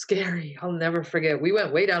scary. I'll never forget. We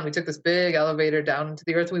went way down. We took this big elevator down into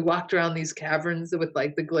the earth. And we walked around these caverns with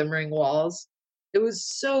like the glimmering walls. It was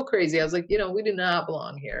so crazy. I was like, we do not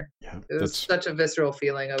belong here. Yeah, it was such a visceral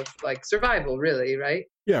feeling of like survival, really, right?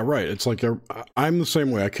 Yeah, right. It's like I'm the same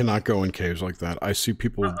way. I cannot go in caves like that. I see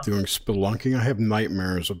people doing spelunking. I have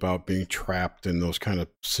nightmares about being trapped in those kind of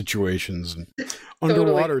situations and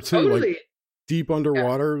underwater too. Totally. Like deep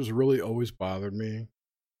underwater has really always bothered me.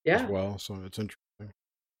 Yeah. As well, so it's interesting.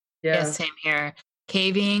 Yeah, same here.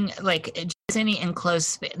 Caving, like just any enclosed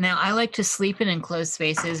space. Now, I like to sleep in enclosed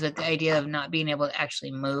spaces, but the idea of not being able to actually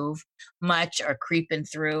move much or creeping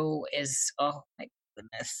through is, oh my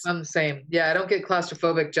goodness. I'm the same. Yeah, I don't get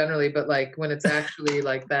claustrophobic generally, but like when it's actually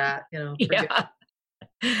like that, Yeah,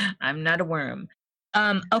 I'm not a worm.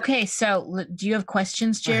 Okay, so do you have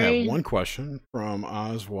questions, Jerry? I have one question from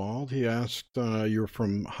Oswald. He asked, you're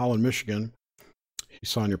from Holland, Michigan. He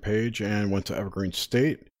saw on your page and went to Evergreen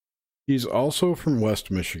State. He's also from West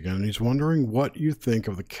Michigan. He's wondering what you think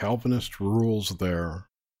of the Calvinist rules there,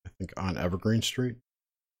 I think on Evergreen Street.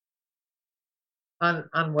 On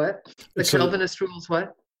what? The Calvinist rules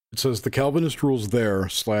what? It says the Calvinist rules there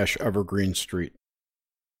 / Evergreen Street.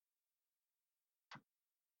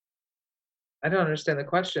 I don't understand the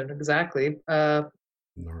question exactly. Nor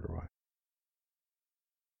do I.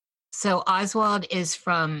 So Oswald is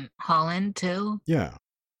from Holland too? Yeah.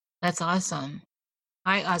 That's awesome.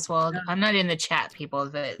 Hi, Oswald. I'm not in the chat, people.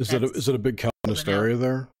 But is it a big Calvinist area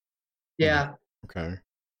there? Yeah. Okay.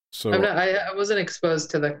 So I wasn't exposed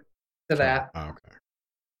to that. Oh, okay.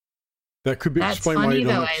 That could be That's explain funny,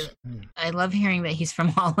 why you though. I love hearing that he's from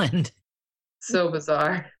Holland. So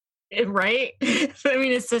bizarre. Right? I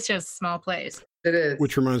mean, it's such a small place. It is.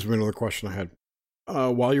 Which reminds me of another question I had.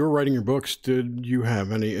 While you were writing your books, did you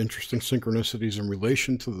have any interesting synchronicities in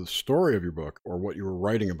relation to the story of your book or what you were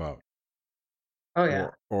writing about? Oh yeah.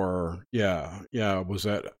 Or was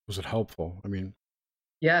it helpful? I mean,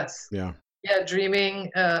 yes. Yeah. Yeah, dreaming.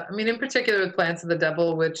 I mean, in particular with Plants of the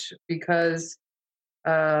Devil, which because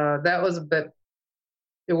that was a bit.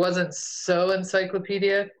 It wasn't so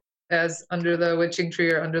encyclopedia as Under the Witching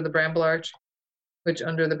Tree or Under the Bramble Arch, which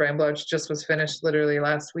Under the Bramble Arch just was finished literally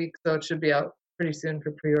last week, so it should be out pretty soon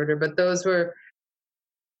for pre-order. But those are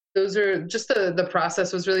just the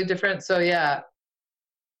process was really different. So yeah,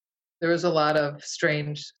 there was a lot of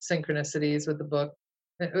strange synchronicities with the book,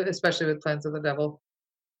 especially with Plants of the Devil,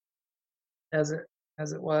 as it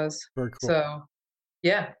was. Very cool. So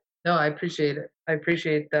yeah, no, I appreciate it. I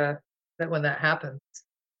appreciate that when that happens.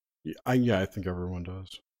 Yeah, I think everyone does.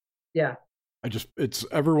 Yeah.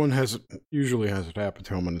 Everyone usually has it happen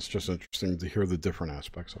to them, and it's just interesting to hear the different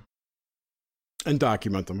aspects of it. And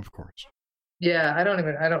document them, of course. Yeah, I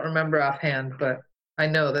don't remember offhand, but I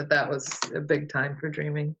know that was a big time for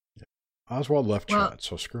dreaming. Yeah. Oswald left chat,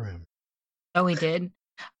 so screw him. Oh, he did?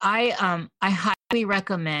 I highly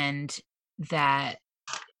recommend that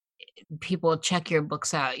people check your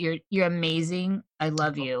books out. You're amazing. I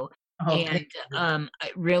love you. Oh, and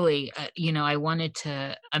really, I wanted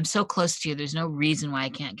to. I'm so close to you. There's no reason why I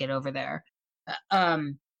can't get over there.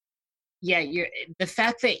 Yeah, the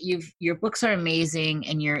fact that your books are amazing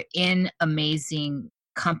and you're in amazing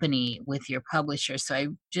company with your publisher. So I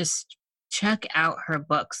just check out her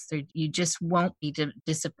books. You just won't be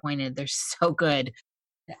disappointed. They're so good.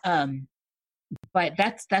 But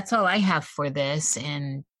that's all I have for this.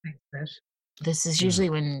 And this is usually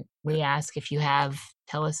when we ask if you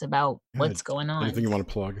tell us about what's going on. Anything you want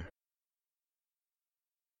to plug?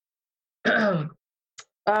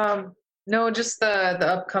 No, just the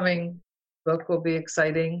upcoming book will be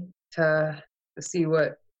exciting to see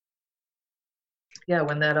when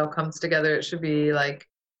that all comes together. It should be like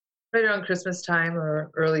right around Christmas time or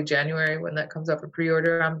early January when that comes out for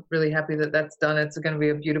pre-order. I'm really happy that that's done. It's going to be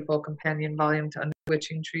a beautiful companion volume to Under the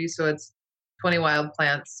Witching Tree. So it's 20 wild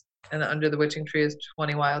plants, and Under the Witching Tree is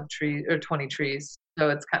 20 wild trees or 20 trees. So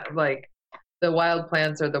it's kind of like the wild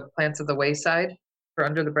plants are the plants of the wayside for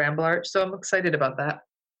Under the Bramble Arch. So I'm excited about that.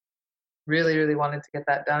 Really, really wanted to get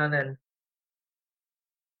that done, and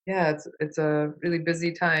yeah, it's a really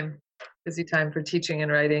busy time for teaching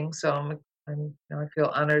and writing. So I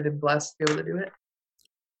feel honored and blessed to be able to do it.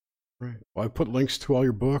 Right. Well, I put links to all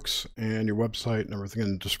your books and your website and everything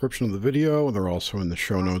in the description of the video. They're also in the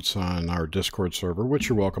show notes on our Discord server, which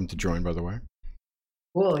you're welcome to join, by the way.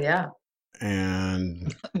 Cool, yeah.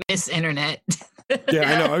 And Miss Internet.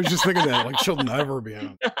 yeah, I know. I was just thinking that, like, she'll never be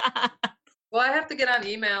on. Well, I have to get on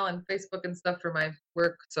email and Facebook and stuff for my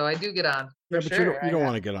work, so I do get on. Yeah, but sure. you don't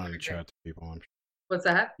want to get on and chat to people. I'm sure. What's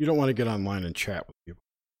that? You don't want to get online and chat with people.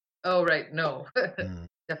 Oh, right. No,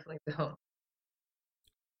 definitely don't.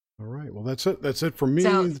 All right. Well, that's it. That's it for me.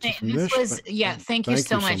 So Thank you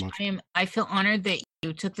so much. I feel honored that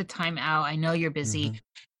you took the time out. I know you're busy,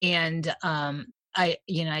 and I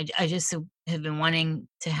just have been wanting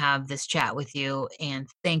to have this chat with you. And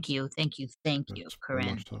thank you,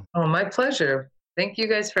 Corinne. Oh, my pleasure. Thank you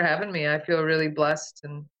guys for having me. I feel really blessed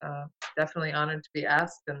and definitely honored to be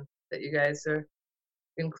asked, and that you guys are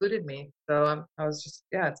included me. So I was just,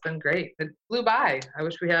 it's been great. It flew by. I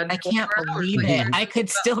wish we had. I can't believe it. I could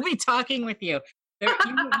still be talking with you.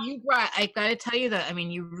 You brought, I gotta tell you that, I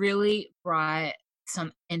mean, you really brought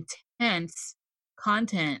some intense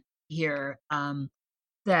content here,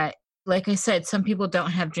 that, like I said, some people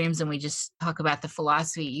don't have dreams and we just talk about the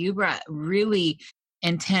philosophy. You brought really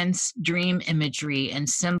intense dream imagery and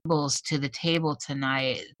symbols to the table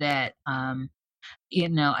tonight that,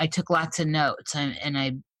 I took lots of notes, and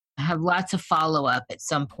I have lots of follow-up at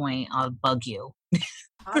some point. I'll bug you.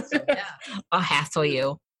 Awesome, yeah. I'll hassle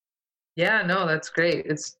you. Yeah, no, that's great.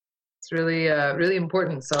 It's really, really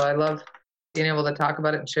important. So I love being able to talk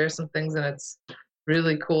about it and share some things. And it's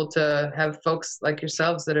really cool to have folks like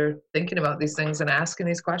yourselves that are thinking about these things and asking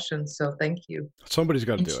these questions. So thank you. Somebody's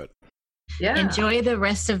got to do it. Yeah. Enjoy the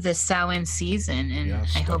rest of the Samhain season, and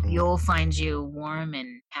yes, I hope definitely. you'll find you warm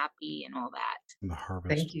and happy and all that. And the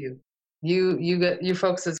harvest. Thank you. You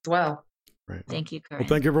folks as well. Right. Thank you, Corinne. Well,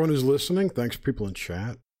 thank everyone who's listening. Thanks, people in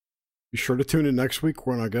chat. Be sure to tune in next week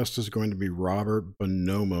when our guest is going to be Robert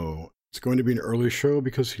Bonomo. It's going to be an early show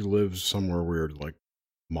because he lives somewhere weird like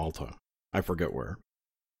Malta. I forget where.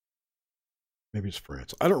 Maybe it's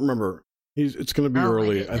France. I don't remember. It's going to be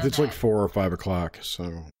early. I think it's like 4 or 5 o'clock.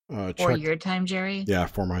 So for your time, Jerry? Yeah,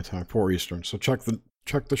 for my time, 4 Eastern. So check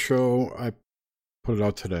the show. I put it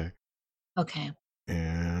out today. Okay.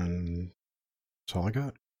 And that's all I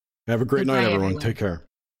got. Have a great night, everyone. Take care.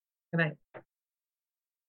 Good night.